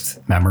lowest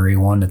memory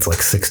one. It's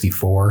like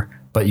 64,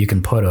 but you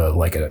can put a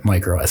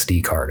micro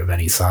SD card of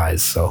any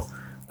size. So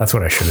that's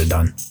what I should have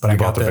done. But I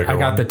got the bigger the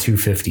one.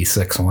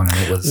 256 one, and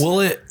it was.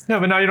 Will it? Yeah,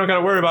 but now you don't got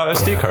to worry about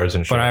SD cards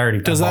and shit. But I already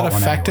Does I that bought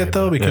one affect anyway, it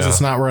though? but Because Yeah.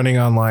 it's not running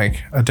on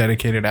like a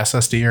dedicated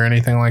SSD or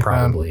anything like that.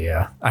 Probably,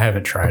 yeah. I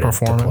haven't tried it to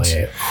Performance. play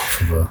it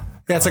off of a.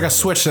 Yeah, it's like a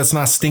Switch that's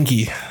not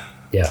stinky.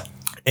 Yeah.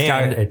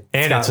 and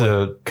it's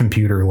a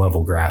computer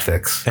level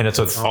graphics. and it's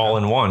all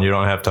in one. You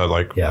don't have to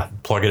like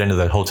plug it into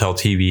the hotel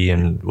TV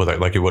and with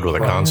like you would with a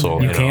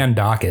console. You know? can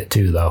dock it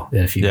too, though,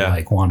 if you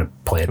want to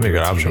play it. That'd be a through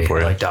good a option TV. for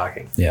you. Like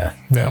docking. Yeah.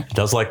 Yeah. It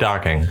does like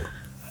docking.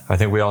 I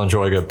think we all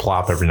enjoy a good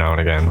plop every now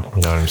and again.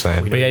 You know what I'm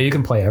saying? But yeah, you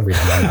can play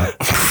everything on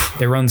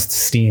it. It runs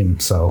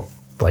Steam, so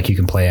like you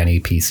can play any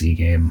PC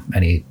game,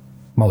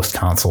 most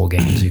console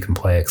games you can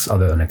play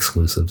other than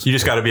exclusives. You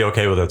just got to be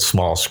okay with a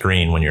small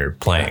screen when you're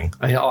playing.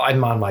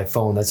 I'm on my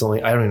phone. That's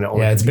only I don't even know.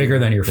 Yeah, it's bigger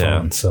than your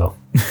phone, so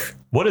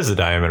What is the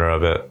diameter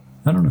of it?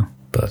 I don't know,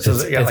 but So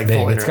it's, it got it's like big.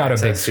 full It's got a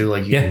internet big. access too,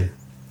 like you Yeah.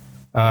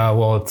 can-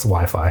 Well, it's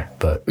Wi-Fi,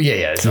 but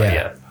yeah.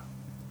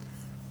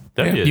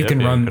 That'd be a- you can that'd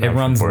be a run. good It option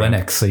runs for you.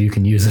 Linux, so you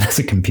can use it as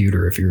a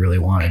computer if you really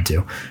wanted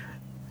to.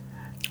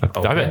 I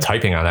bet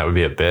typing on that would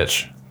be a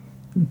bitch.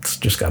 It's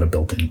just got a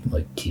built-in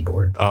like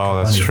keyboard. Oh,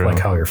 that's Just true. Like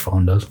how your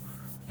phone does.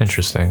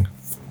 Interesting.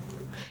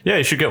 Yeah,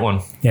 you should get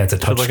one. Yeah, it's a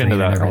Should touch look into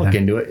that. I'll look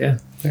into it. Yeah.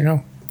 There you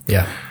go.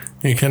 Yeah,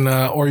 You can,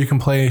 or you can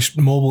play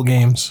mobile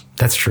games.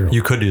 that's true.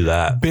 You could do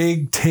that.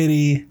 Big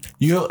titty.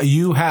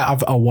 You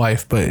have a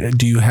wife, but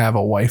do you have a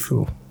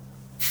waifu?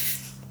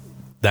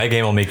 That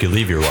game will make you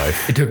leave your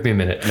wife. It took me a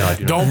minute. No, I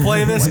do not. Don't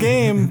play this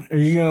game. Or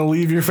you're gonna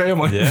leave your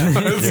family. Yeah,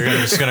 you're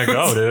just gonna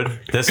go, dude.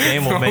 This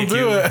game will make do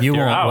you. it. You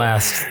you're won't out.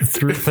 last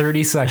through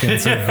 30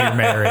 seconds of your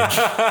marriage.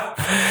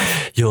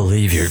 You'll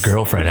leave your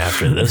girlfriend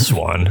after this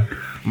one.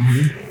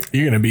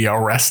 You're gonna be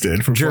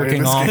arrested for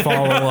Jerking playing this off game.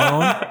 all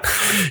alone.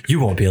 You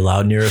won't be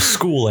allowed near a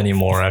school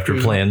anymore after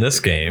playing this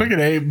game. Look at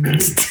Abe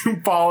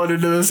falling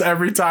into this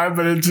every time,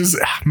 but it just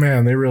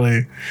man,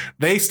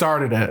 they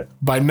started it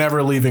by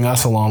never leaving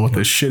us alone with the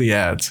shitty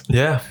ads.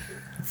 Yeah,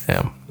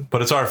 Yeah.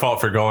 but it's our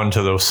fault for going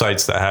to those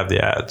sites that have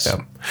the ads.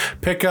 Yeah.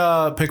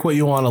 Pick what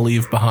you want to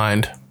leave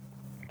behind.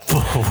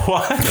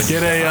 What?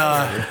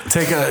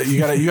 Get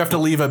you have to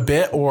leave a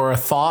bit or a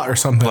thought or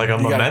something. Like a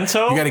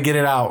memento? You gotta get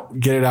it out.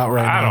 Get it out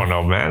right now. I don't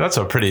know, man. That's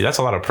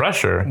a lot of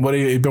pressure. What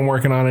have you been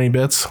working on? Any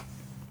bits?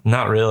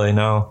 Not really,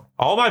 no.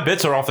 All my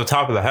bits are off the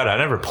top of the head. I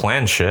never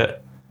plan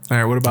shit. All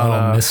right, what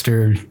about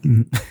Mr.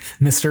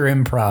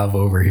 Improv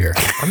over here.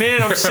 I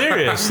mean, I'm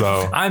serious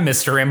though. I'm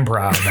Mr.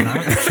 Improv.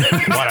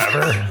 And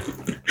Whatever.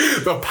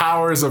 the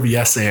powers of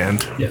yes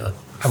and? yeah.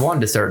 I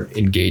wanted to start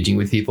engaging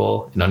with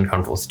people in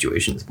uncomfortable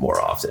situations more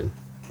often.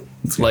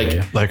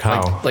 Like Like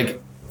how? Like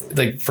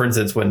for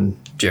instance, when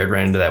Jared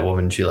ran into that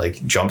woman, she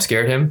like jump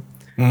scared him.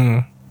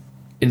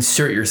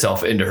 Insert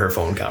yourself into her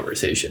phone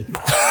conversation.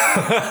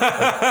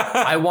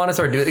 I want to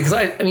start doing it because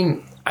I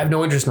mean, I have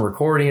no interest in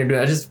recording or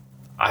doing.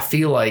 I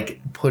feel like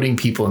putting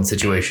people in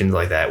situations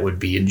like that would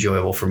be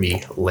enjoyable for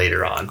me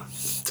later on.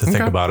 To think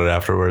about it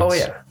afterwards. Oh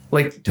yeah,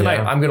 like tonight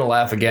Yeah. I'm gonna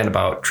laugh again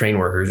about train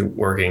workers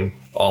working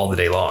all the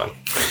day long.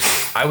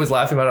 I was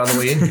laughing about it on the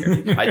way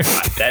in here.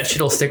 That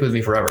shit'll stick with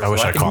me forever. I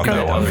wish I caught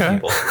that one. Okay.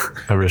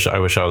 I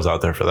wish I was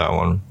out there for that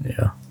one.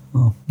 Yeah.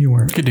 Well, you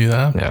weren't. You could do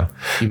that. Yeah.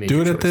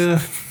 Do it at the.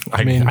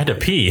 I had to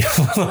pee.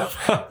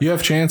 You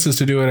have chances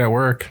to do it at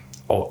work.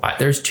 Oh,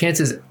 there's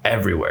chances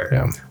everywhere.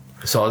 Yeah.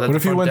 So What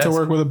if you went to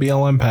work with a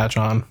BLM patch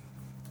on?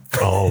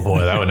 Oh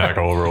boy, that would not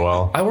go over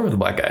well. I work with a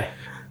black guy.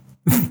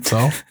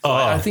 So Oh,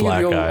 I think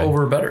it'd go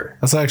over better.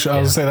 that's actually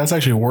I was gonna say that's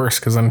actually worse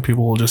because then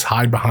people will just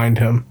hide behind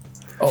him.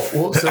 Oh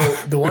well, so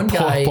the one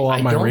guy pull out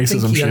I my don't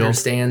think racism he shield.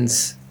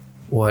 understands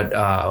what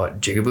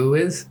Jigaboo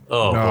is,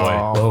 Oh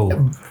boy.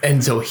 Oh,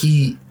 and so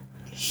he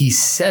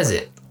says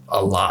it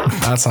a lot.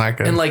 That's not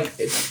good. And like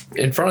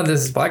in front of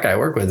this black guy I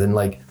work with, and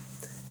like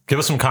Give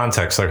us some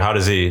context. Like, how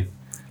does he?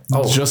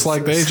 just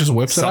like they just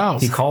whips it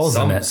out. He calls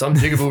them it. Some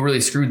jigaboo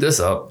really screwed this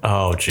up.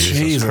 Oh,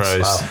 Jesus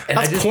Christ. Wow. And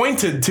That's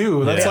pointed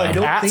too. That's like I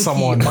don't at think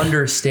someone. he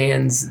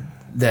understands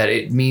that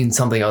it means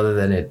something other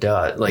than it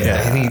does. Like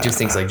I think he just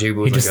thinks like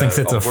jigaboo. He just thinks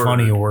it's a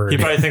funny word. He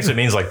probably thinks it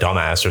means like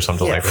dumbass or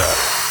something like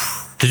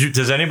that.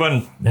 Has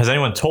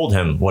anyone told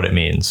him what it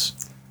means?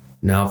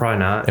 No, probably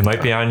not. It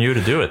might be on you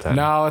to do it then.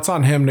 No, it's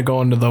on him to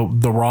go into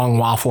the wrong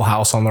Waffle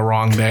House on the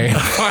wrong day. He's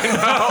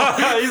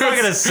not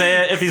gonna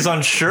say it if he's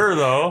unsure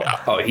though.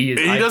 Oh, he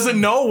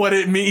doesn't know what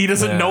it means. He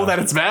doesn't know that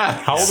it's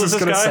bad. How old is this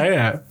gonna guy?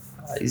 Say it.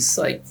 He's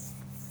like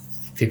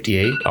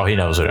 58. Oh, he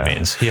knows what it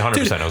means. He 100% knows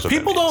what it means.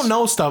 People don't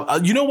know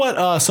stuff. You know what?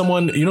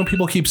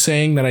 People keep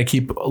saying that I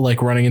keep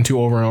like running into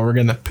over and over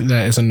again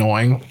that is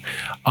annoying.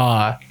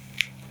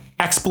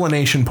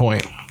 Explanation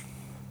point.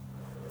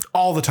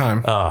 All the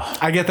time.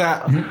 I get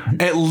that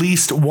at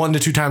least 1 to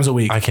 2 times a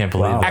week. I can't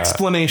believe that.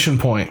 Explanation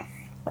point.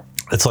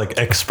 It's like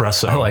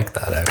espresso. I like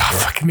that. Actually. I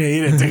fucking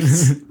hate it,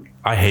 dude.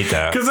 I hate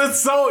that. Because it's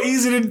so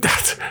easy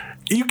to...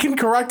 You can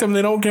correct them.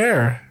 They don't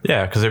care.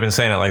 Yeah, because they've been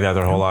saying it like that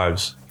their whole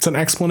lives. It's an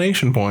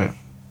explanation point.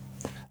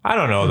 I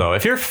don't know, though.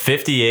 If you're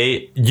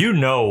 58, you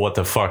know what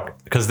the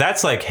fuck... Because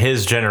that's like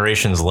his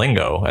generation's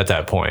lingo at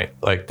that point.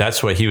 Like,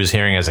 that's what he was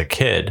hearing as a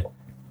kid.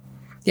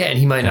 Yeah, and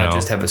he might not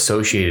just have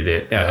associated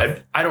it. Yeah.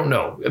 I don't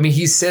know. I mean,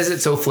 he says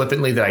it so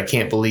flippantly that I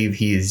can't believe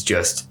he's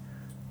just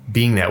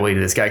being that way to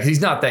this guy, because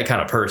he's not that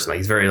kind of person. Like,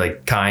 he's very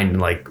like kind and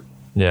like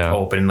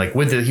open. Like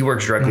he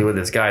works directly with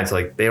this guy. It's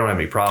like they don't have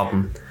any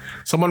problem.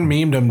 Someone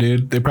memed him,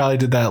 dude. They probably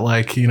did that.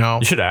 Like, you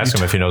should ask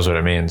him if he knows what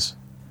it means.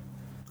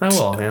 I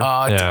will.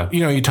 Yeah.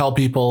 You tell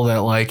people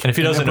that like, and if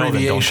he doesn't know,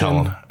 then don't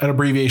tell him. An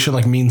abbreviation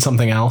like means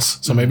something else.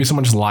 So maybe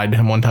someone just lied to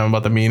him one time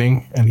about the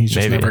meaning, and he's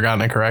just never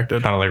gotten it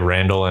corrected. Kind of like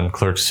Randall and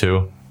Clerks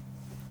 2,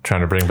 trying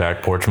to bring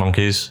back porch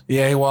monkeys.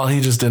 Yeah, well, he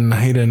just didn't.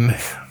 He didn't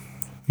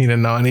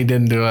know, and he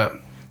didn't do it.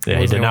 Yeah,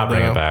 he did not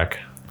bring it back.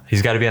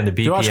 He's got to be on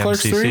the you watch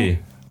Clerks 3? BPMCC.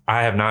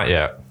 I have not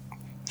yet.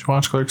 Did you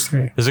watch Clerks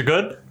 3? Is it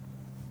good?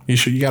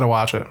 You got to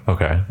watch it.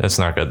 Okay, it's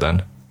not good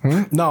then.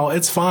 No,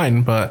 it's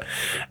fine, but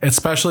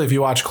especially if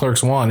you watch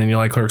Clerks 1 and you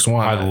like Clerks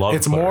 1. I love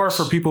It's Clerks. more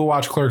for people who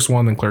watch Clerks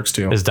 1 than Clerks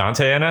 2. Is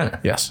Dante in it?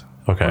 Yes.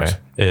 Okay.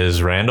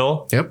 Is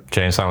Randall? Yep.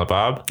 Jay and Silent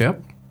Bob?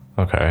 Yep.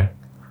 Okay.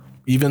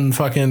 Even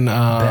fucking...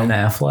 Ben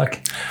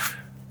Affleck?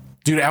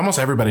 Dude, almost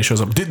everybody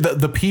shows up. Dude,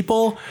 the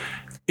people...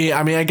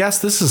 I mean, I guess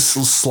this is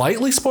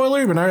slightly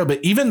spoilery, but not really.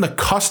 But even the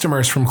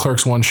customers from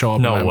Clerks 1 show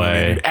up. No in that way.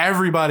 Movie, dude.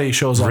 Everybody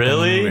shows up in the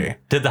movie. Really?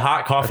 Did the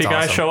hot coffee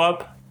guy show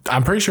up?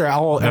 I'm pretty sure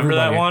Remember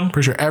that one?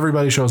 Pretty sure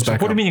everybody shows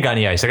back What do up. you mean you got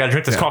any ice? I got to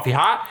drink this coffee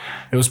hot?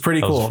 It was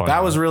pretty cool. fun.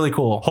 That was really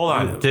cool. Hold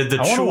on. Did the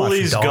I wanna watch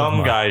Chuli's Dogma.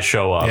 gum guy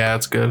show up? Yeah,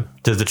 it's good.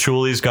 Did the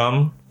Chuli's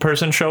gum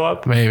person show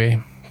up? Maybe.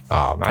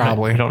 Oh, man.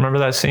 Probably. You don't remember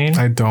that scene?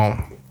 I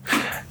don't.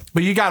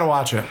 But you got to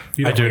watch it.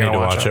 I do need to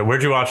watch it.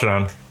 Where'd you watch it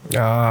on?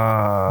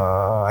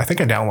 I think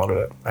I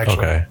downloaded it, actually.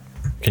 Okay.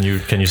 Can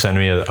you send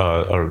me a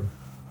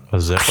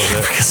zip of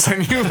it?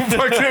 Send you a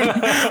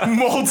fucking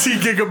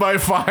multi-gigabyte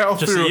file.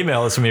 Just through.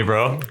 email it to me,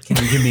 bro. Can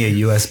you give me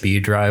a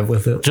USB drive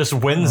with it? Just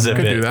WinZip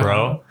could do it, that.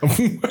 bro.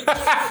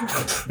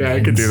 Yeah, I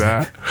could do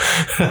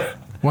that.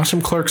 Watch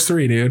some Clerks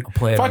 3, dude.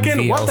 play it on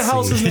Fucking, what the VLC.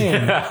 hell's his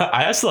name?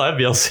 I still have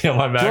VLC on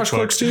my Did you watch MacBook.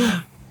 Clerks 2?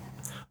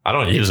 I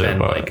don't use It's it, been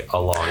but like a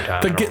long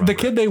time. The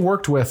kid they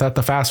worked with at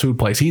the fast food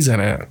place, he's in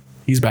it.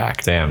 He's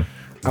back. damn.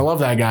 I love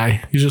that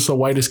guy. He's just the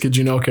whitest kid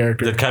you know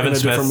character. Did Kevin in a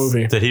Smith? different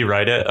movie. Did he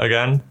write it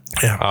again?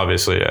 Yeah.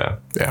 Obviously, yeah.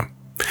 Yeah.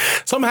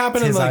 Something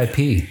happened in His like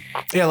IP.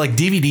 yeah, like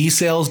DVD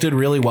sales did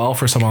really well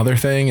for some other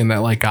thing, and that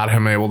like got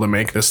him able to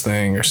make this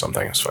thing or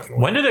something. It's fucking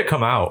When did it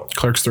come out?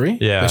 Clerks 3?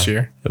 Yeah, This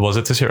year. Was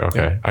it this year?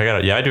 Okay, I got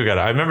it. Yeah, I do got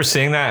it. I remember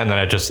seeing that, and then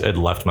it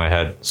left my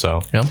head.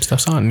 So Yep,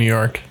 stuff's on in New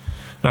York.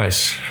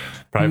 nice.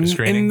 Private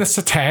screening. In the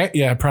Satat,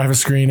 yeah, private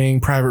screening,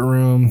 private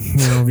room,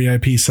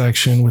 VIP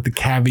section with the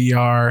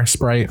caviar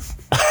Sprite.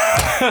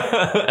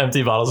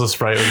 Empty bottles of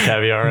Sprite with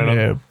caviar in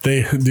them.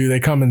 Yeah, they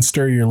come and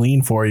stir your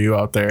lean for you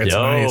out there. It's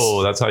Yo,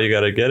 nice. that's how you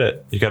got to get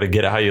it. You got to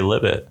get it how you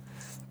live it.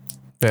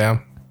 Yeah.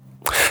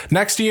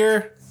 Next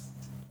year,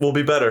 We'll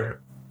be better.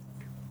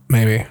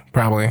 maybe,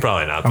 probably.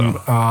 Probably not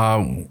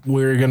though.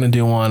 We're gonna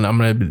do one. I'm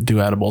gonna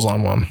do edibles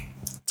on one.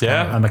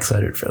 Yeah, I'm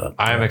excited for that.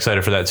 I am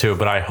excited for that too.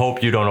 But I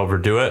hope you don't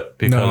overdo it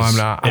because No, I'm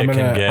not. I'm it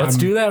can gonna- get. Let's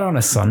do that on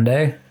a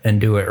Sunday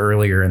and do it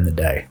earlier in the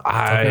day.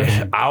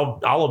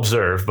 I'll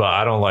observe, but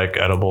I don't like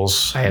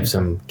edibles. I have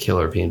some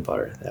killer peanut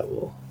butter that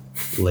will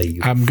lay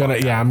you. I'm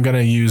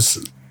gonna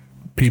use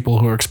people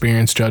who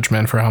experience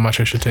judgment for how much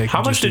I should take. How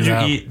and much just did do you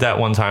that. eat that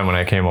one time when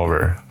I came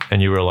over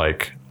and you were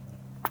like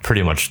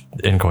pretty much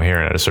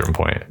incoherent at a certain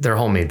point? They're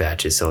homemade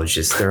batches, so it's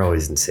just they're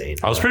always insane.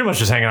 I was pretty much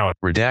just hanging out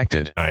with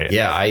Redacted. Right.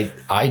 Yeah,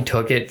 I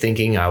took it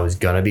thinking I was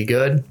gonna be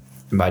good,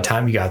 and by the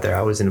time you got there,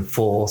 I was in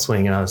full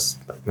swing, and I was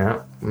like,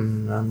 man,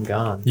 I'm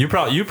gone. You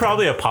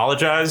probably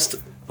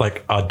apologized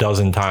like a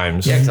dozen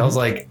times. Yeah, because I was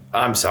like,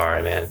 I'm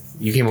sorry, man.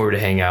 You came over to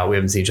hang out. We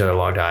haven't seen each other in a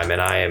long time,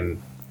 and I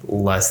am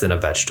less than a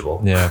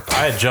vegetable. Yeah.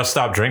 I had just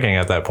stopped drinking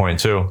at that point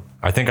too.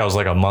 I think I was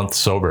like a month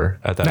sober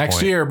at that point.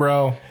 Next year,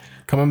 bro.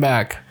 Coming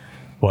back.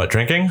 What,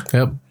 drinking?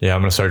 Yep. Yeah,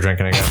 I'm gonna start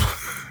drinking again.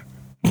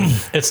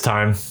 It's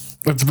time.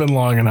 It's been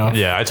long enough.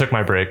 Yeah, I took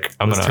my break.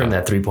 I'm Let's gonna turn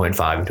that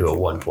 3.5 into a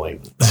 1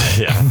 point.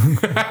 Yeah.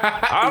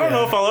 I don't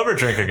know if I'll ever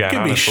drink again. It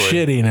could be honestly.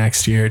 shitty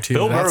next year too.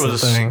 Bill That's Burr the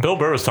was thing. Bill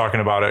Burr was talking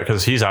about it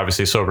because he's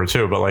obviously sober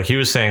too. But like he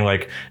was saying,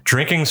 like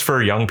drinking's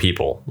for young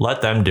people.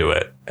 Let them do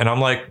it. And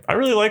I'm like, I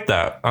really like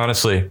that,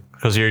 honestly,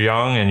 because you're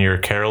young and you're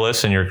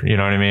careless and you're, you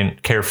know what I mean,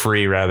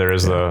 carefree rather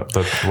is the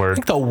I word.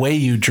 think the way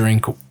you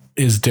drink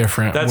is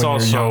different. That's when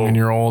also- you're young and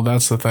you're old.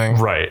 That's the thing.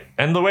 Right.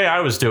 And the way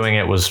I was doing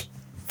it was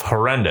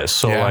horrendous.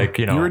 So Yeah. like,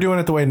 you know, you were doing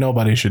it the way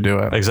nobody should do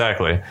it.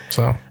 exactly.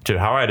 So Dude,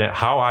 how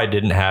I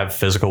didn't have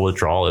physical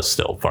withdrawal is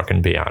still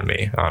fucking beyond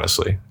me,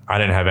 honestly. I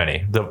didn't have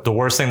any. The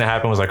worst thing that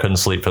happened was I couldn't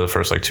sleep for the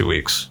first like 2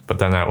 weeks, but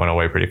then that went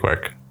away pretty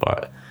quick.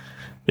 But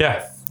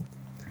yeah.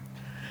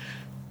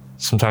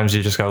 Sometimes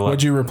you just gotta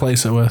what'd you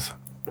replace it with?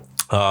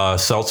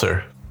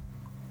 seltzer.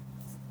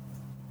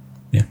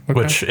 Yeah.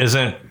 Which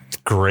isn't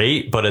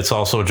great, but it's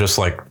also just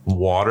like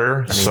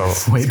water. So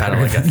It's kind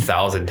of like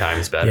 1,000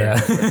 times better.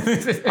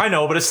 Yeah. I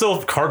know, but it's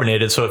still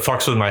carbonated, so it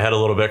fucks with my head a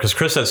little bit. Because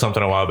Chris said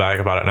something a while back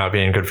about it not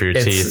being good for your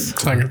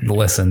teeth.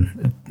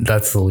 Listen,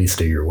 that's the least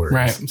of your worries.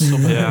 Right. So,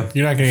 Yeah,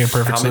 you're not gonna get a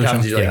perfect How many times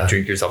solution. do you like Yeah.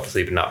 drink yourself to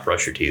sleep and not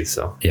brush your teeth?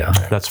 So Yeah.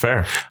 that's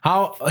fair.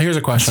 Here's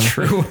a question.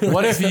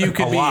 What if you A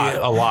could be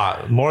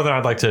lot more than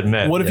I'd like to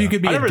admit. what if you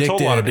could be I never addicted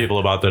told a lot of people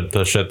about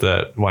the shit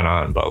that went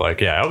on, but like,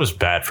 yeah, I was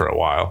bad for a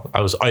while.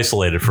 I was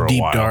isolated for a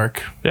deep while.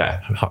 dark? Yeah,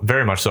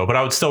 very much so. But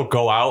I would still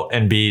go out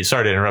and be,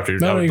 sorry to interrupt you.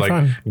 No, I would you're like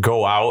fine.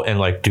 go out and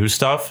like do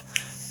stuff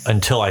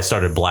until I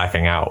started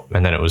blacking out.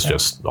 And then it was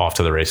just off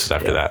to the races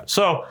after that.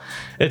 So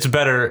it's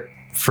better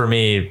for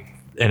me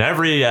in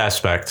every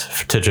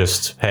aspect to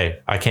just, hey,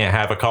 I can't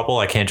have a couple.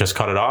 I can't just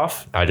cut it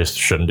off. I just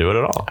shouldn't do it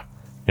at all.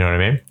 You know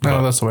what I mean?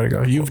 No, that's the way to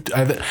go.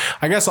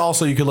 I guess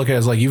also you could look at it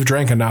as like you've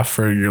drank enough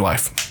for your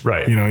life.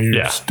 Right. You know, you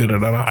Yeah. just did it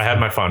enough. I had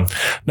my fun.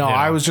 No, you know.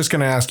 I was just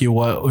going to ask you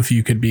what if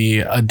you could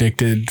be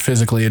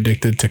physically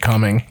addicted to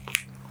coming.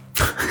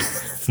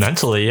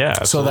 Mentally,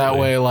 yeah. So that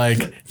absolutely. way,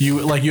 like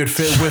you'd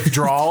fit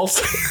withdrawals.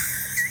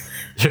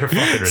 You're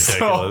fucking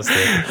ridiculous. dude.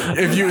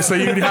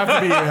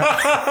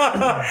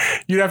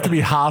 You'd have to be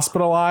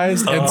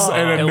hospitalized, and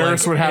a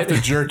nurse would have to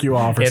jerk you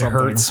off or It something.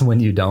 hurts when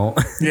you don't.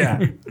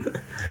 Yeah,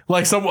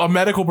 like a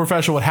medical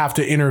professional would have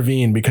to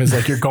intervene because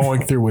like you're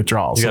going through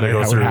withdrawals. You So gotta they go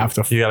would through. have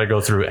to. You gotta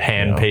go through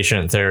hand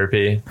patient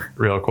therapy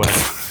real quick.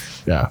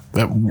 Yeah,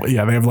 they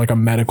have like a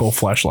medical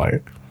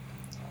fleshlight.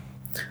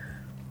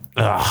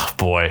 Oh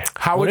boy,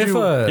 How would if, you?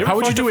 you How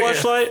would you fucked do a it?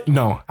 fleshlight?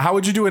 No. How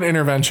would you do an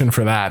intervention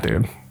for that,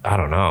 dude? I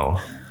don't know.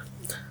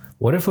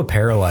 What if a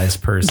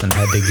paralyzed person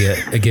had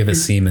to give a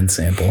semen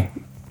sample?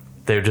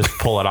 They would just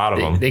pull it out of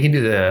them. they can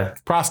do the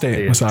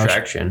Prostate massage.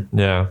 traction.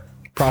 Yeah,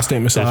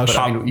 Prostate massage. But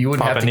I mean, you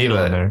wouldn't pop have a to give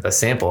needle in there. a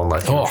sample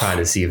unless you were Oh. trying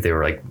to see if they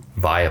were like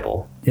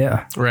viable.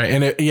 Yeah. Right.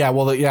 And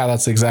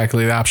that's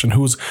exactly the option.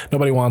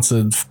 Nobody wants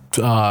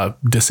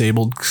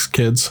disabled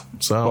kids.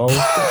 So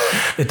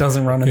It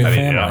doesn't run in the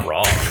family. yeah.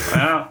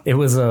 Wrong. It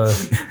was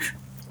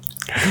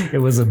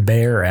a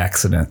bear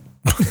accident.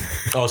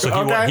 Oh, so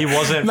Okay. he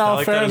wasn't. No,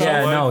 like fair that his enough.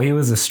 whole Yeah, life? no, he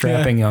was a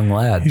strapping young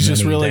lad. he's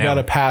just really damn. got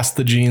to pass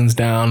the genes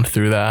down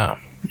through that.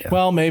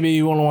 Well, maybe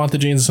you won't want the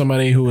genes of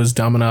somebody who was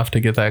dumb enough to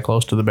get that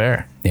close to the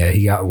bear. Yeah,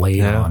 he got laid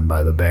Yeah. on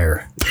by the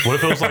bear. What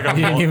if it was like a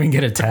He didn't even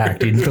get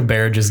attacked. The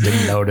bear just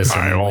didn't notice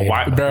him. All right, well, and laid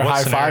why- him. Bear What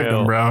high fived scenario?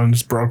 him, bro, and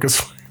just broke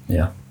his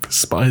Yeah.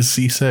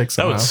 C6. That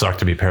somehow. would suck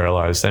to be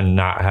paralyzed and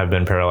not have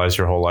been paralyzed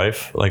your whole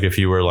life. Like if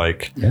you were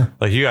like, Yeah.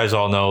 like you guys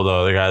all know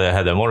the guy that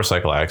had that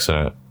motorcycle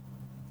accident,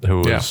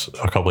 who was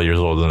a couple of years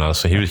older than us.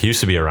 So he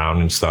used to be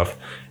around and stuff.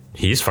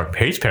 He's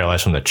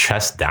paralyzed from the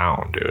chest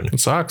down, dude. It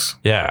sucks.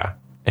 Yeah.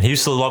 And he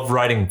used to love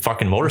riding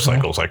fucking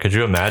motorcycles. Like, could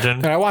you imagine?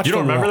 And I watched You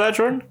don't him remember walk- that,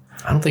 Jordan?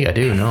 I don't think I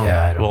do. No.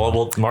 Yeah, I don't, Well,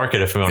 we'll mark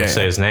it if we want to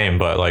say his name,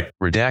 but like,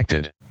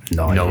 Redacted.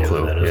 no No idea clue.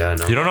 who that is. Yeah.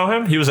 No. you don't know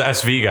him? He was an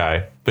SV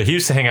guy, but he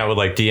used to hang out with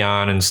like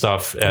Dion and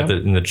stuff in the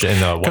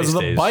White Because of the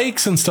days.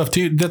 bikes and stuff,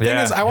 too. The thing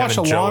Yeah, is, I him watched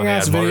a and Joe, long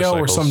ass they had video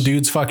where motorcycles. some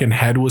dude's fucking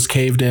head was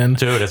caved in.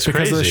 Dude, it's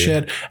because of the crazy.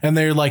 shit. And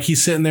they're like,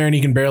 he's sitting there and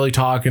he can barely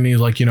talk. And he's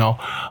like,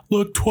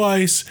 look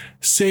twice,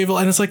 save it.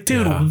 And it's like,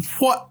 dude,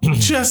 what?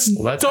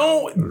 Just that's-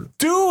 don't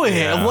do it.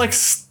 Yeah. Like,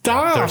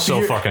 stop. They're so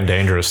You're- fucking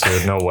dangerous,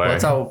 dude. No way.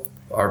 That's how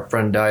our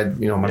friend died.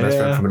 My best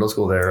friend Yeah. from middle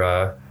school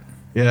there.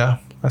 Yeah,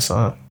 I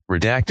saw it.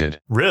 Redacted.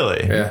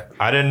 Really? Yeah.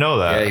 I didn't know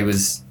that. Yeah, he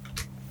was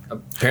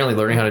apparently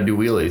learning how to do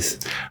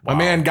wheelies. My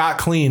man got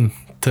clean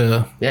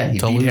to Yeah, he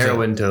to beat lose it.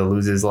 heroin to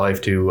lose his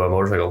life to a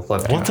motorcycle.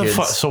 Left What the kids.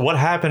 fuck? So what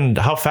happened?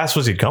 How fast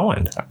was he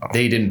going?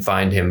 They didn't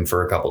find him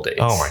for a couple days.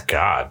 Oh my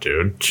god,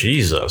 dude!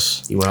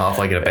 Jesus. He went off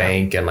like in a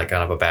bank and like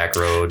kind of a back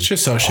road. It's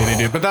just so shitty,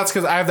 dude. But that's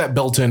because I have that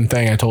built-in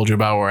thing I told you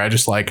about where I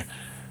just like,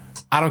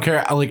 I don't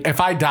care. Like if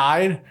I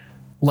died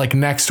like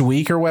next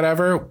week or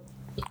whatever,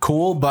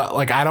 cool. But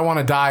like I don't want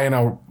to die in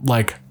a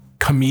like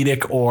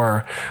comedic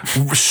or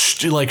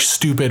like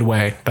stupid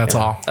way. That's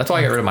all. That's why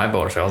I got rid of my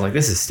motorcycle. I was like,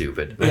 this is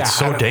stupid. It's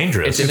so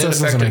dangerous. It's It an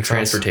just doesn't ineffective make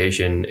sense.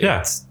 transportation.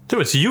 Yeah.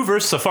 Dude, it's you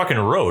versus the fucking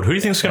road. Who do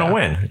you think's going to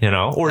win? You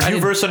know? Or you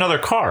versus another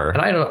car. And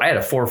I had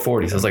a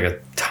 440, so it was like a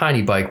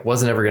tiny bike.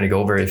 Wasn't ever going to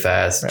go very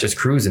fast, just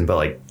cruising. But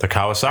like The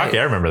Kawasaki,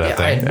 I remember that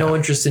thing. I had no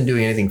interest in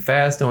doing anything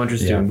fast, no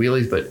interest in doing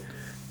wheelies. But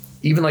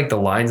even like the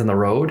lines on the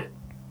road,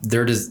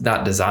 they're just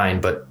not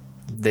designed, but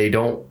they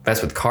don't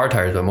mess with car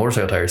tires, but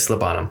motorcycle tires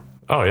slip on them.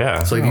 Oh,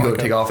 yeah. So if you go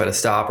take off at a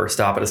stop or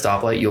stop at a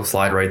stoplight, you'll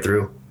slide right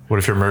through. What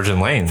if you're merging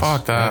lanes?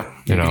 Fuck that.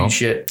 You You know? eat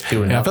shit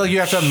doing Yeah, I nothing. feel like you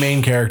have to have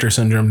main character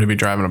syndrome to be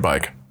driving a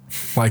bike.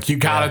 Like you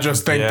gotta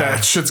just think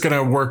that shit's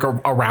gonna work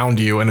around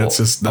you, and it's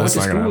just I went that's to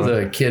not school gonna with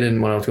happen. a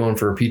kid when I was going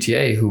for a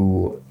PTA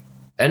who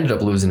ended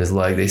up losing his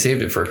leg. They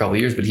saved it for a couple of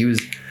years, but he was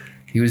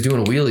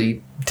doing a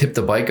wheelie, tipped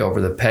the bike over,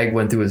 the peg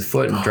went through his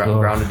foot and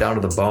ground it down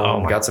to the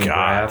bone, my got some God.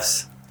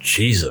 grafts.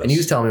 Jesus. And he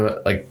was telling me,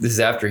 like, this is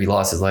after he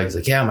lost his leg. He's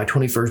like, yeah, my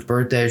 21st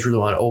birthday, I just really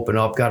want to open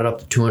up, got it up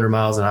to 200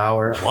 miles an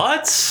hour.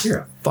 What? You're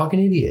a fucking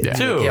idiot. Yeah. He's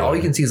like, Dude. yeah, all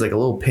you can see is like a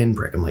little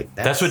pinprick. I'm like,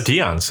 That's what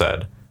Dion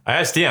said. I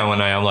asked Dion one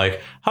night, I'm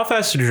like, how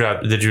fast did you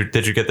drive? Did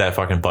you get that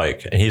fucking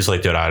bike? And he's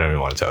like, dude, I don't even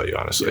want to tell you,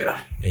 honestly. Yeah.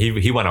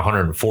 He went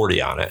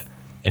 140 on it,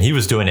 and he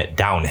was doing it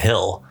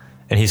downhill.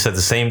 And he said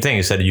the same thing.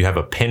 He said, you have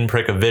a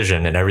pinprick of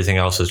vision, and everything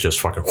else is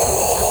just fucking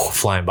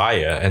flying by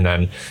you. And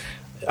then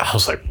I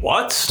was like,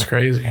 what? It's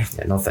crazy. Yeah,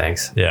 no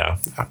thanks. Yeah.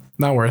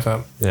 Not worth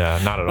it. Yeah,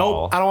 not at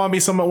all. Nope. I don't want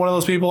to be one of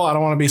those people. I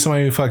don't want to be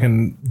somebody who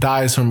fucking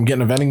dies from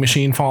getting a vending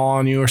machine fall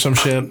on you or some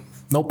shit.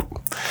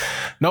 Nope.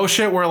 No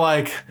shit where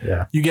like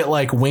you get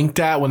like winked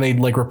at when they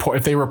like report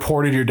if they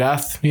reported your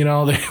death, you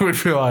know, they would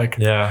feel like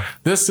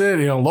this is,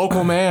 you know,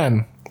 local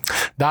man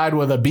died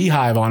with a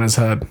beehive on his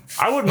head.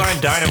 I wouldn't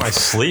mind dying in my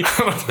sleep.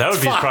 That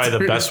would be probably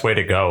the best way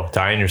to go.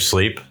 Die in your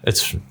sleep.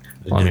 It's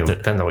Well, I mean, it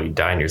depends on what you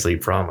die in your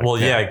sleep from. Like, well,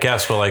 yeah, I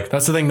guess, but like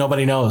that's the thing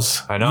nobody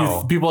knows. I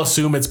know. People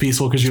assume it's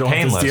peaceful because you don't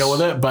have to deal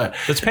with it, but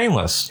it's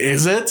painless.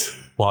 Is it?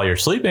 While you're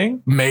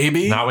sleeping,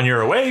 maybe not when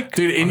you're awake,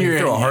 dude. You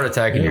throw a heart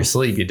attack in your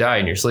sleep, you die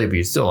in your sleep,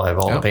 you still have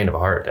all the pain of a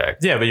heart attack.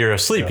 Yeah, but you're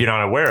asleep. You're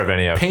not aware of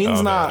any of Pain's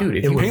of not- it. Dude,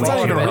 if you pain's not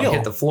even real.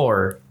 hit the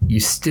floor, you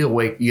still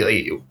wake.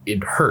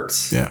 It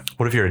hurts. Yeah.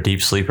 What if you're a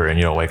deep sleeper and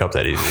you don't wake up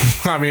that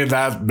easy? I mean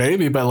that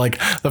maybe, but like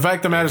the fact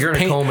of the matter is, You're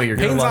in a coma, you're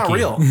pain's not lucky.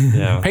 real.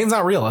 Yeah. Pain's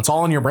not real. It's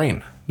all in your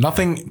brain.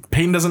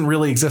 Pain doesn't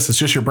really exist. It's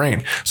just your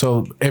brain.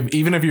 So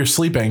even if you're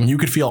sleeping, you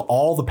could feel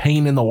all the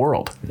pain in the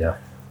world. Yeah.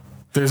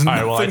 There's All right,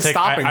 nothing well,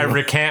 stopping I you.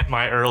 recant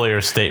my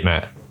earlier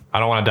statement. I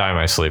don't want to die in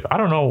my sleep. I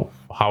don't know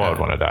how I would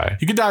want to die.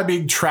 You could die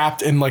being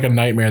trapped in like a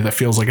nightmare that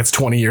feels like it's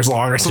 20 years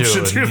long or some Dude,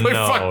 shit. Dude, like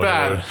no, fuck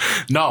that.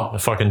 No. The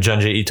fucking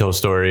Junji Ito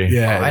story.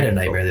 Yeah. I had a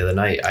nightmare the other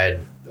night. I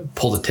had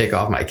pulled a tick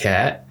off my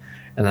cat,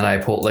 and then I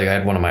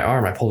had one on my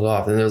arm. I pulled it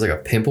off, and there was like a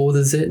pimple with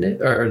a zit in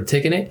it or a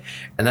tick in it,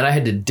 and then I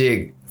had to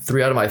dig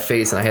 3 out of my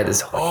face, and I had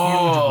this huge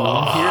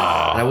wound here.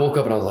 And I woke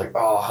up and I was like,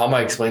 "Oh, how am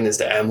I explaining this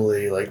to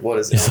Emily? Like, what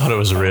is You thought it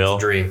was real?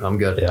 It's a dream. I'm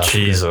good." Yeah.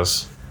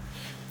 Jesus.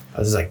 I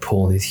was just like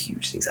pulling these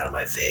huge things out of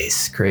my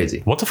face.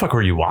 Crazy. What the fuck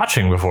were you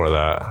watching before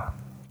that?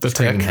 The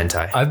tick.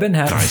 Hentai. I've been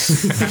having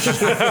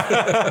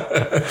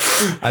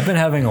I've been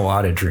having a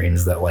lot of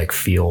dreams that like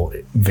feel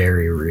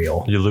very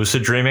real. You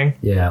lucid dreaming?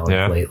 Yeah, like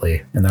Yeah.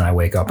 lately. And then I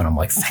wake up and I'm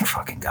like, thank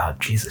fucking God,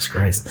 Jesus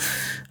Christ.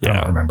 I Yeah.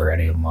 don't remember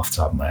any of them off the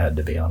top of my head,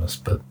 to be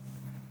honest, but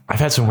I've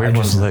had some weird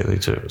ones lately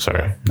too.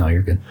 Sorry. no,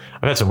 you're good.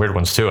 I've had some weird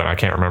ones too, and I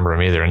can't remember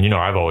them either. And you know,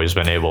 I've always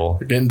been able.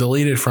 Getting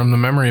deleted from the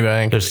memory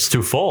bank. It's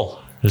too full.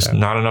 There's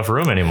not enough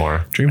room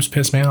anymore. Dreams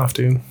piss me off,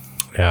 dude.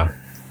 Yeah.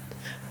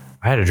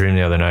 I had a dream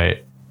the other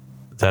night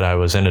that I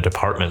was in a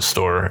department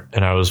store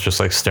and I was just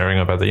like staring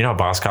up at the, you know, how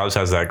Boss College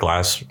has that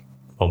glass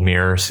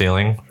mirror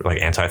ceiling,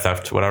 like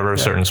anti-theft, whatever,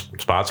 certain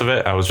spots of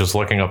it. I was just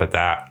looking up at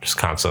that just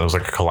constantly. It was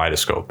like a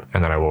kaleidoscope.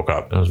 And then I woke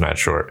up and it was mad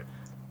short.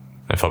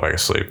 I fell back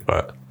asleep,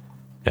 but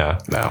yeah.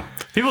 No.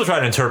 People try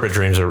to interpret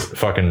dreams are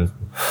fucking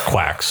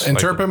quacks.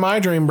 Interpret my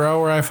dream,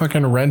 bro, where I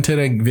fucking rented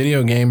a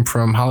video game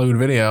from Hollywood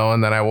Video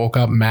and then I woke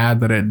up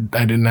mad that I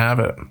didn't have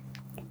it.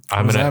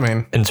 I'm What does going that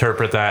mean? to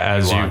interpret that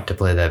as You you. want to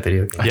play that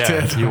video game?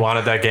 Yeah, did. you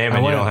wanted that game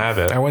and you don't have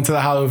it. I went to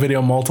the Hollywood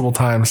Video multiple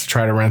times to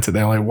try to rent it.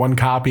 They only had one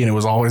copy and it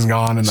was always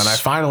gone. And then I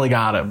finally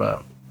got it,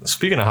 but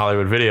Speaking of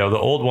Hollywood Video, the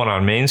old one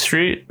on Main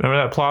Street,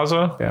 remember that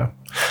plaza? yeah.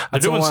 They're the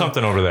doing one-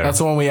 something over there. That's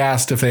the one we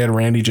asked if they had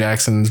Randy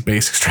Jackson's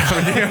bass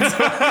extravaganza.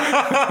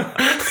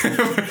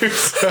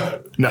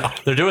 No.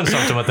 They're doing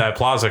something with that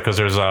plaza because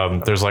there's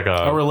like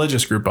A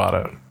religious group bought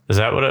it. is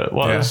that what it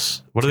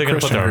was? What are they going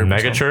to put Christian there? A group or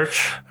mega something.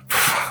 church?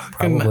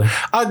 Probably.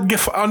 A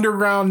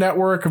underground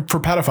network for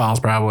pedophiles,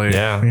 probably.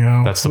 Yeah, You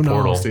know, that's the who knows,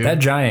 portal. dude? That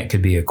giant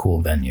could be a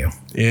cool venue.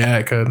 Yeah,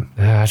 it could.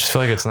 Yeah, I just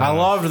feel like it's not. I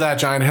loved that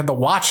giant. It had the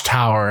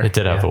watchtower. It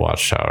did have the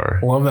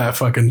watchtower, Love that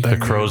fucking thing.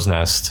 the crow's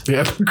nest.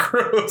 Yeah, the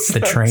crows. The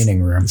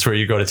training room. It's where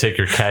you go to take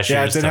your cashier's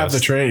Yeah, it did have the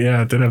test. train.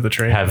 Yeah, it did have the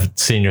train. Have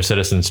senior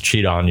citizens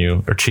cheat on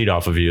you or cheat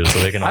off of you so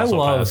they can I also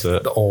love pass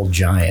it. the old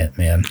giant,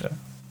 man.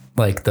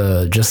 Like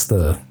the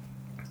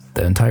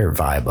entire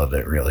vibe of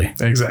it, really.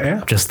 Exactly.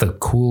 Yeah. Just the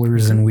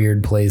coolers in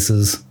weird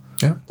places.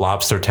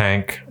 Lobster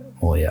tank.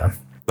 Well, yeah.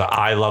 the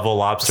eye level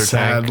lobster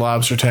Sad tank.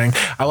 lobster tank.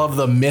 I love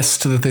the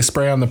mist that they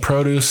spray on the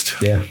produce.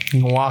 Yeah.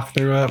 You can walk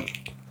through it.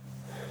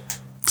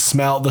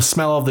 The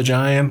smell of the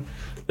Giant.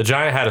 The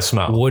Giant had a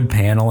smell. Wood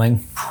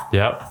paneling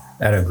Yep.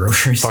 at a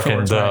grocery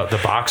Fucking store. the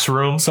box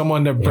room.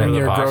 Someone to bring the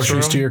your box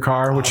groceries room? to your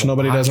car, which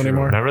nobody does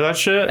anymore. Remember that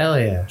shit? Hell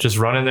yeah. Just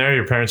run in there,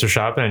 your parents are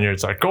shopping, and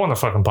it's like, go in the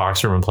fucking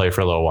box room and play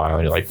for a little while.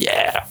 And you're like,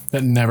 yeah.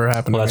 That never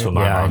happened. Well, to that's me.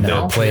 what my Yeah, I mom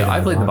know. did. I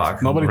played the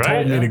box. Nobody Right?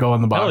 told me to go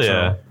in the box Hell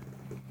yeah. room.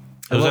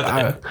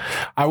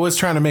 I was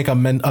trying to make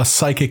a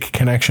psychic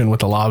connection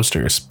with the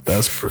lobsters.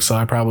 So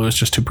I probably was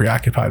just too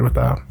preoccupied with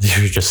that.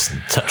 You're just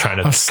trying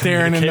to I'm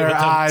staring in communicate their with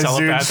them eyes,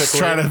 dude. Just telepathically.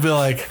 trying to be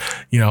like,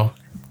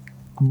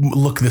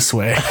 look this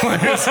way.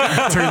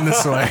 Turn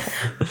this way.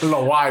 I don't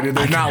know why, dude.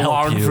 They're not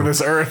long for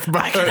this earth.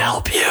 But I can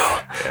help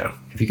you.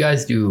 If you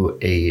guys do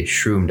a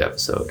shroomed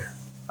episode,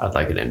 I'd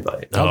like an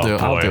invite. I'll do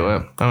it. I'll boy. do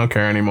it. I don't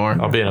care anymore.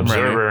 I'll be an I'm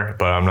ready. observer,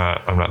 but I'm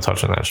not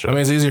touching that shit. I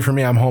mean, it's easy for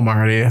me. I'm home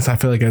already. So I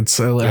feel like it's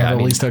at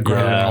least a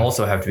growing. It would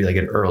also have to be like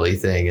an early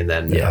thing, and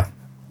then Yeah.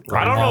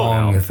 I don't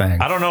Long know.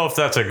 thing. I don't know if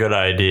that's a good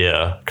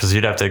idea because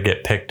you'd have to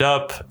get picked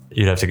up.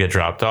 You'd have to get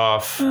dropped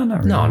off.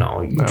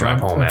 No, you can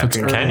drive home if it's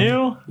after. early. Can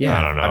you? Yeah,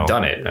 I don't know. I've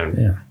done it.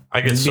 Yeah. I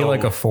get It'd be so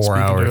like a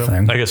 4-hour to it.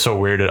 thing. I get so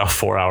weirded. A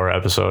 4-hour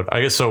episode.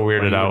 I get so You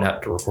weirded wouldn't out.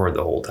 have to record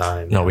the whole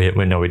time. No, we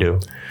do.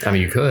 I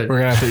mean, you could. We're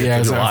gonna have to. Yeah,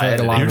 I feel like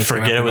a lot of You'd it's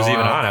gonna forget have it to was go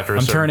even out. on after. A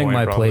I'm certain turning point,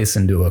 my probably. place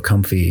into a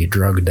comfy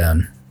drug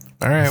den.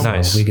 All right.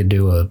 Nice. We could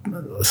do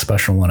a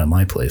special one at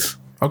my place.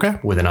 Okay.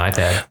 With an iPad.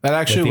 That With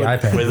actually the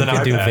iPad. With we an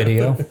could do iPad.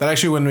 video. that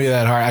actually wouldn't be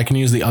that hard. I can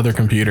use the other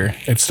computer.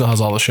 It still has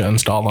all the shit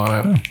installed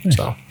on it.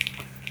 So.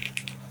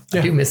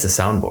 I do miss the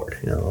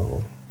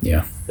soundboard.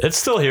 Yeah. It's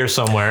still here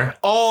somewhere.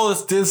 Oh,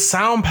 this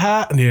sound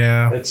pad.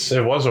 Yeah.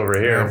 It was over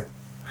here.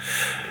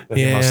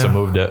 He Yeah. must have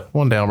moved it.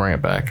 One day I'll bring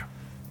it back.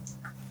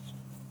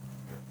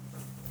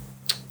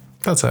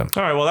 That's it.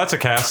 All right. Well, that's a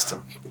cast.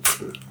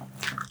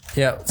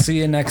 Yeah. See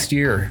you next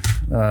year.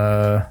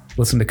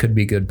 Listen to Could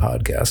Be Good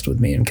podcast with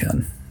me and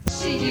Ken.